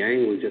 like, the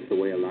gang was just a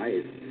way of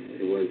life.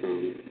 It was,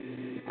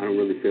 I don't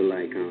really feel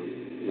like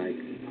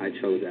I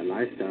chose that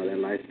lifestyle. That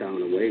lifestyle,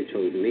 in a way,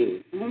 chose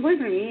me. Homeboy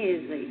for me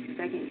is like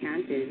second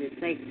chances.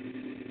 It's like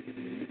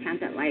a chance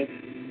at life,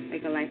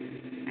 like a life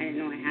I didn't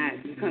know I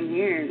had. You come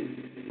here,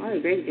 and all the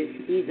Greg just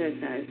sees us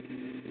as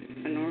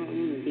a normal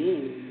human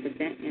being, but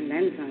then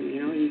some.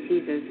 You know, he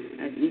sees us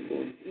as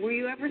equals. Were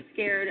you ever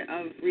scared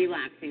of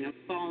relapsing, of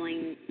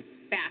falling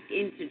back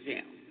into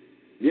jail?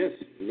 Yes,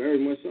 very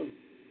much so.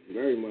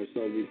 Very much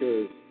so,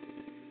 because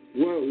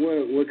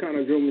what kind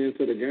of drew me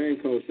into the gang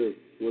culture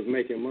was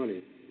making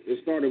money. It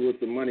started with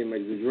the money,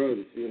 make the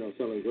drugs, you know,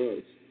 selling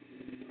drugs.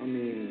 I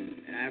mean,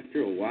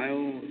 after a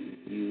while,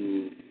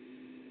 you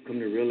come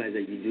to realize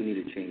that you do need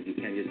to change. You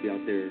can't just be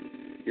out there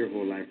your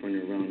whole life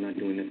running around not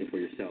doing nothing for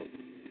yourself.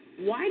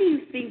 Why do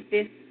you think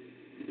this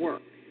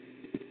works?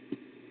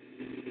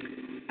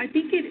 I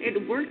think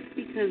it works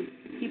because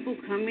people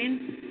come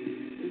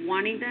in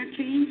wanting that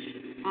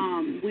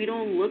change. We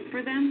don't look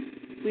for them.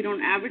 We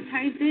don't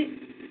advertise it.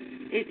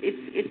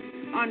 It's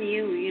on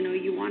you. You know,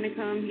 you want to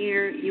come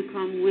here, you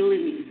come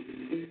willingly.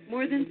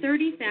 More than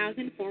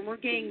 30,000 former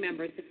gang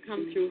members have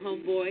come through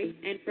Homeboy,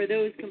 and for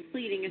those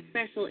completing a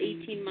special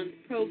 18-month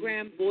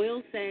program,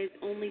 Boyle says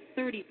only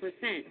 30%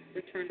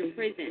 return to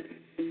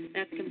prison.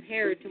 That's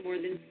compared to more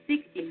than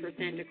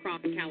 60%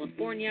 across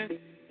California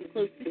and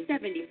close to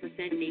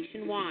 70%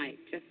 nationwide,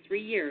 just 3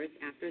 years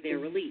after their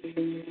release.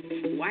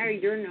 Why are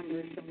your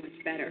numbers so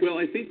much better? Well,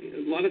 I think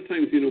a lot of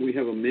times, you know, we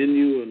have a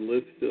menu and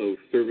list of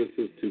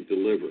services to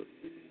deliver.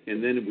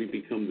 And then we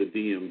become the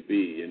DMV,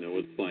 you know,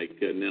 it's like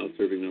now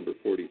serving number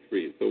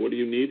 43. So what do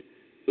you need?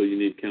 So you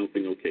need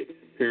counseling, okay.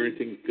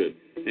 Parenting, good.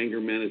 Anger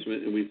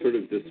management, and we sort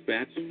of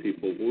dispatch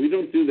people. But we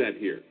don't do that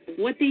here.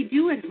 What they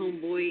do at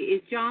Homeboy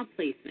is job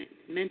placement,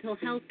 mental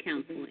health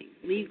counseling,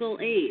 legal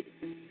aid,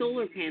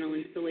 solar panel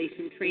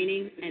installation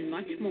training, and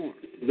much more.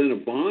 Then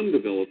a bond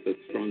develops that's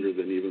stronger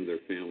than even their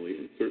family,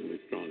 and certainly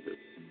stronger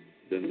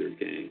than their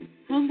gang.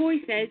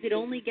 Homeboy says it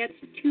only gets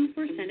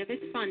 2% of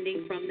its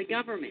funding from the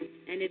government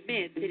and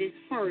admits it is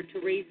hard to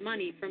raise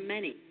money from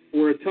many.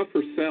 We're a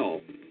tougher sell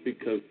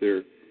because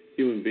they're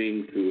human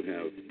beings who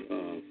have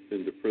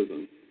been to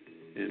prison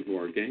and who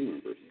are gang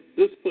members.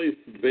 This place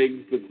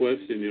begs the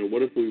question, you know,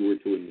 what if we were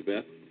to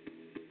invest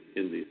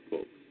in these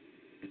folks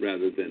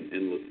rather than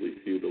endlessly,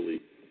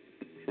 futilely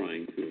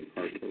trying to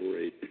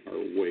incarcerate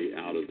our way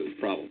out of this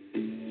problem?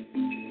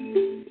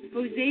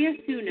 Jose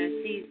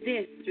Asuna sees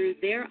this through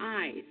their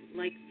eyes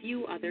like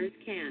few others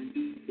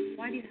can.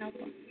 Why do you help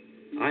them?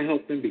 I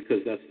help them because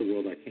that's the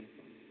world I came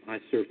from. I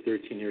served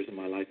 13 years of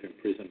my life in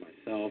prison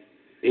myself.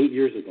 8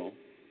 years ago,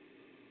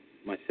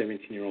 my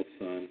 17-year-old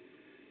son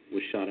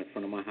was shot in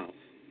front of my house.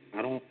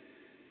 I don't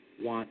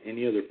want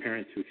any other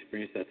parent to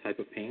experience that type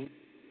of pain.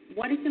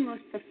 What is the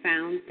most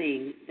profound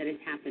thing that has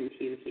happened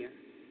to you here?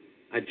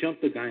 I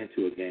jumped a guy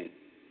into a gang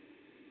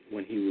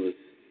when he was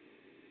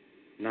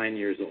 9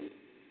 years old.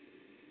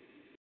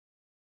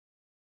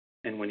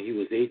 And when he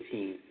was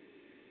 18,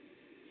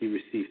 he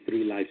received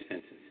 3 life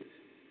sentences.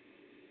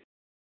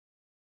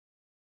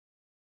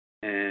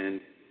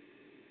 And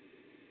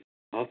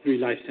all 3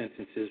 life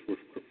sentences were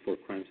for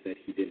crimes that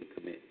he didn't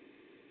commit.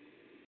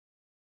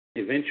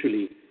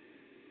 Eventually,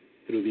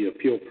 through the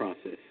appeal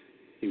process,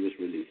 he was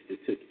released. It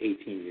took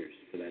 18 years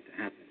for that to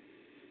happen.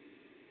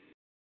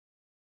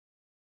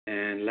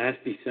 And last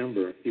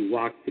December, he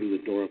walked through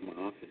the door of my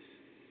office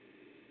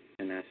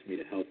and asked me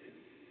to help him.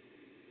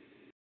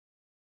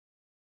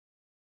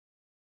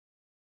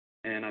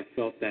 And I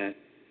felt that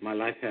my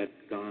life had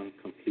gone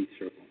complete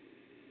circle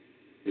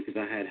because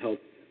I had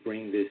helped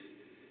bring this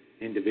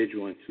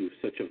individual into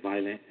such a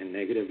violent and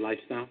negative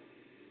lifestyle.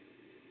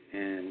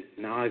 And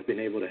now I've been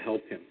able to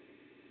help him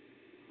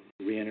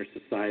re-enter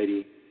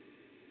society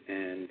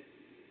and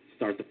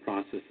start the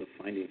process of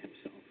finding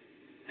himself.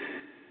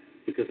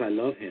 Because I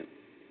love him.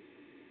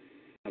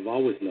 I've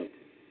always loved him.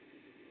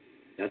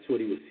 That's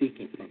what he was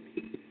seeking from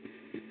me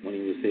when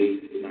he was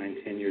 8, 9,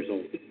 10 years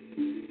old.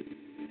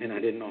 And I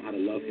didn't know how to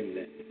love him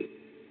then.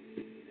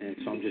 And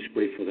so I'm just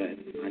grateful that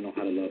I know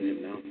how to love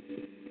him now.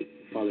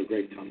 Father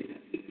Greg taught me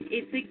that.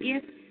 It's a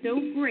gift so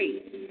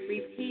great,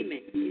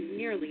 repayment is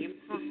nearly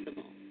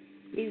impossible.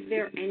 Is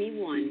there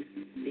anyone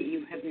that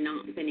you have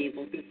not been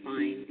able to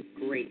find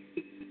grace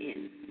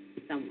in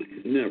somewhere?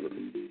 Never.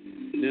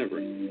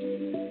 Never.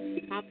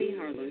 Poppy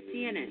Harlow,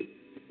 CNN,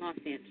 Los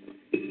Angeles.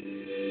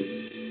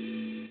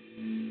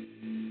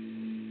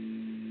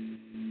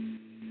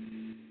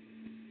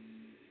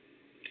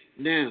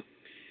 Now,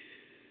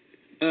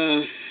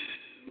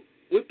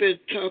 we've been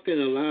talking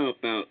a lot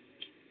about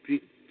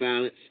street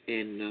violence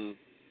and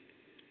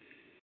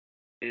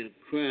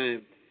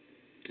crime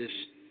just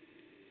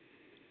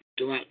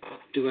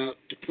throughout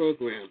the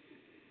program.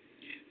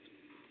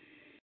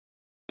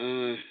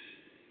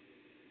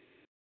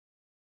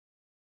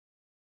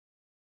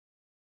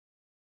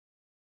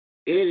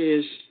 It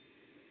is,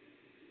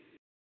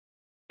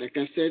 like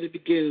I said at the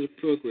beginning of the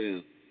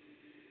program,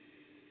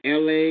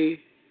 L.A.,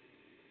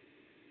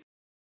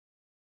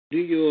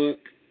 New York,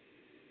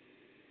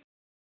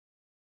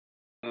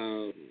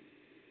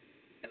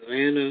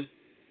 Atlanta,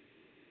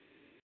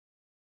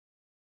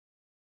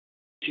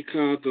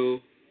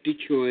 Chicago,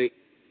 Detroit,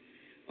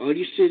 all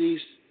these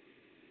cities,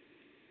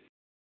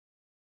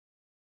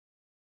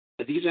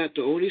 these aren't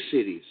the only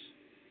cities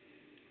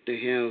that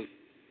have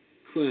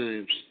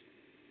crimes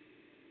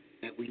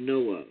that we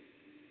know of.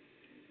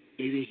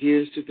 Even here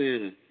in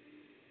Savannah,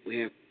 we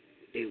have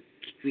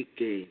street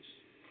gangs.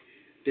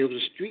 There was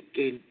a street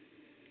gang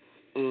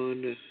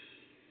on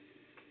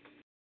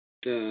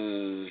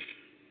the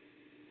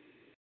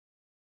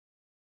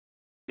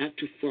not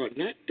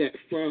that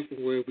far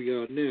from where we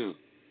are now,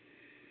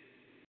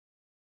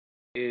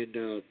 and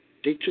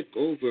they took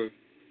over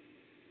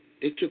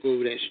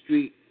that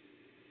street,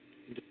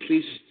 and the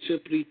police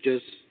simply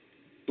just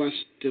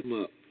bust them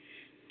up.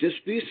 Just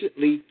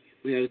recently,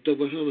 we had a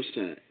double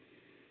homicide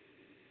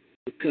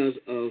because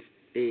of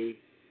a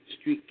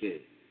street gang.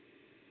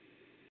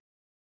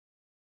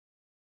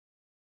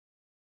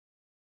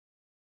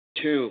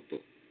 Terrible.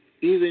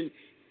 Even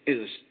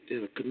in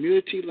a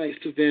community like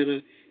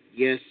Savannah,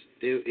 yes,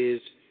 there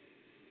is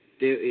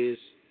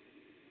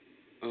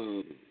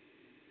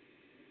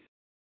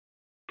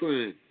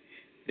crime.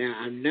 Now,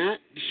 I'm not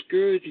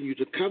discouraging you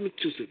to come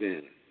into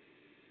Savannah,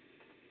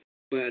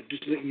 but I'm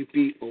just letting you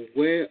be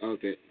aware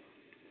of it.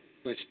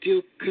 But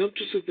still, come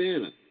to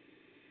Savannah.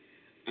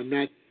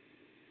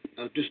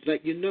 I'll just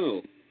let you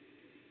know.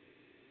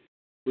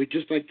 We're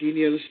just like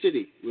any other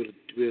city. We're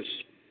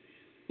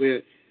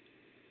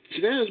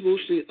Savannah is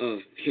mostly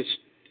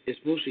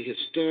mostly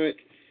historic,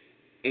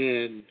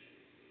 and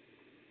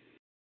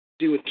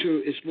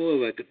it's more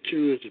like a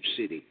tourism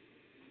city.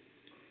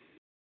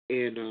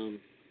 And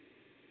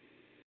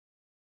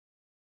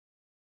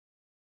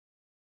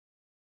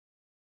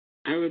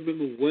I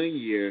remember one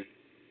year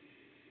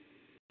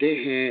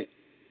they had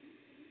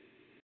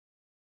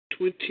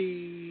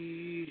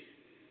between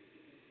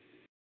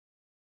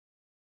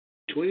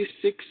 20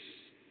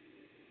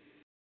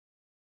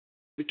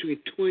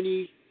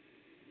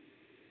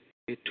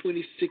 and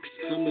 26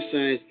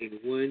 homicides in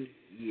 1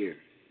 year.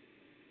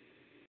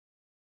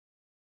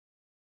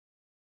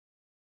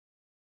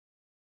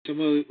 Some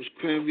of it was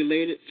crime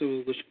related, some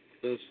of it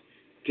was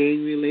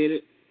gang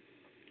related,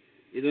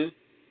 you know.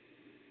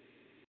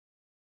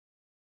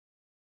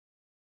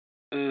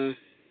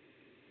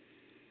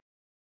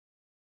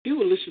 You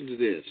will listen to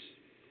this.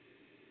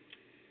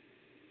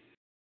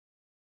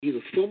 He's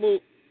a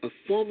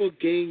former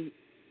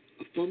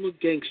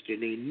gangster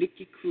named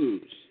Nicky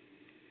Cruz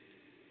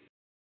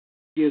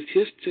gives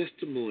his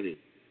testimony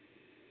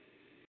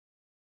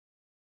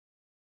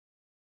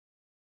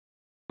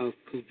of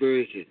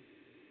conversion.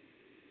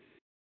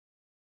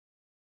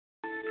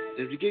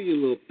 And to give you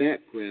a little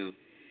background,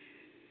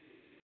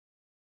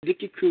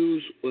 Nicky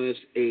Cruz was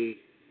a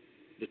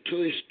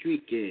notorious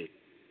street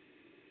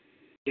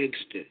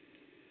gangster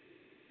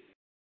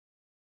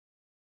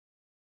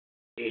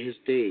in his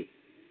day,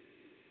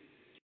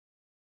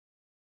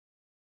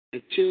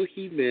 until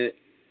he met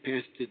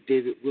Pastor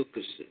David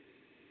Wilkerson.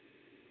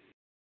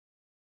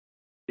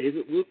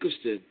 David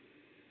Wilkerson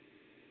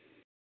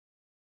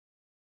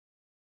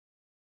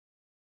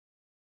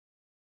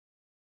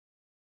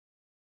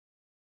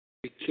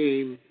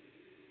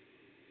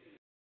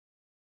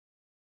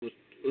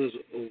was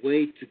a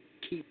way to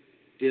keep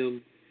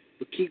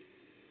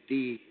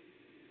the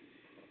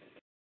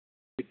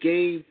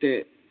game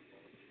that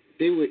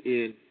they were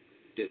in,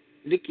 that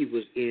Nicky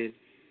was in,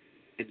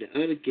 and the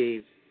other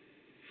gangs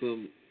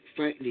from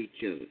fighting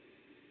each other.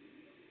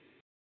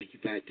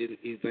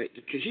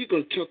 Because he's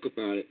going to talk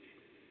about it.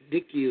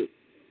 Nicky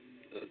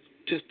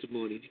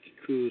testimony, Nicky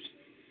Cruz.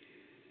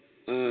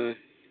 I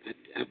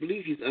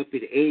believe he's up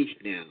in age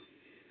now,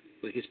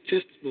 But his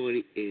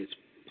testimony is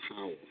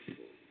powerful.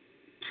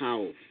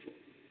 Powerful.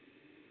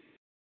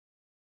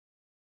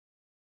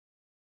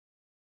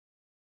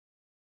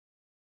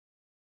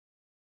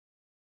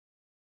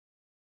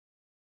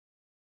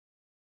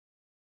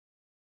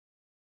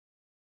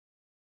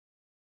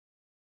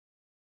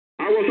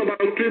 I was about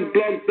 3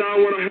 blocks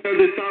down when I heard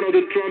the sound of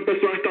the trumpet,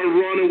 so I started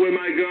running with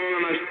my gun,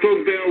 and I stood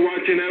there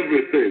watching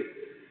everything.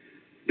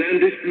 Then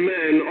this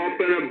man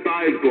opened a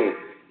Bible.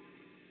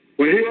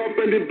 When he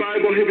opened the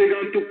Bible, he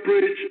began to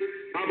preach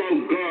about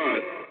God.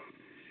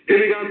 He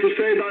began to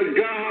say that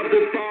God has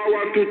the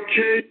power to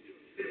change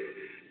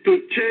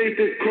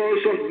the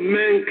course of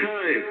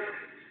mankind.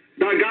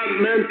 That God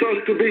meant us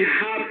to be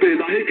happy,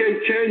 that he can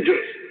change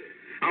us.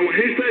 And when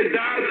he said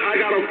that, I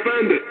got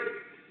offended.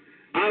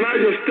 And I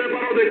just stepped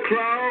out of the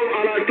crowd,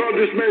 and I told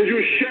this man, you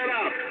shut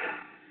up.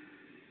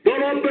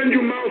 Don't open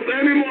your mouth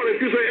anymore.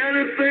 If you say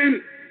anything,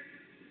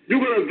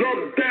 you're going to drop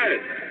dead.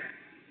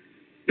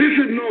 This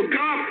is no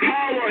God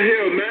power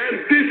here, man.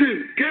 This is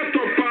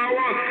ghetto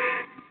power.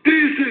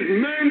 This is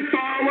man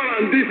power,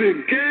 and this is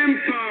game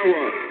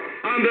power.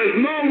 And there's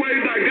no way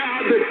that God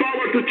has the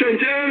power to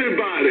change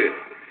anybody.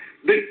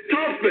 The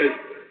toughest,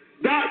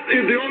 that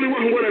is the only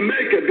one who's going to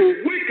make it. The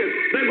wicked,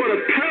 they're going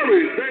to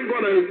perish. They're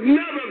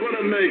never going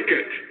to make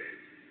it.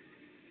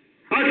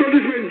 I told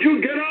this man, you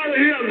get out of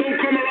here and don't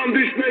come around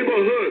this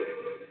neighborhood.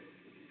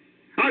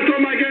 I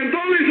told my gang,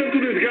 don't listen to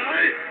this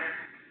guy.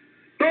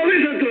 Don't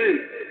listen to him.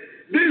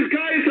 This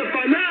guy is a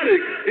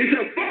fanatic. He's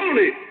a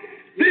phony.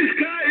 This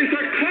guy is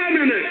a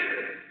communist.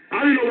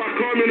 I didn't know what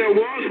communist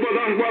was, but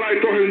that's what I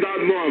told him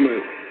that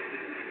moment.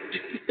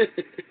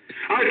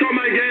 I told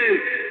my gang,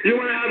 you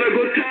want to have a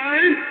good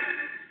time?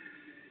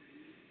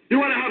 You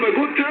want to have a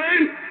good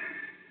time?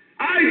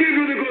 I give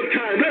you the good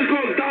time. Let's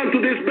go down to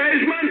this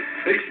basement,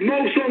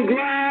 smoke some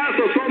grass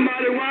or some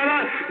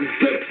marijuana,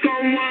 zip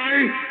some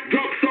wine,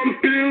 drop some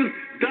pills,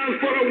 dance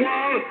for a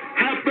while,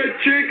 have a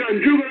chick,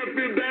 and you're going to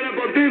feel better.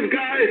 But this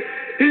guy,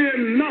 he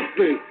ain't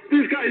nothing.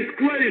 This guy is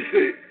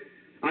crazy.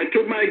 I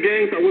took my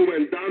gangs and we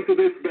went down to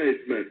this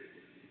basement.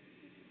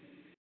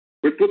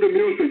 We put the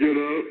music,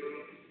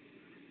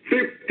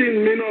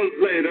 15 minutes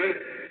later,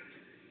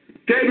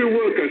 David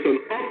Wilkerson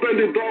opened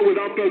the door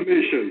without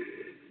permission.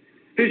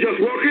 He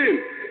just walked in.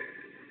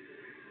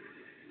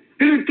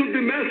 He didn't took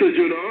the message,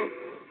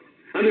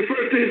 And the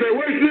first thing he said,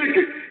 where's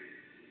Nicky?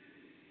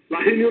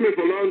 Like he knew me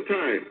for a long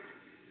time.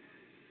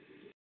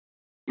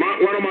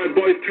 One of my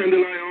boys turned the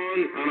light on,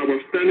 and I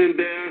was standing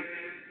there.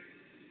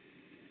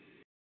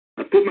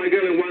 I put my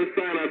girl in one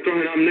side, and I told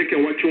him, I'm Nicky,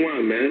 what you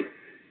want, man?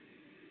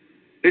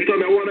 He told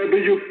me, I want to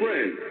be your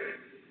friend.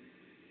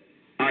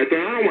 I said,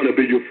 I don't want to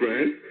be your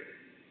friend.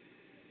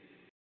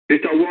 He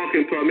started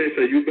walking toward me and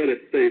said, you better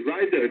stay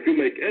right there. If you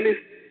make any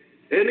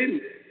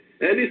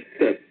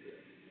step,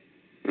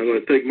 I'm going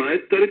to take my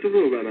 32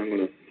 Ruger and I'm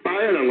going to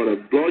fire and I'm going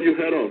to blow your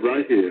head off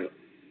right here.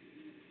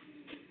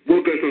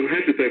 Wilkerson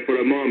hesitated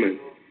for a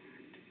moment,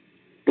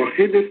 but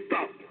he didn't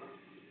stop.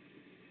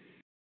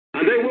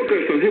 And then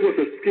Wilkerson, he was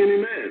a skinny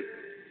man.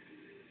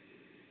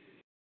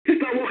 He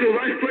started walking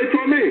right straight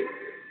toward me.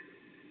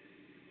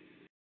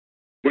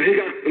 When he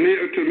got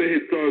near to me, he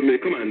told me,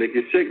 come on,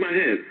 Nicky, shake my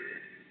hand.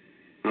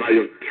 And I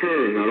just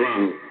turned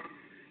around,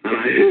 and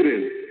I hit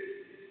him.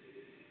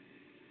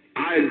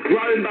 I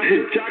grabbed him by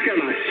his jacket,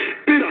 and I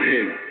spit at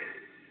him.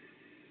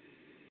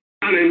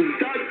 And in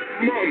that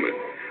moment,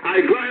 I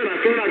grabbed him, I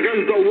threw him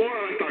against the wall,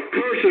 and I started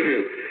cursing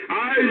him.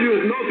 I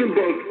used nothing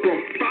but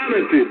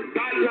profanity,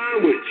 bad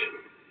language.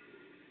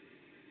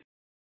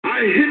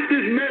 I hit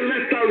this man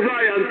left and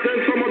right, and then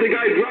some of the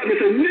guy grabbed me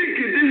and said,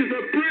 Nicky, this is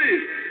a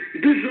priest.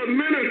 This is a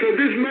minister.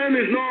 This man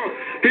is not,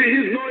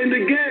 he's not in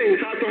the gangs.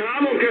 I told him, I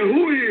don't care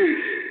who he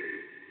is.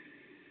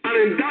 And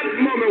in that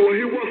moment when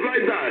he was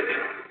like that,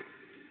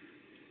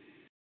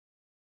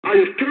 I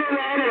just turned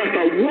around and I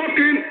started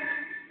walking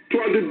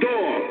toward the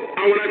door.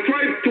 And when I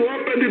tried to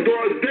open the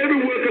door, David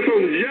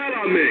Wilkerson yelled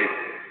at me.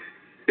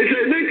 He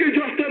said, Nicky,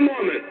 just a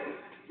moment.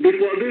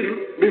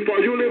 Before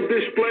you leave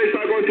this place,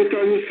 I'm going to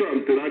tell you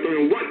something. I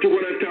told him, what you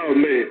going to tell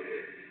me?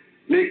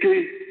 Nicky,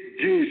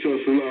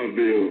 Jesus loves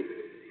you.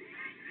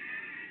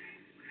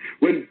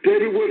 When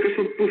David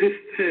Wilkerson put his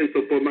hands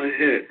upon my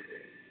head,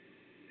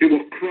 he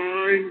was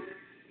crying.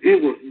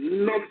 It was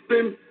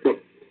nothing but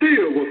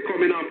tears was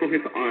coming out from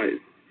his eyes.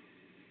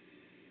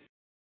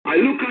 I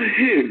looked at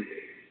him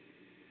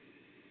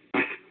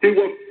as he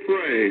was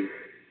praying.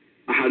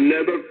 I had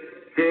never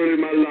heard in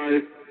my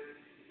life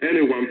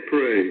anyone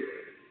pray,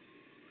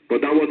 but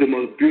that was the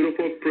most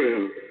beautiful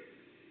prayer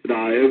that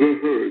I ever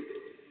heard.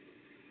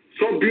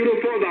 So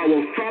beautiful that I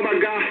was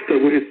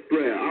flabbergasted with his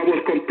prayer. I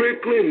was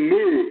completely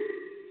moved.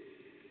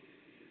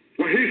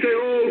 When he said,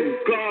 oh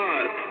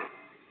God,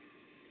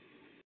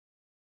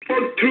 for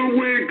 2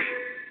 weeks,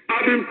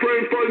 I've been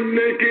praying for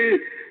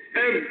Nicky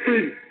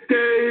every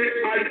day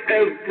and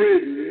every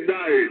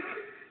night,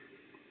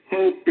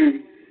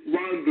 hoping,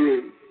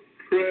 wondering,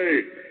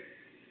 praying,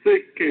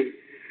 seeking,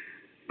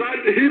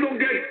 that he don't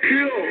get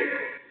killed,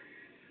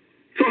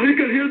 so he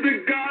can hear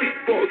the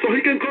gospel, so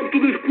he can come to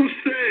this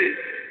crusade.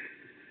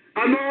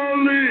 And all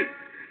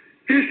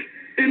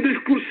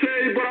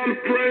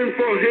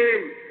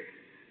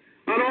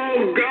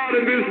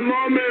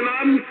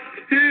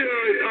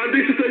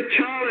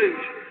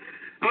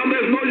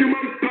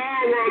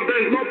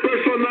there's no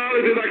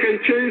personality that can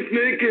change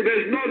Nikki.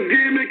 There's no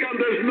gimmick and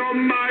there's no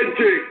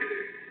magic.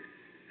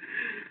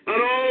 And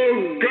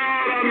oh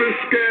God, I'm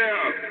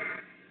scared.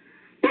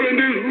 But in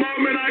this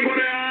moment, I'm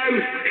going to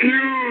ask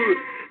you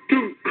to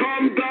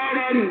come down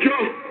and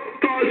just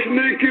touch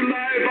Nikki's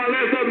life and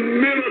let a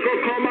miracle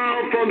come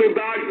out from the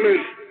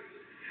darkness.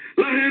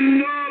 Let him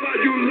know that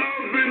you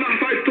love him as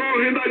I told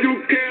him that you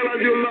care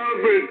and you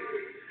love him.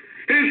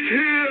 He's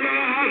here and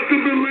I have to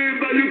believe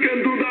that you can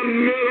do that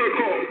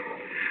miracle.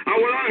 And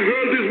when I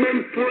heard this man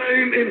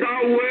praying in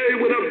that way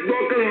with a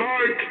broken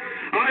heart,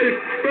 I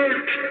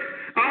felt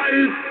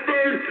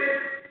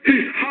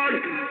his heart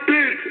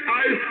beat.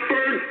 I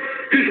felt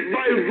his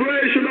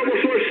vibration that was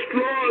so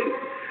strong.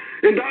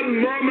 In that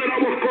moment, I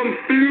was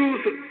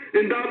confused.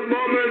 In that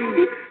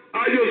moment,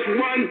 I just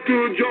want to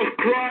just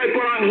cry,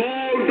 but I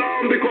hold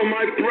down because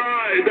my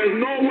pride. There's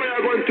no way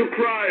I'm going to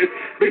cry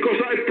because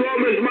I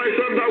promised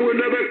myself that I will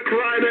never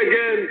cry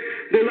again.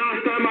 The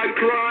last time I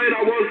cried,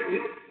 I was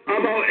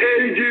about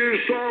 8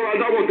 years old, and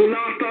that was the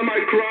last time I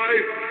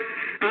cried.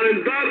 And in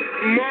that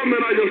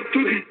moment, I just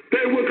took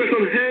Dave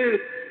Wilkerson's hand,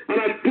 and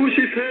I pushed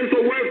his hands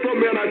away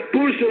from me, and I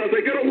pushed it. I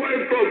said, get away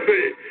from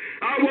me.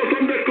 I was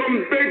under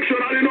conviction.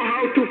 I didn't know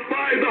how to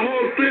fight the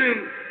whole thing.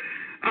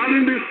 And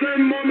in the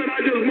same moment, I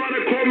just want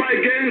to call my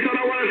gangs, and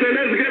I want to say,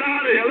 let's get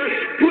out of here. Let's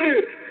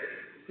split.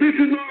 This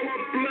is not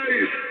our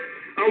place.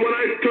 And when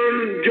I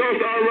turned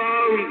just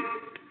around,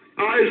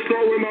 I saw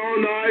with my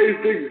own eyes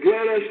the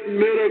greatest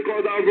miracle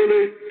that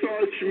really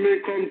touched me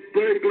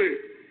completely.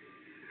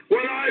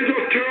 When I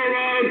just turned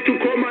around to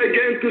call my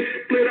gang to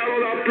split out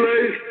of that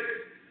place,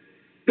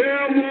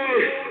 there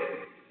was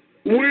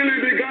Willie,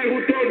 the guy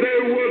who told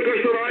their workers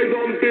that I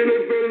don't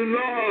believe in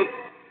love.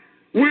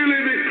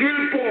 Willie, the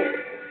cripple.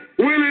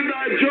 Willie,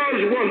 that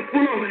judge was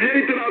full of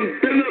hatred and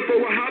bitterness for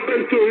what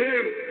happened to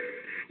him.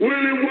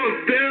 Willie was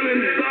there in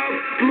that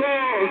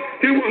floor.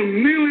 He was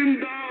kneeling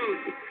down,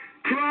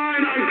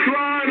 crying and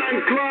crying and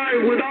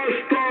crying without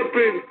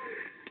stopping.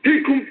 He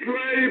could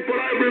pray, but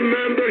I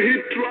remember he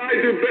tried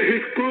the best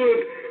he could.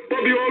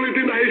 But the only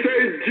thing that he said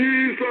is,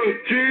 Jesus,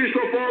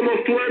 Jesus, for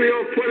almost 20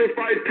 or 25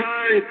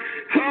 times.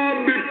 Help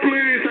me,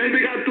 please. And he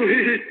began to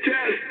hit his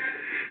chest.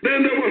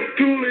 Then there was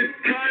Tully,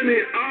 Tiny,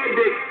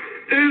 Albert,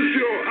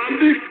 Israel, and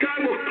this guy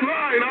was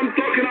crying. I'm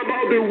talking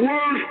about the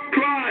worst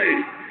cry.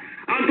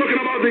 I'm talking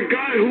about the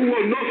guy who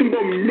was nothing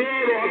but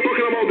murder. I'm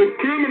talking about the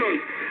criminals.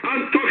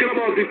 I'm talking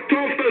about the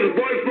toughest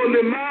boy from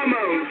the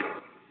mammals.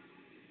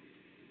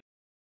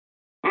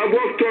 I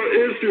walked to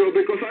Israel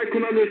because I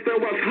couldn't understand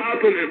what's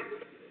happening.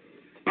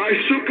 I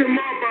shook him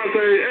up. I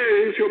said, hey,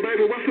 Israel,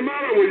 baby, what's the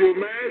matter with you,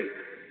 man?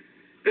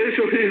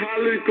 Israel, he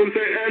hardly could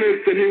say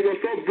anything. He was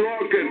so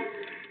broken.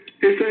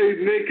 He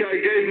said, Nick, I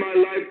gave my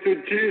life to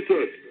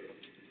Jesus.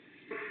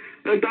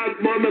 At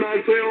that moment, I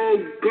say, oh,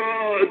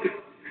 God,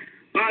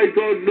 I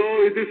don't know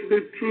if this is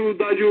the truth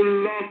that you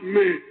love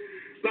me.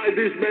 Like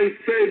this man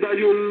said that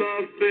you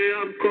love me.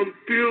 I'm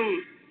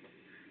confused.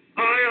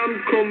 I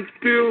am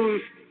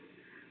confused.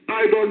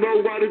 I don't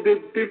know what is the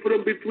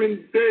difference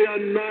between day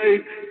and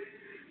night,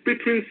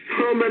 between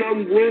summer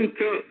and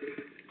winter.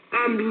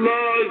 I'm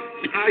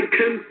lost. I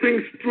can't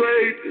think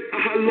straight.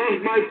 I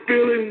lost my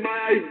feeling, my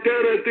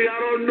identity. I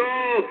don't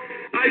know.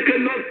 I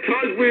cannot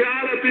touch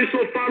reality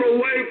so far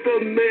away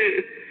from me.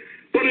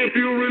 But if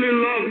you really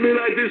love me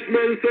like this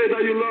man said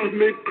that you love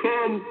me,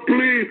 come,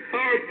 please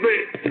help me.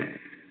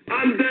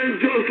 And then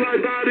just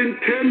like that, in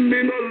 10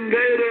 minutes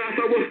later, as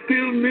I was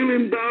still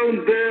kneeling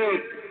down there,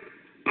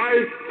 I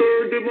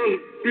heard the most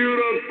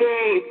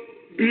beautiful,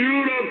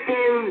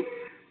 beautiful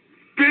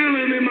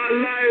feeling in my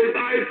life.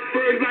 I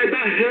felt like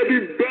that heavy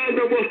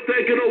burden was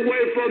taken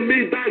away from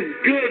me, that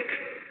good.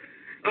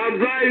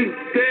 And right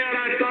there,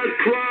 I started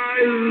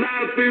crying,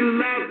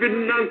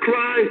 laughing and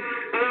crying.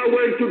 And I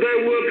went to their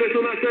workers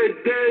and I said,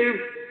 Dave,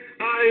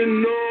 I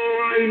know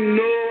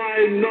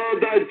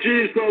that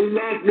Jesus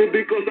loves me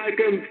because I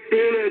can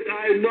feel it.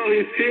 I know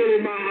he's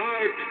healing my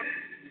heart.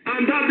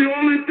 And that's the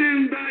only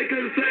thing that I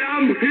can say.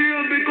 I'm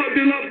healed because of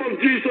the love of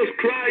Jesus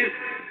Christ.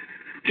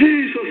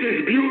 Jesus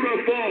is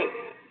beautiful.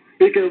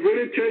 He can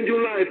really change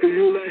your life if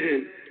you let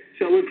him.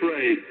 Shall we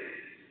pray?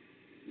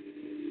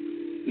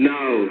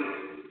 Now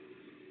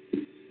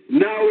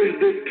is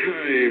the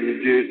time,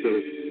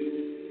 Jesus,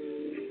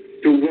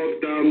 to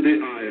walk down the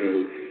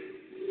aisle.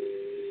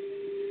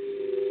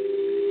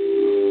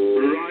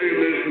 Right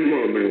this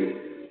moment,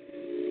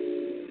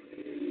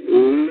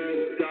 let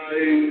thy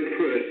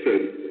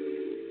presence,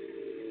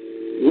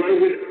 where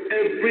with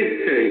every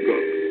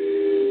hang-up,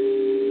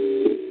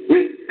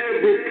 with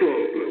every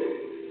problem,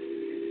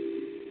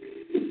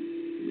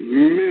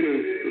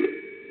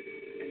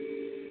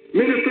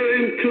 minister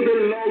into the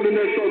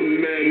loneliness of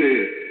many.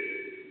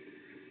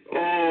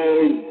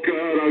 Oh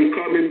God, I'm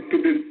coming to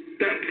the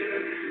depths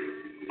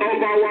of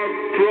our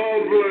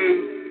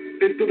problems,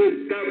 into the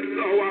depths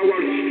of our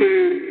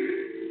sin,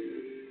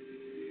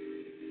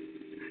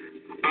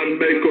 and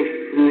make us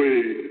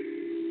free.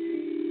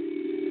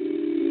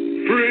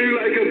 Free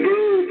like a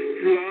bird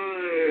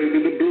flying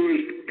in the blue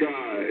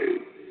sky.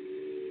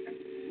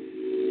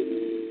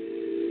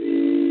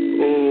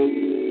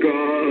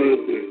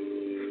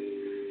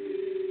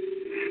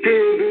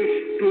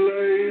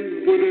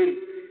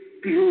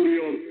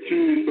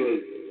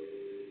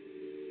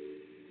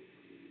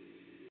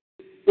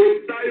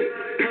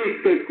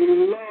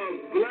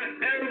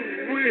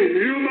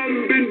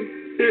 human being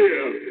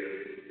here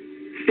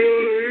feel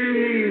the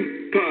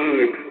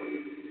impact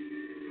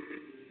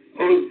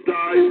of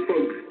thy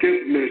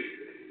forgiveness.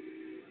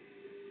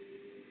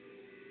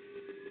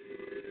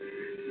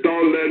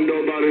 Don't let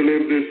nobody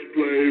leave this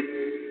place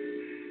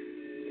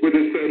with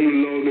the same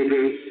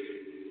loneliness,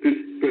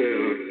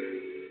 despair,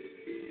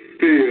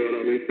 fear,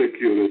 and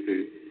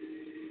insecurity.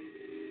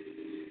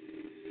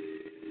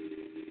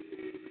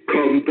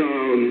 Come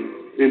down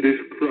in this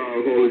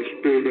crowd, Holy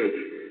Spirit,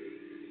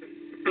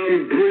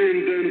 and bring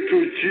them to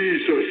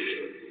Jesus.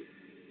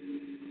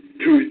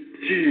 To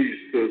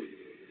Jesus.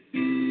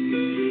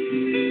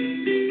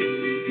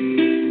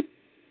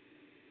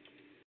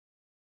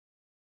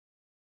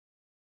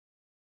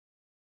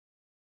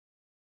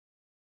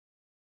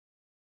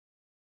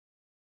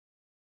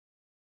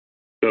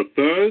 The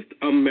First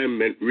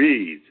Amendment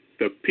reads,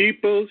 "The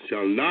people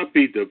shall not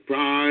be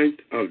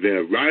deprived of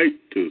their right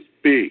to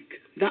speak."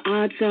 The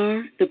odds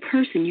are the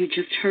person you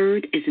just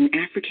heard is an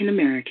African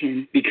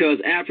American.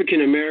 Because African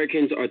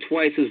Americans are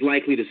twice as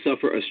likely to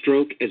suffer a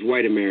stroke as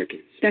white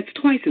Americans. That's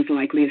twice as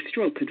likely a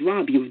stroke could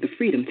rob you of the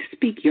freedom to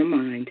speak your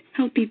mind.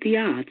 Help beat the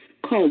odds.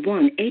 Call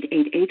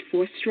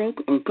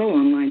 1-888-4-STROKE or go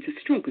online to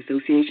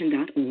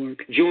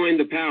strokeassociation.org. Join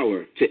the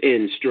power to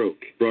end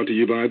stroke. Brought to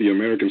you by the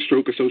American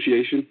Stroke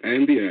Association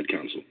and the Ad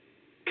Council.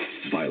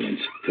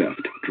 Violence,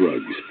 theft,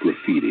 drugs,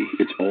 graffiti,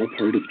 it's all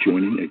part of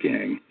joining a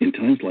gang. In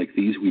times like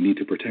these, we need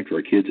to protect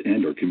our kids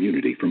and our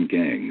community from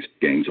gangs.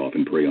 Gangs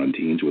often prey on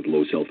teens with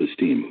low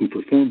self-esteem who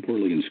perform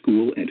poorly in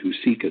school and who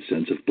seek a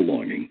sense of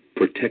belonging.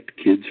 Protect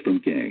kids from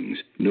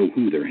gangs. Know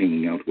who they're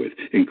hanging out with.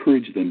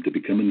 Encourage them to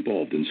become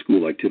involved in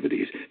school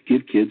activities.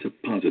 Give kids a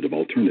positive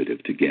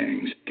alternative to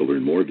gangs. To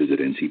learn more, visit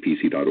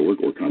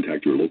ncpc.org or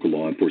contact your local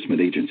law enforcement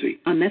agency.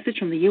 A message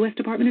from the U.S.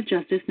 Department of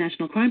Justice,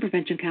 National Crime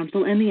Prevention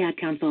Council, and the Ad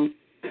Council.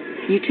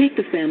 You take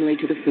the family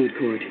to the food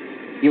court.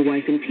 Your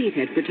wife and Pete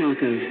head for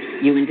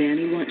tacos. You and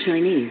Danny want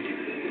Chinese.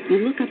 You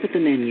look up at the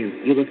menu.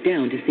 You look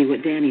down to see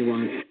what Danny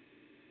wants.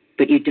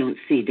 But you don't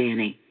see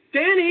Danny.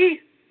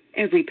 Danny!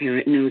 Every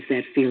parent knows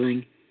that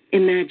feeling.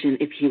 Imagine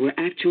if you were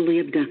actually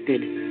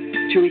abducted.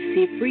 To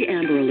receive free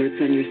Amber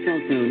Alerts on your cell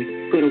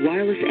phone, go to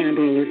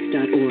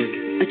wirelessamberAlerts.org.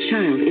 A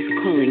child is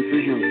calling for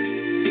help.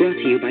 Brought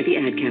to you by the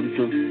Ad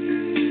Council.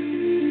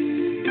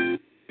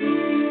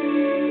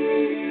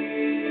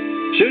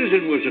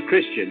 Susan was a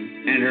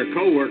Christian, and her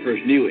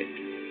co-workers knew it.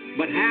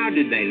 But how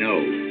did they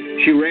know?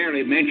 She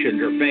rarely mentioned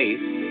her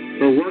faith.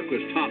 Her work was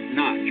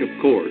top-notch, of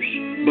course,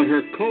 but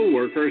her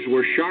co-workers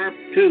were sharp,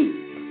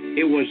 too.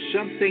 It was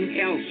something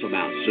else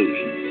about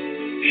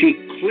Susan. She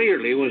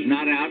clearly was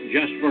not out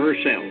just for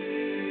herself.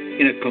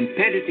 In a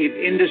competitive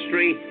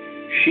industry,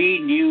 she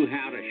knew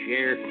how to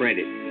share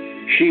credit.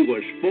 She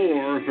was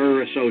for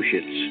her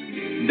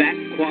associates. That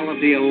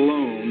quality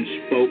alone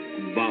spoke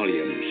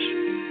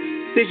volumes.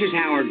 This is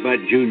Howard Budd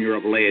Jr.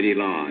 of Laity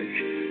Lodge.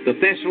 The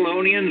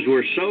Thessalonians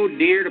were so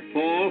dear to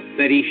Paul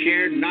that he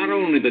shared not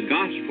only the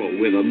gospel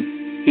with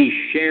them, he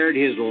shared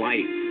his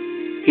life.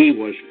 He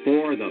was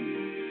for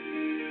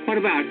them. What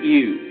about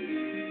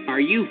you?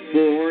 Are you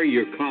for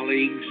your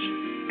colleagues?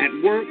 At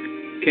work,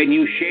 can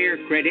you share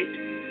credit?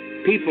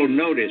 People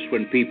notice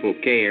when people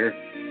care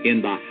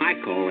in the high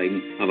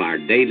calling of our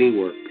daily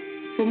work.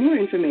 For more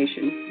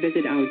information,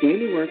 visit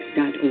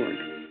ourdailywork.org.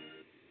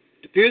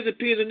 The peers and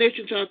peers of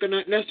Nation Talk are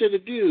not necessarily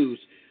the views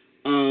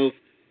of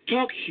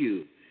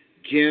TalkShoe,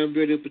 Jam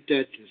Radio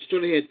Productions,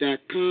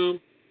 StoryHead.com,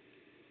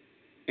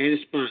 and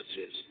its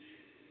sponsors.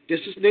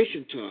 This is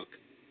Nation Talk.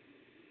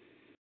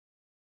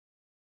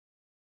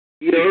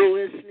 You're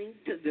listening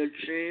to the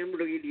Jam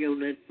Radio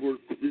Network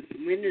with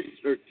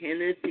Minister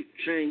Kenneth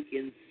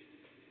Jenkins.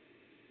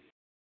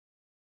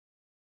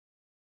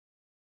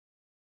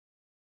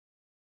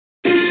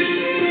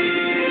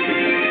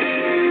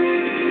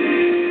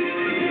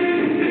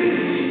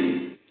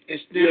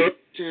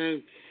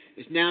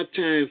 It's now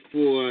time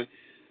for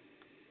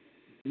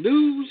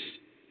News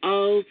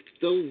of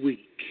the Week.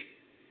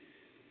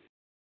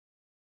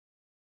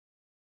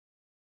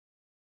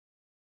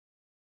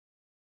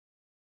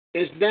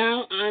 It's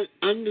now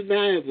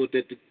undeniable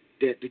that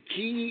the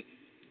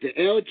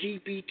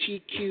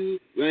LGBTQ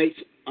rights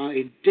are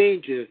in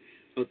danger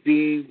of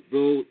being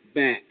rolled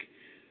back.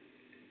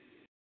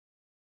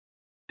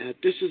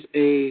 This is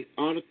an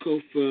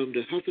article from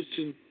the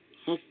Huffington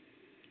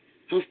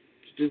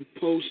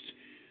Post.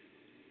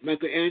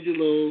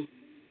 Michelangelo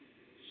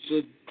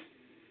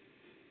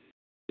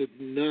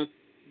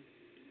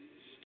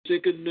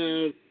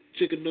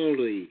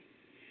Sigonoli.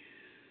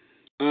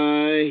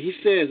 He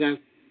says,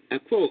 I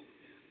quote,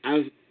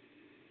 I've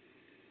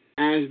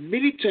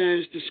many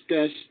times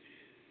discussed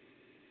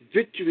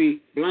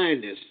victory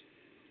blindness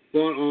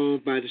brought on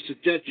by the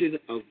suggestion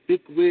of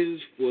big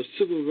wins for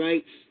civil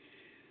rights,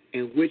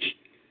 and which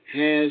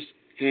has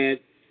had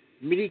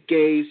many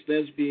gays,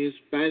 lesbians,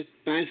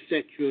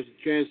 bisexuals,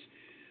 and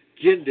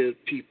transgender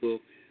people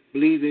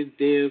believing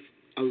they've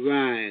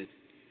arrived,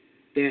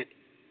 that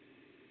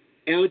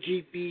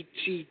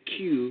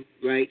LGBTQ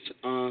rights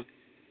are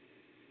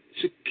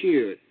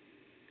secured,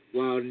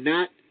 while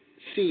not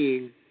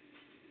seeing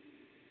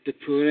the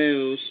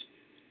parallels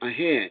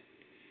ahead.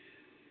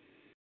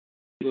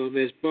 From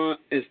as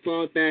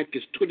far back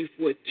as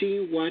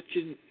 2014,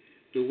 watching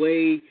the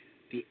way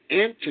the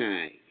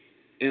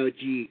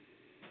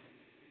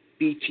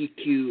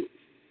anti-LGBTQ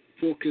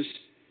focus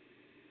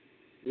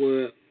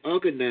were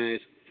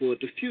organized for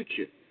the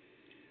future.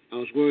 I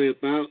was worried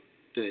about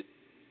the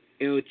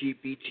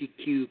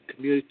LGBTQ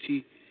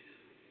community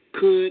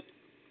could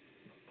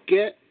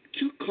get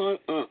too caught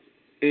up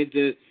in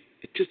the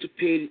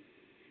anticipated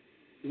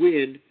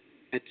win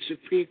at the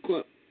Supreme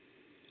Court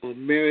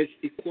on marriage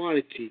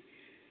equality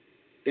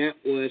that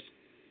was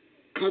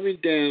coming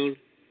down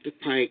the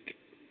pike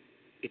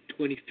in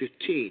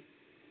 2015.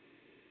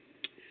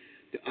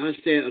 The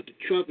onset of the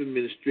Trump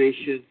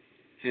administration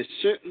has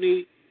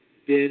certainly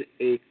been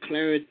a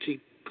clarity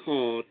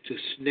call to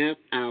snap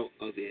out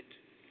of it.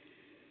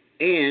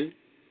 And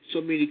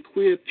so many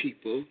queer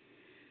people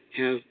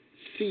have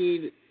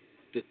seen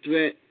the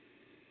threat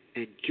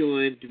and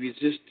joined the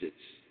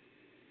resistance.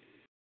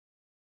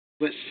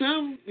 But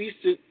some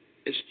recent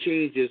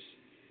exchanges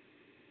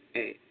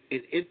and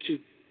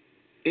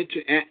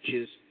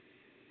interactions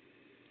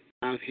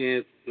I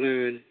have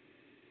learned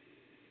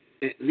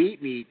that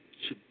lead me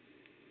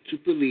to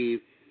believe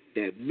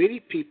that many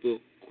people,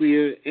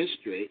 queer and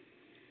straight,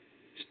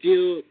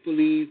 still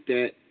believe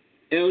that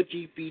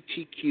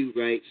LGBTQ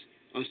rights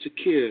are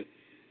secure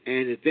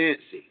and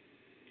advancing.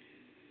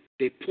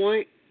 They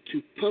point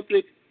to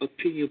public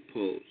opinion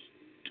polls,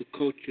 to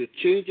cultural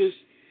changes,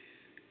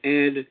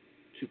 and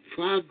to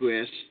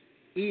progress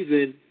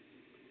even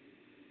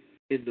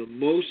in the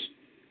most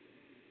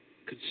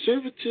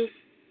conservative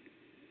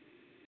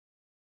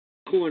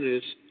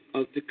corners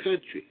of the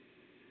country.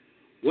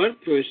 One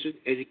person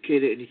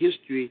educated in the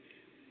history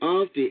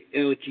of the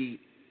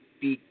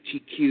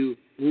LGBTQ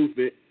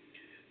movement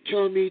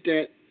told me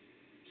that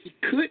he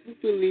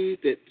couldn't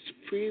believe that the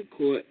Supreme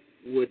Court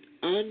would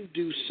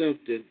undo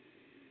something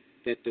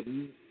that the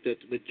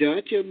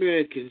majority of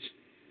Americans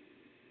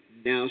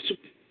now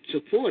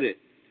supported,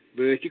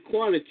 marriage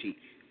equality,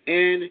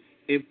 and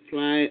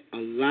imply a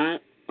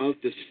lot of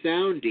the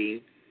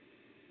sounding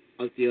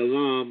of the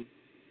alarm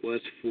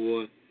was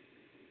for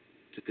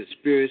the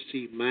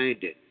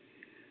conspiracy-minded.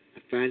 I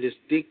find this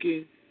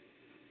thinking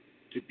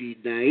to be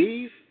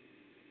naive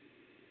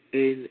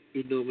and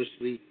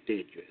enormously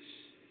dangerous.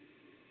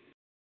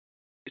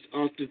 It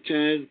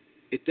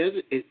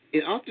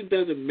often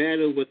doesn't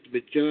matter what the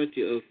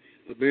majority of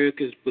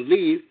Americans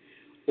believe.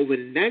 Over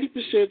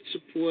 90%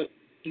 support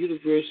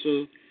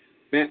universal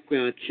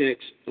background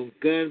checks on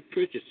gun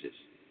purchases.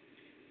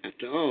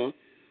 After all,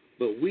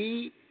 but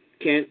we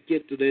can't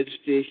get the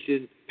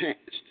legislation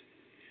passed.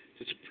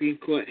 The Supreme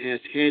Court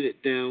has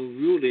handed down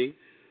ruling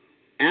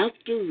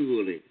after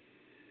ruling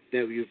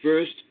that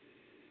reversed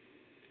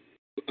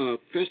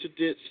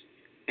precedents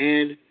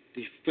and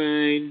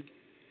defined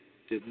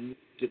the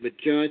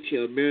majority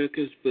of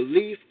Americans'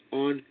 belief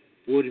on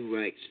voting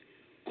rights,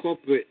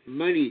 corporate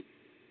money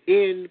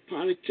in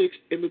politics,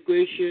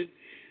 immigration,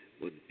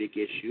 one of the big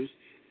issues,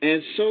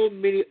 and so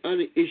many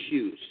other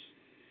issues.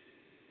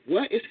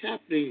 What is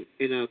happening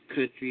in our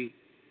country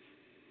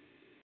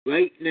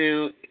right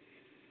now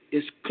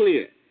is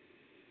clear.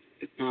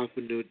 The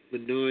powerful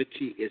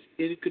minority is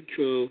in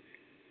control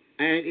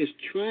and is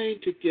trying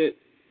to get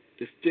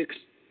the fix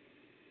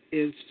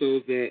in so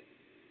that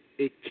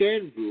it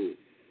can rule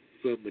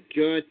for a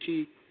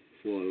majority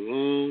for a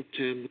long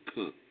time to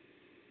come.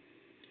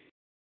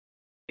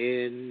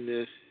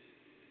 And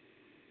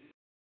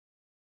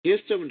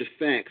here's some of the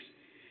facts.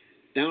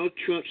 Donald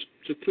Trump's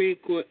Supreme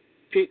Court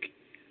picked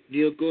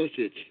Neil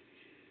Gorsuch.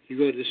 He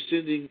wrote a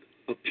dissenting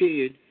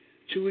opinion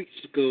 2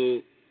 weeks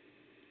ago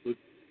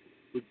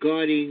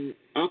regarding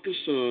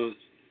Arkansas,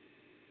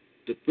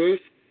 the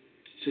birth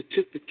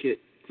certificate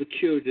for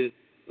children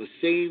of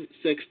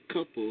same-sex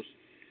couples,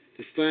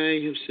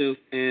 defining himself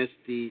as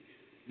the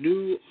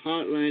new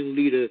hardline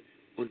leader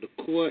on the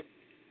court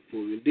for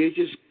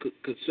religious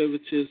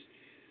conservatives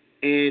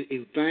and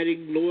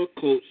inviting lower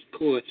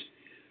courts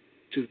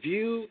to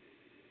view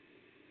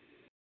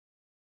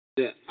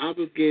the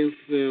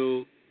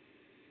Abigail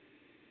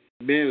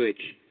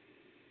marriage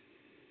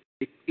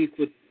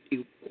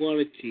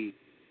equality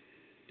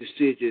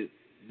decision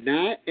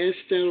not as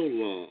settled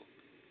law,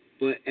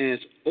 but as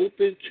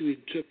open to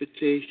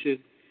interpretation,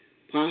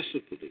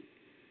 possibly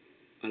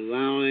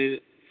allowing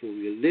for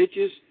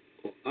religious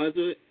or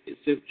other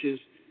exemptions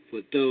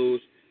for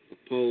those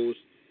opposed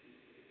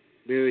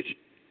marriage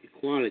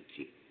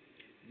equality.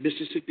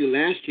 Mississippi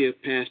last year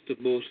passed the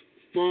most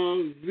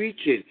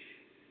far-reaching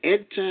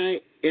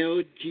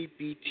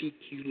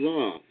anti-LGBTQ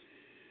law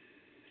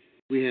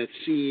we have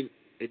seen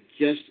in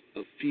just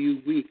a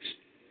few weeks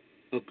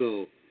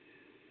ago.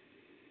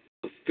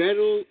 A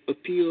federal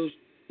appeals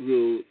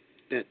ruled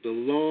that the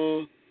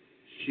law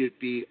should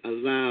be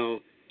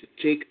allowed to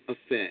take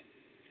effect.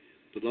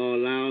 The law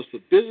allows for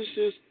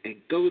businesses and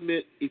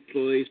government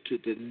employees to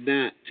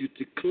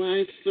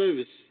decline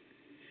service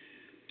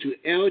to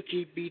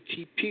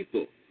LGBT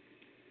people,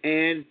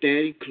 and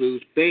that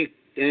includes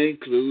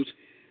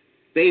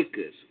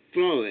bakers,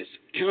 florists,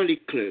 county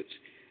clerks,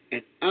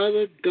 and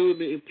other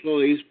government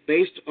employees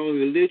based on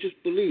religious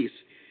beliefs.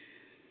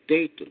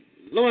 Thank the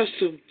Lord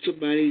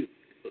somebody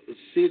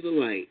see the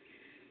light.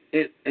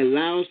 It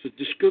allows for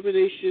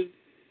discrimination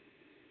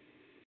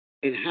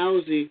in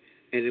housing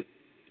and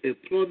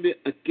employment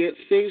against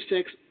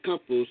same-sex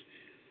couples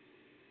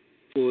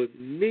for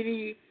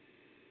many,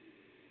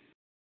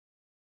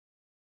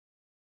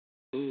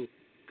 oh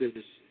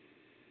goodness,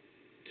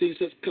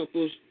 same-sex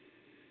couples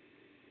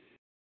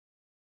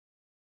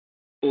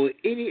or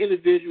any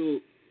individual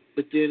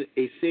within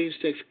a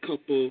same-sex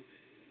couple,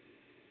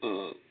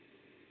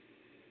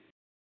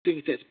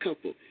 same-sex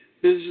couple.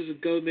 Businesses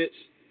and governments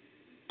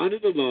under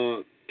the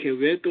law can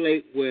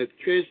regulate where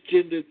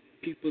transgender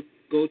people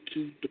go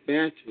to the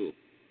bathroom.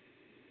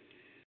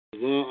 The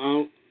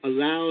law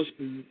allows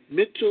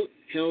mental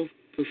health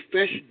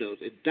professionals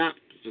and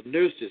doctors and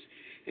nurses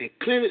and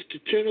clinics to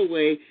turn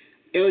away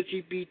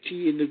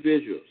LGBT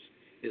individuals.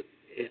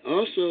 It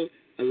also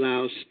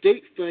allows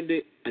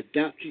state-funded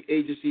adoption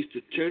agencies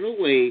to turn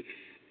away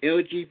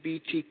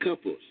LGBT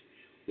couples,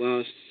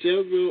 while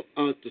several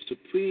of the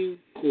Supreme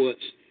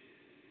Court's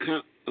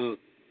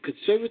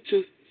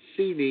conservative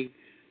seeming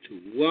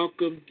to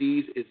welcome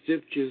these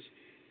exemptions,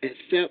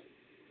 except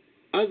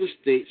other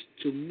states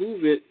to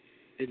move it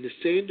in the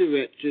same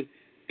direction,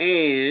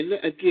 and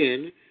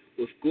again,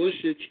 with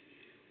Gorsuch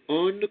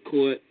on the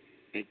court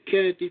and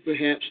Kennedy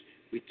perhaps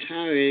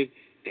retiring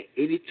at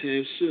any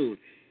time soon,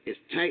 it's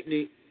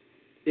tightening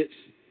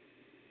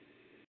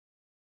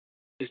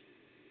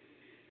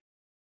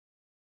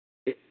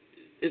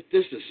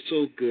this is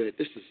so good.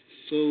 This is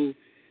so.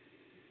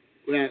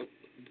 When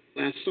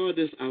I saw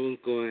this, I was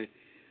going,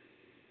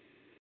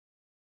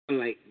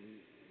 like,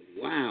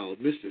 wow,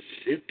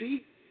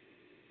 Mississippi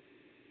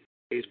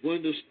is one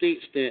of those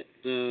states that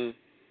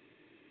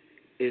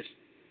is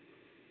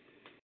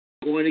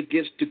going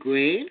against the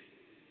grain.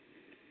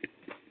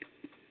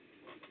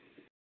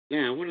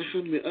 Now, I wonder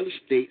how many other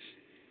states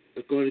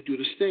are going to do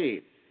the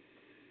same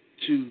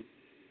to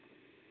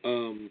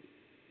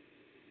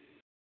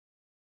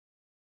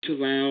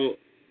allow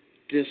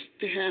this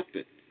to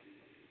happen.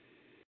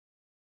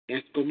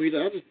 That's going to be the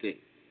other thing.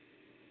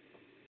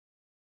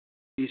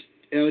 These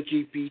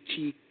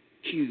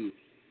LGBTQ.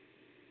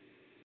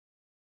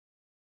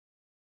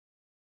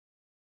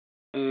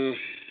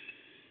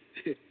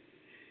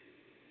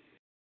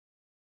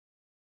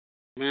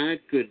 My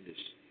goodness.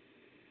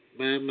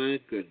 My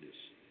goodness.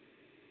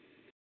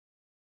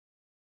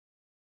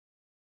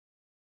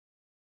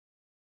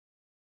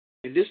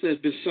 And this has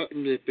been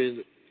something that's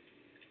been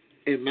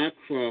in my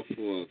craw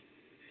for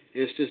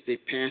ever since they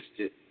passed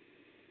it.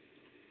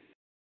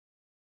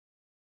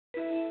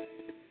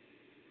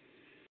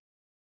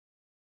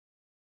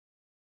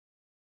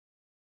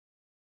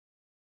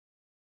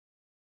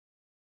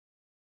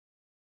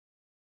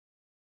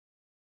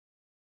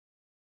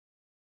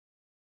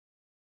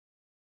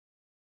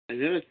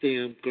 Another thing,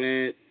 I'm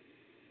glad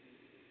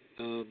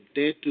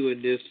they're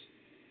doing this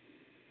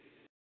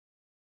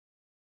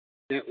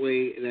that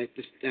way. Like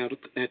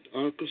that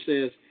article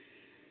says,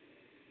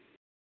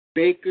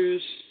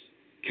 bakers,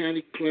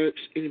 county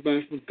clerks,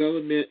 anybody from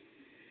government,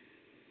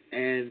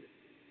 and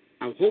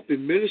I'm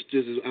hoping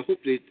ministers. I hope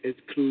they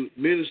include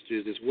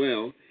ministers as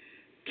well.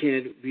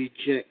 Can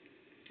reject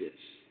this.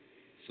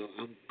 So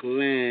I'm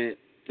glad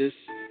this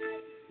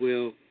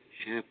will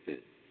happen.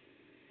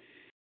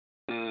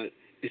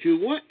 If you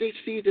want to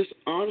see this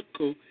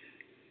article,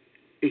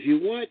 if you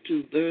want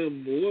to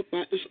learn more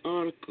about this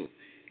article,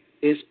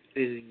 it's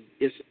in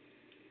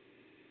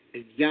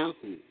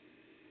Yahoo.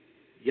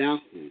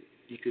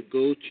 You could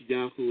go to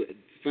Yahoo and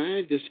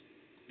find this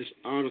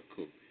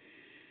article,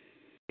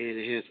 and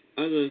it has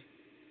other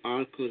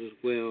articles as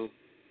well.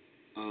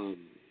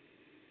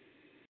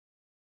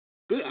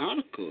 Good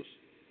articles.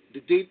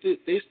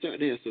 They start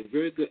to have some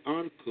very good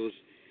articles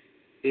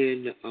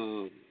in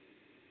on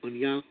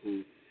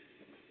Yahoo.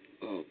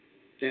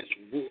 That's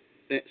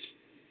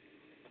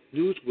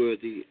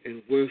newsworthy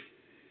and worth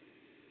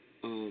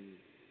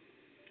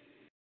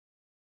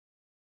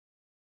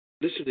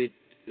listening,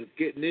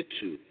 getting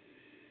into,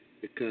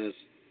 because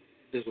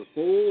there's a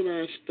whole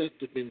lot of stuff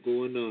that's been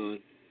going on.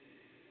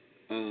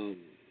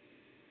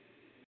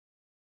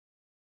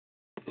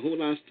 A whole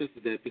lot of stuff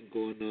that's been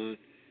going on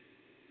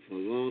for a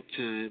long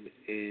time,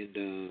 and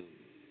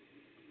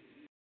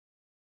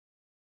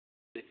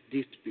it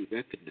needs to be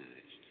recognized.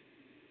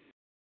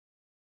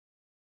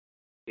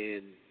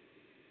 And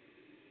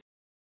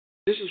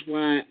this is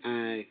why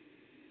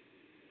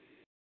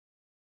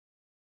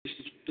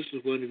this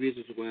is one of the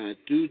reasons why I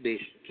do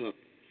Nation Talk.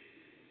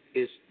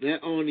 Is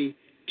not only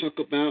talk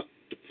about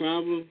the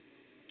problem,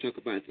 talk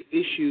about the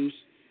issues,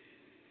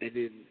 and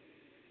then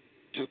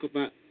talk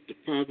about the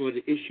problem or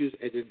the issues,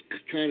 and then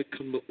try to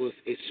come up with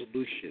a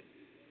solution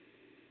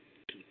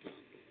to the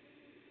problem.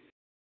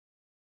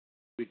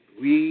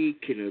 We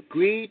can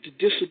agree to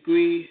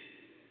disagree,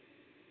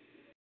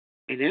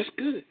 and that's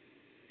good.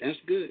 That's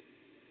good.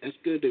 That's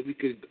good that we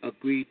can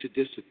agree to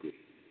disagree.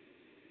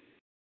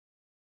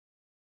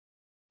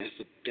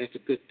 That's a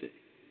good thing.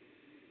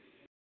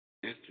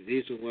 That's the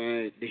reason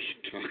why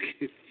Nation Talk.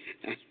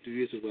 That's the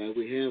reason why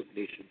we have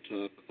Nation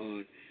Talk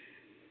on,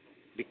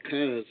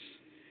 because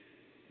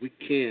we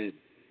can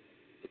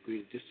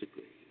agree to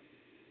disagree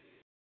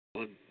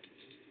on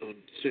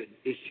certain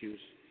issues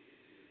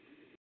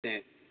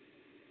that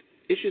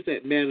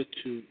matter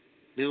to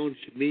not only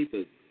to me but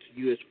to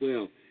you as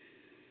well.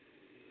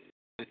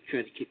 I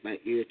try to keep my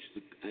ear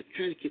to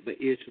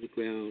the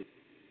ground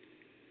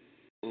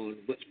on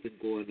what's been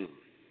going on.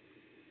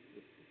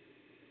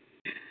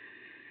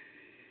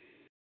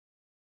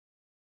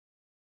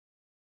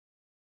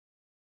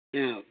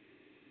 Now,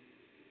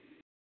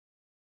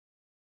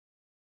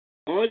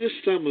 all this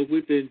summer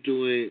we've been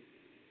doing,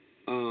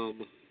 for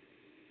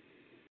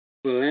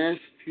the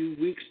last few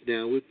weeks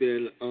now, we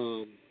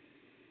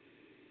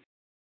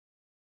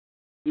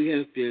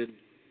have been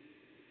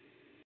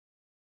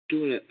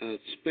doing a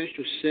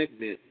special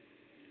segment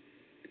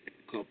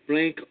called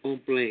Blank on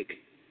Blank.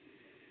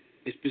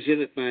 It's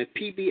presented by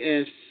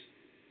PBS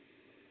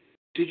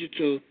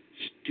Digital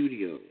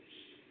Studios.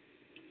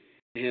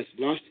 It has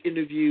lost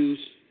interviews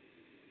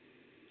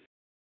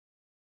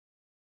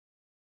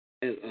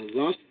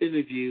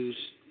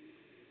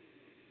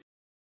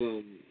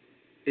from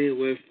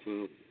anywhere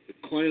from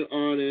recording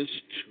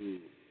artists to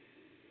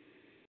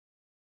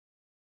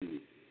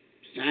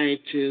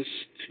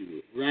scientists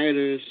to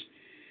writers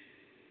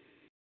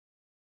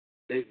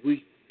that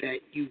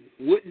you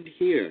wouldn't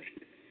hear.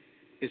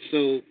 And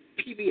so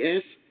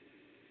PBS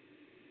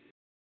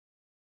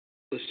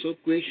was so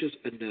gracious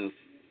enough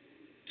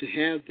to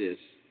have this,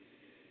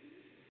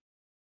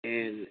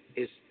 and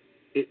it's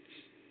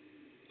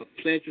a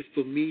pleasure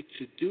for me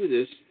to do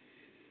this.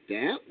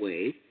 That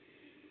way,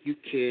 you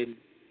can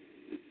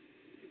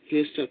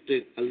hear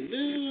something a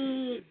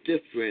little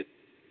different.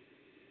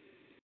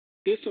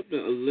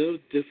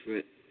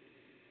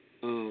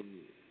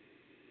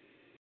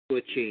 For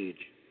a change.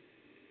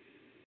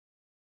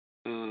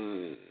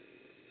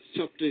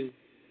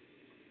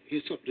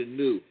 Here's something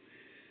new.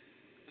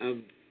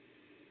 I'm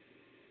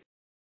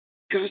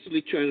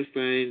constantly trying to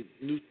find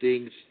new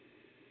things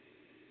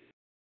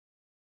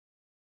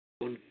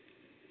for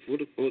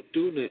the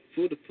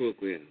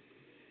program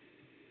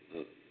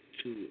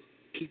to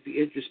keep you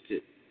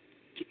interested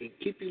and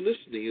keep you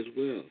listening as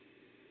well.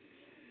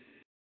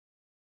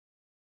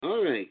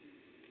 All right.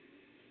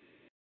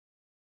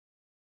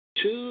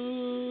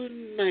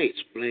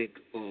 Tonight's Blank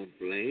on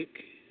Blank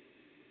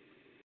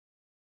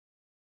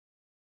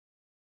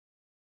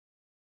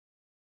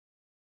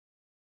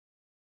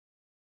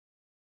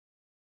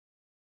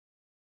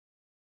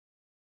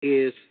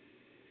is,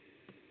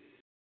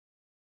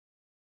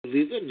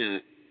 believe it or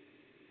not,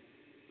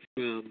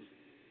 from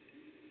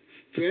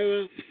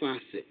Farrah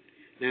Fawcett.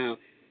 Now,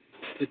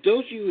 for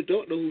those of you who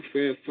don't know who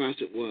Farrah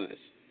Fawcett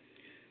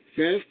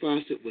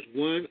was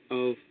one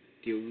of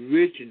the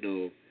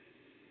original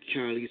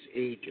Charlie's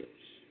Angels.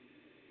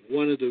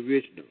 One of the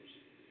originals.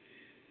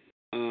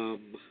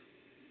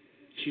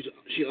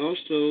 She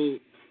also,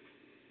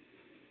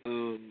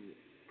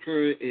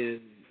 her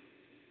and,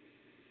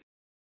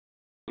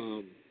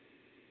 I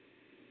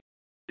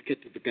can't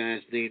think of the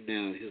guy's name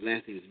now. His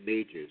last name is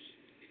Majors.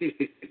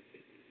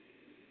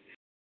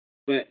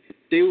 But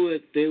they were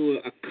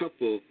a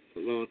couple for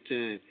a long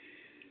time.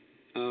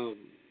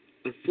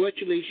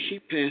 Unfortunately, she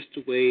passed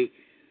away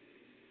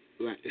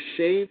like the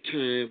same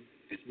time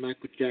as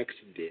Michael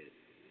Jackson did,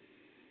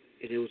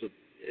 and it was a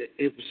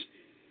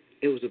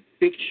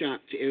big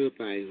shock to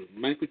everybody. It was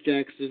Michael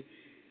Jackson,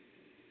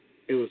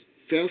 it was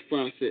Farrah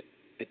Fawcett,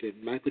 and then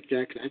Michael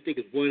Jackson. I think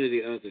it's one or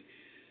the other.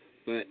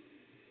 But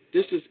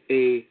this is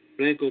a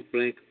blank on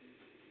blank,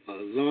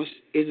 lost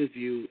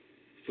interview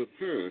from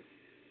her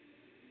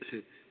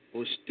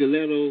on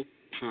Stiletto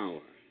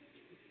Power.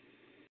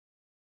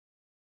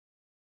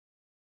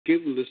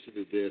 Give a listen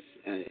to this.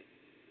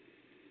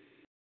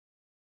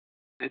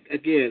 I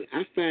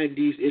find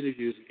these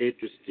interviews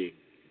interesting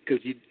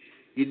because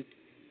you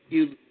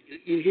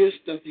hear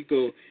stuff, you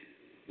go,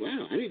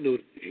 wow, I didn't know,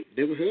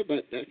 never heard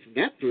about that from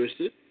that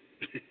person.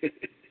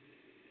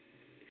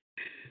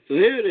 So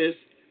here it is,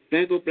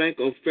 Blank on Blank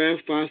on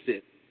Farrah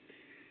Fawcett,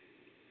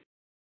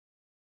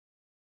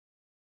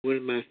 one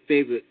of my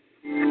favorite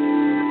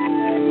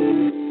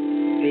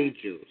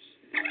angels.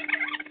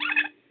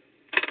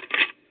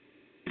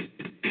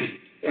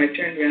 So I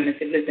turned around and I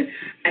said, listen,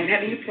 I'm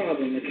having a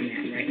problem with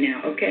men right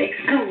now, okay?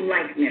 I don't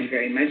like men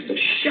very much, so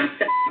shut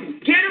the f***,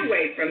 get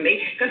away from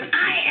me, because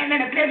I am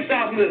in a pissed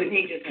off mood. And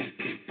he just went,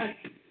 okay.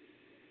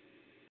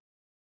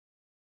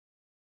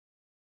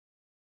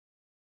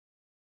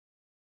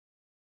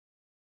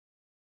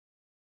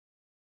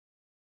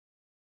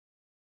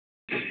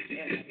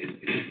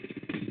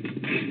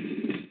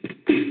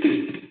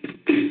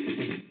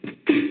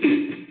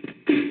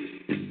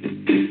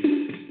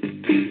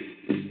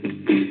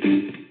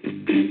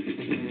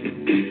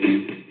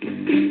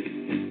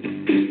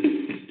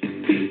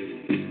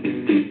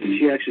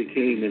 She actually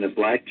came in a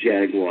black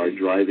Jaguar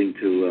driving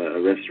to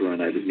a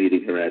restaurant I was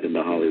meeting her at in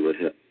the Hollywood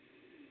Hills.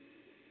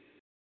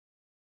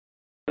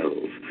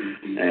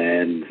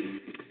 And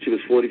she was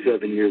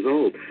 47 years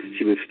old.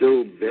 She was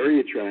still very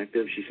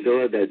attractive. She still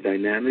had that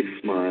dynamic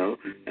smile.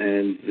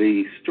 And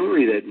the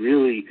story that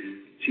really,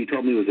 she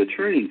told me, was a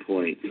turning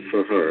point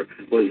for her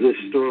was this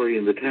story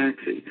in the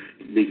taxi,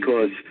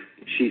 because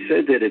she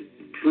said that it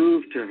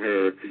proved to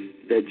her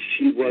that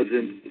she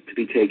wasn't to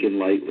be taken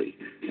lightly,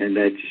 and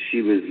that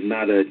she was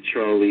not a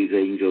Charlie's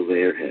Angels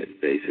airhead,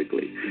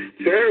 basically.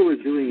 Farrah was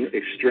doing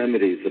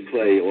Extremities, the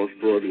play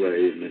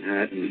off-Broadway in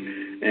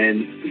Manhattan, and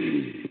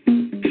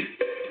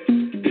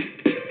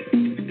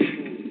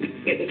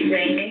it was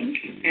raining,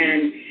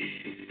 and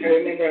I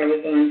remember I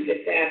was on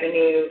Fifth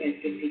Avenue and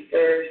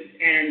 51st,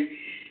 and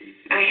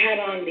I had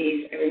on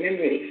these, I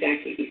remember it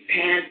exactly, these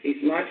pants, these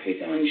Marc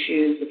Frizon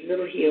shoes with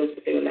little heels,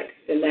 but they were like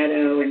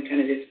stiletto and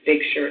kind of this big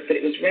shirt, but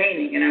it was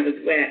raining and I was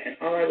wet, and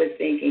all I was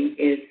thinking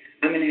is,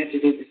 I'm going to have to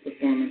do this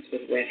performance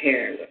with wet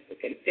hair. What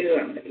can I do?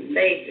 I'm going to be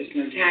late. There's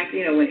no taxi.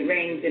 You know, when it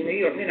rains in New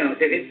York, you know,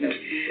 there is no,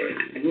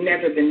 I've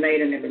never been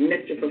late. I never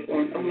missed a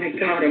performance. Oh my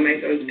God, I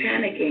was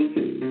panicking.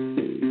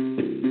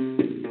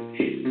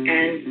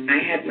 And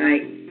I had my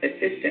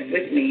assistant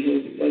with me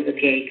who was a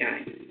gay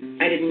guy.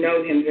 I didn't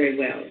know him very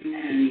well.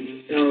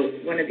 And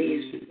so one of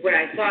these, what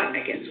I thought,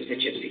 I guess, was a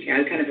gypsy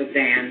car, kind of a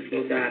van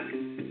pulled up.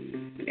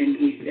 And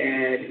he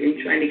said, are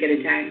you trying to get a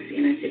taxi?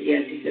 And I said,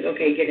 yes. He said,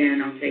 okay, get in,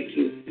 I'll take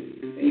you.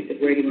 And he said,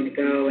 where do you want to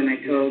go? And I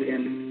told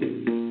him.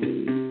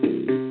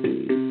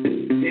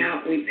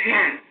 Now, we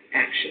passed,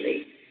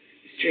 actually,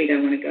 the street I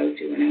want to go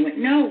to. And I went,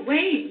 no,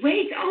 wait,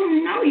 oh,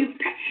 no, you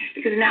passed.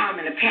 Because now I'm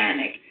in a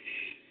panic.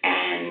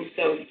 And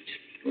so he just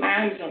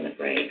slams on the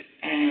brakes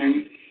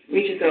and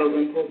reaches over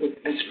and pulls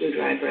a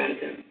screwdriver out of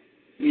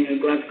the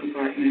glove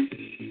compartment.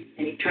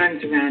 And he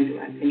turns around to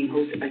us and he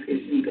holds it like this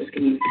and he goes,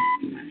 can you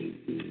money?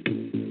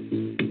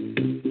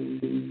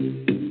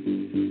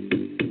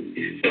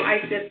 So I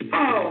said,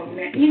 oh,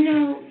 man,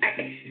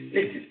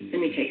 listen, let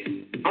me tell you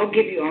something. I'll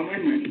give you all my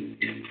money.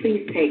 Just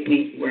please take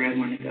me where I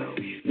want to go,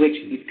 which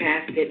you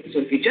passed it. So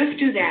if you just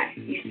do that,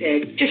 he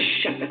said, just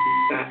shut the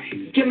up.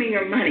 Give me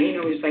your money. He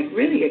was like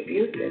really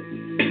abusive.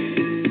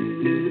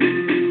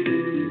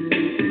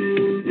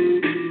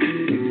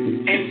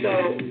 And so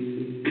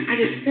I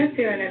just sat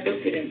there and I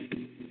looked at him.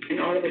 And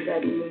all of a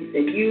sudden he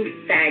said,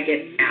 you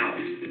faggot out,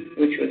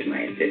 which was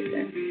my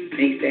assistant. And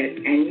he said,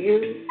 and you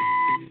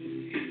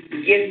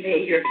give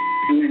me your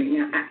money.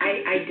 Now,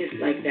 I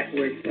dislike that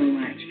word so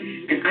much.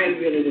 And I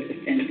really was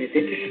offended that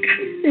this guy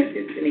said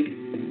this to me.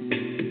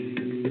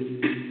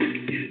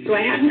 So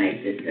I have my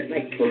assistant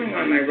like pulling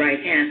on my right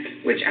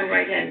hand, which I'm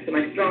right-handed, so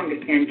my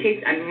strongest hand, in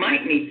case I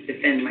might need to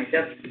defend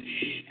myself.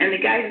 And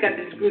the guy's got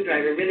the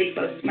screwdriver really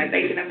close to my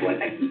face, and I'm going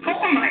like, pull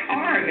on my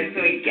arm. And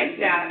so he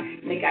gets out,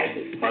 and the guy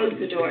says, close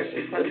the door. So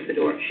he closed the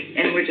door,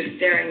 and we're just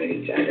staring at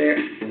each other.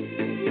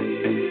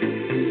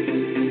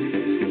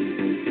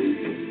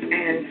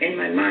 And in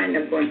my mind,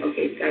 I'm going,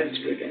 okay, it's got a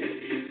screwdriver.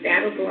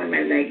 That'll go on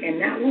my leg,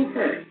 and that will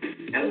hurt.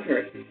 That will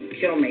hurt.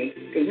 Kill me.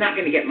 He's not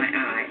going to get my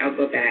eye. I'll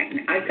go back.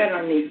 I've got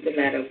on these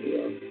stiletto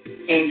heels.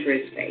 Aim for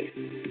his face.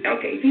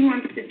 Okay, if he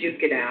wants to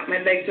duke it out,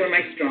 my legs are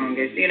my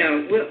strongest.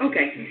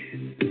 Okay.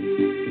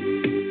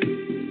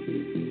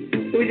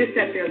 So we just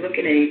sat there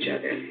looking at each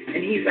other, and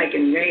he's like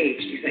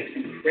enraged. He's like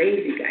some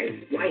crazy guy.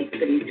 He's white,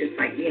 but he's just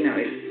like, his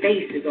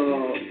face is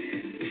all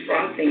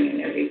frothing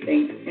and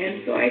everything.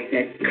 And so I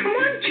said, come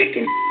on,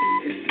 chicken.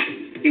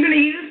 You going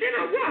to use it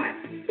or what?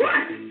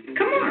 What?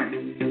 Come on.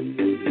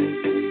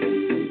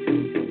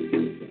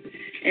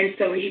 And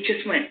so he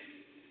just went,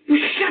 you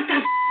shut the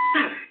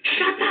up.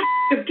 Shut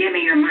up. Give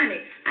me your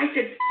money. I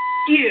said,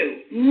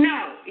 you.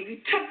 No. If you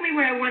took me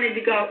where I wanted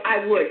to go,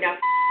 I would. Now,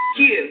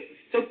 you.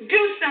 So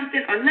do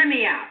something or let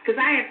me out, because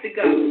I have to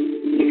go.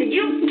 He said,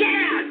 you get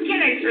out.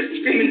 Get out. He started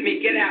screaming at me,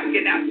 get out,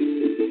 get out.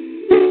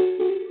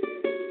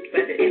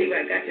 But anyway,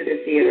 I got to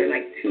the theater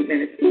like 2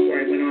 minutes before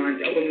I went on.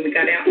 Oh, when we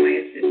got out, my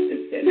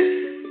assistant said,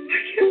 I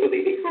can't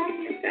believe he called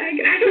me a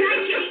faggot. I said, I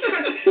can't.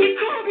 He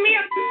called me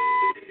a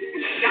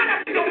shut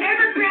up. Don't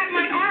ever grab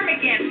my arm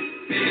again.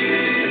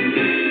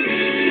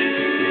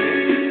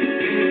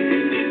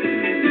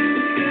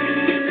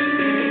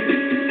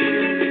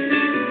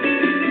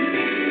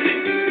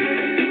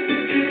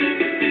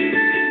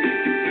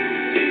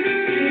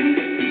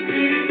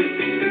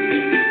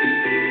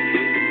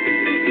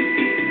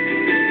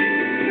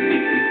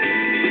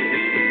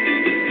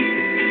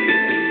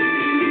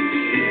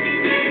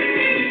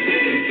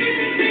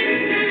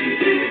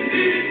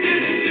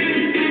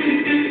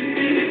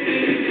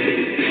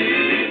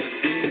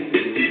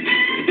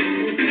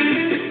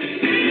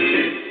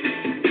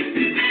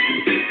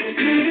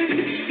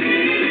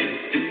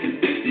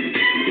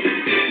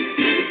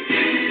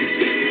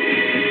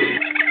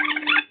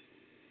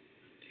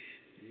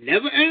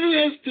 Never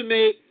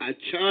underestimate a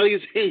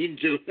Charlie's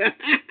Angel.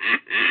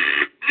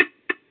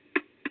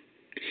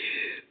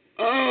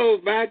 Oh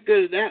my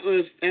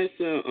goodness, that's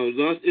a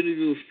lost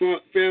interview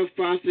with Farrah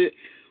Fawcett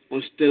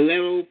on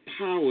Stiletto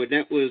Power.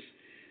 That was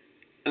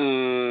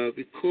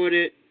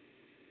recorded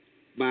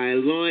by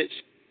Lawrence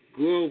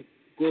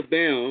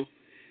Gorbel,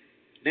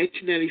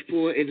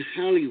 1994 in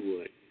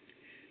Hollywood.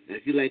 Now,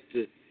 if you like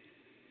to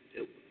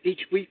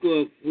each week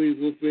we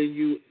will bring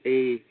you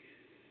a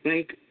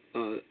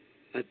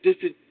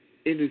different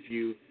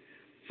interview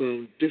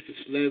from different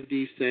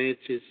celebrities,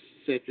 scientists,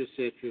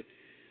 etc.,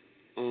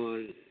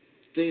 on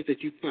things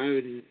that you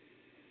probably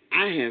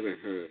I haven't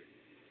heard.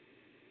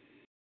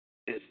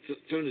 And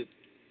some of the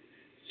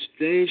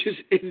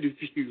strangest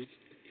interviews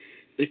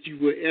that you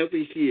will ever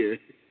hear.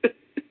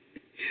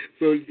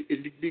 So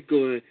it'd be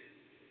going,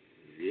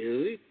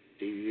 really?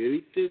 They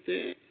really did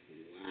that?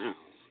 Wow.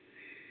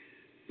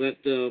 But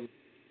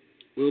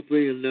we'll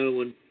bring another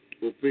one.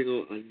 We'll bring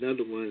on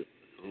another one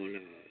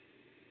on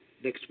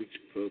next week's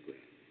program.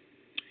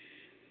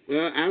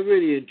 Well, I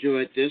really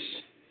enjoyed this.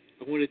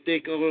 I want to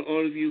thank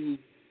all of you who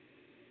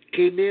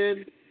came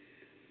in,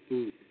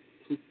 who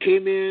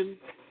came in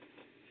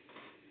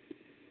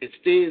and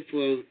stayed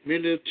for a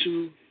minute or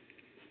two,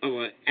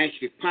 or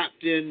actually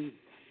popped in,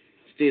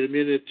 stayed a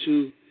minute or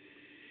two.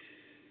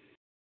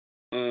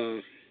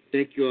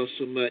 Thank you all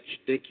so much.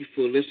 Thank you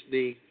for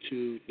listening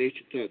to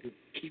Nature Talk. And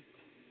keep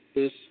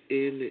us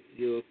in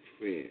your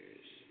prayers.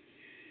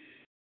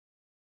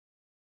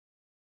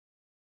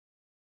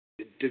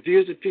 The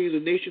views and opinions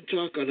of Nation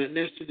Talk are not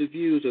necessarily the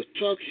views of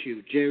Talk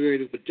Shoe,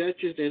 generated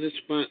Productions, and its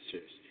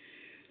sponsors.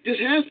 This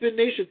has been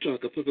Nation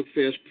Talk, a public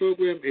affairs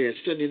program aired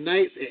Sunday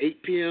nights at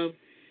 8 p.m.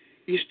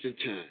 Eastern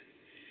Time.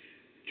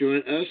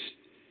 Join us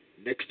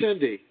next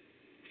Sunday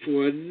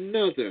for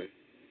another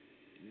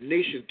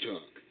Nation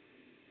Talk.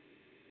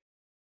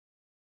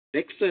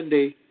 Next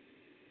Sunday,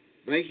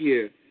 right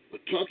here on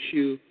Talk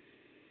Shoe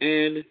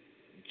and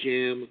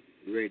Jam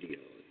Radio.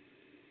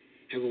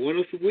 Have a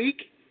wonderful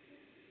week.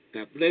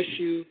 God bless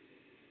you,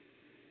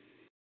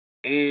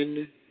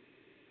 and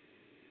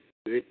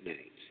good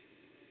night.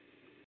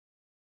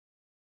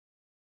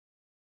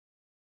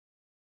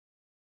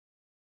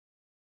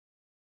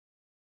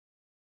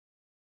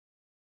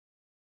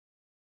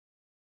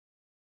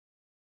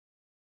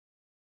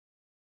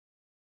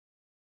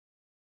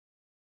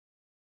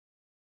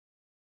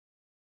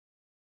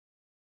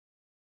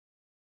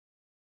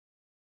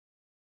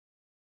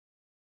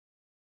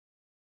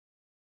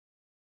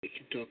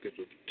 Nation Talk is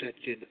a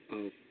production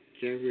of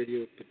Jam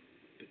Radio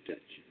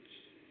Productions.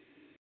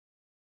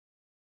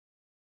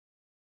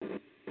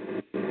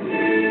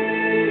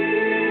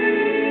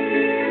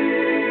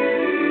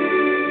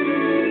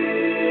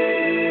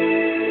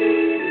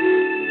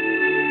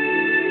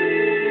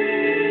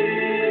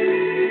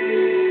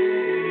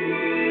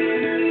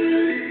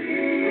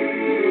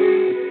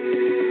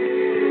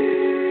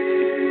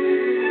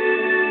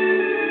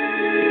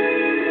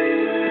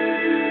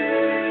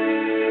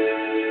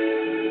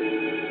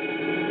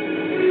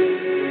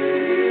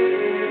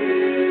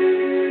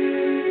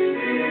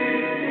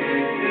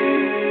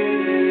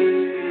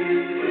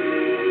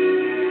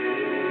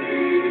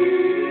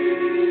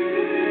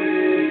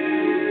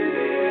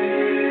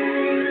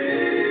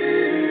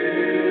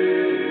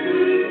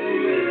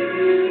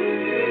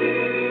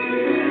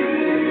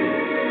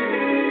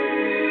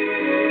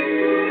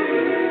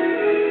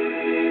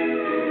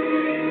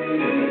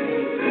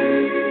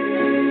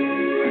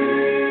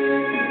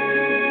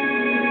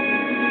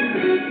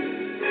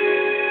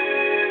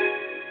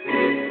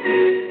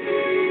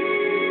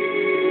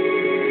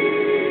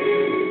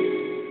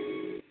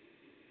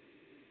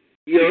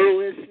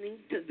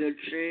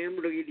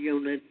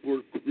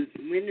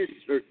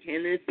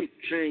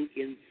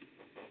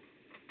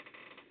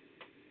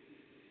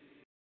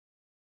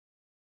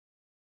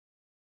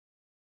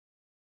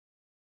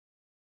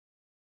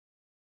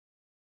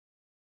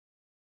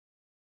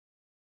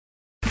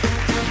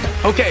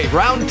 Okay,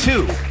 round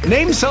two.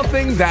 Name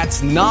something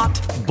that's not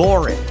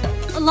boring.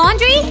 A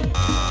laundry?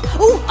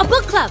 Ooh, a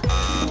book club.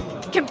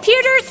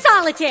 Computer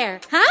solitaire,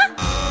 huh?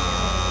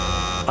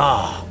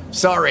 Ah, oh,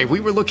 sorry, we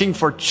were looking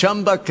for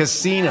Chumba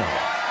Casino.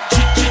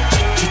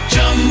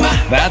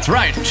 That's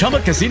right,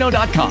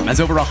 ChumbaCasino.com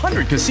has over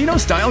 100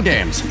 casino-style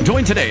games.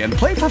 Join today and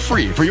play for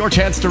free for your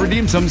chance to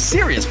redeem some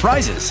serious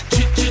prizes.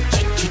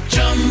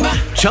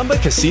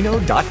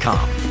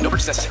 ChumbaCasino.com. No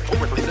purchase necessary. Void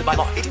where prohibited by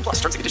law. 18+.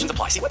 Terms and conditions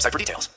apply. See website for details.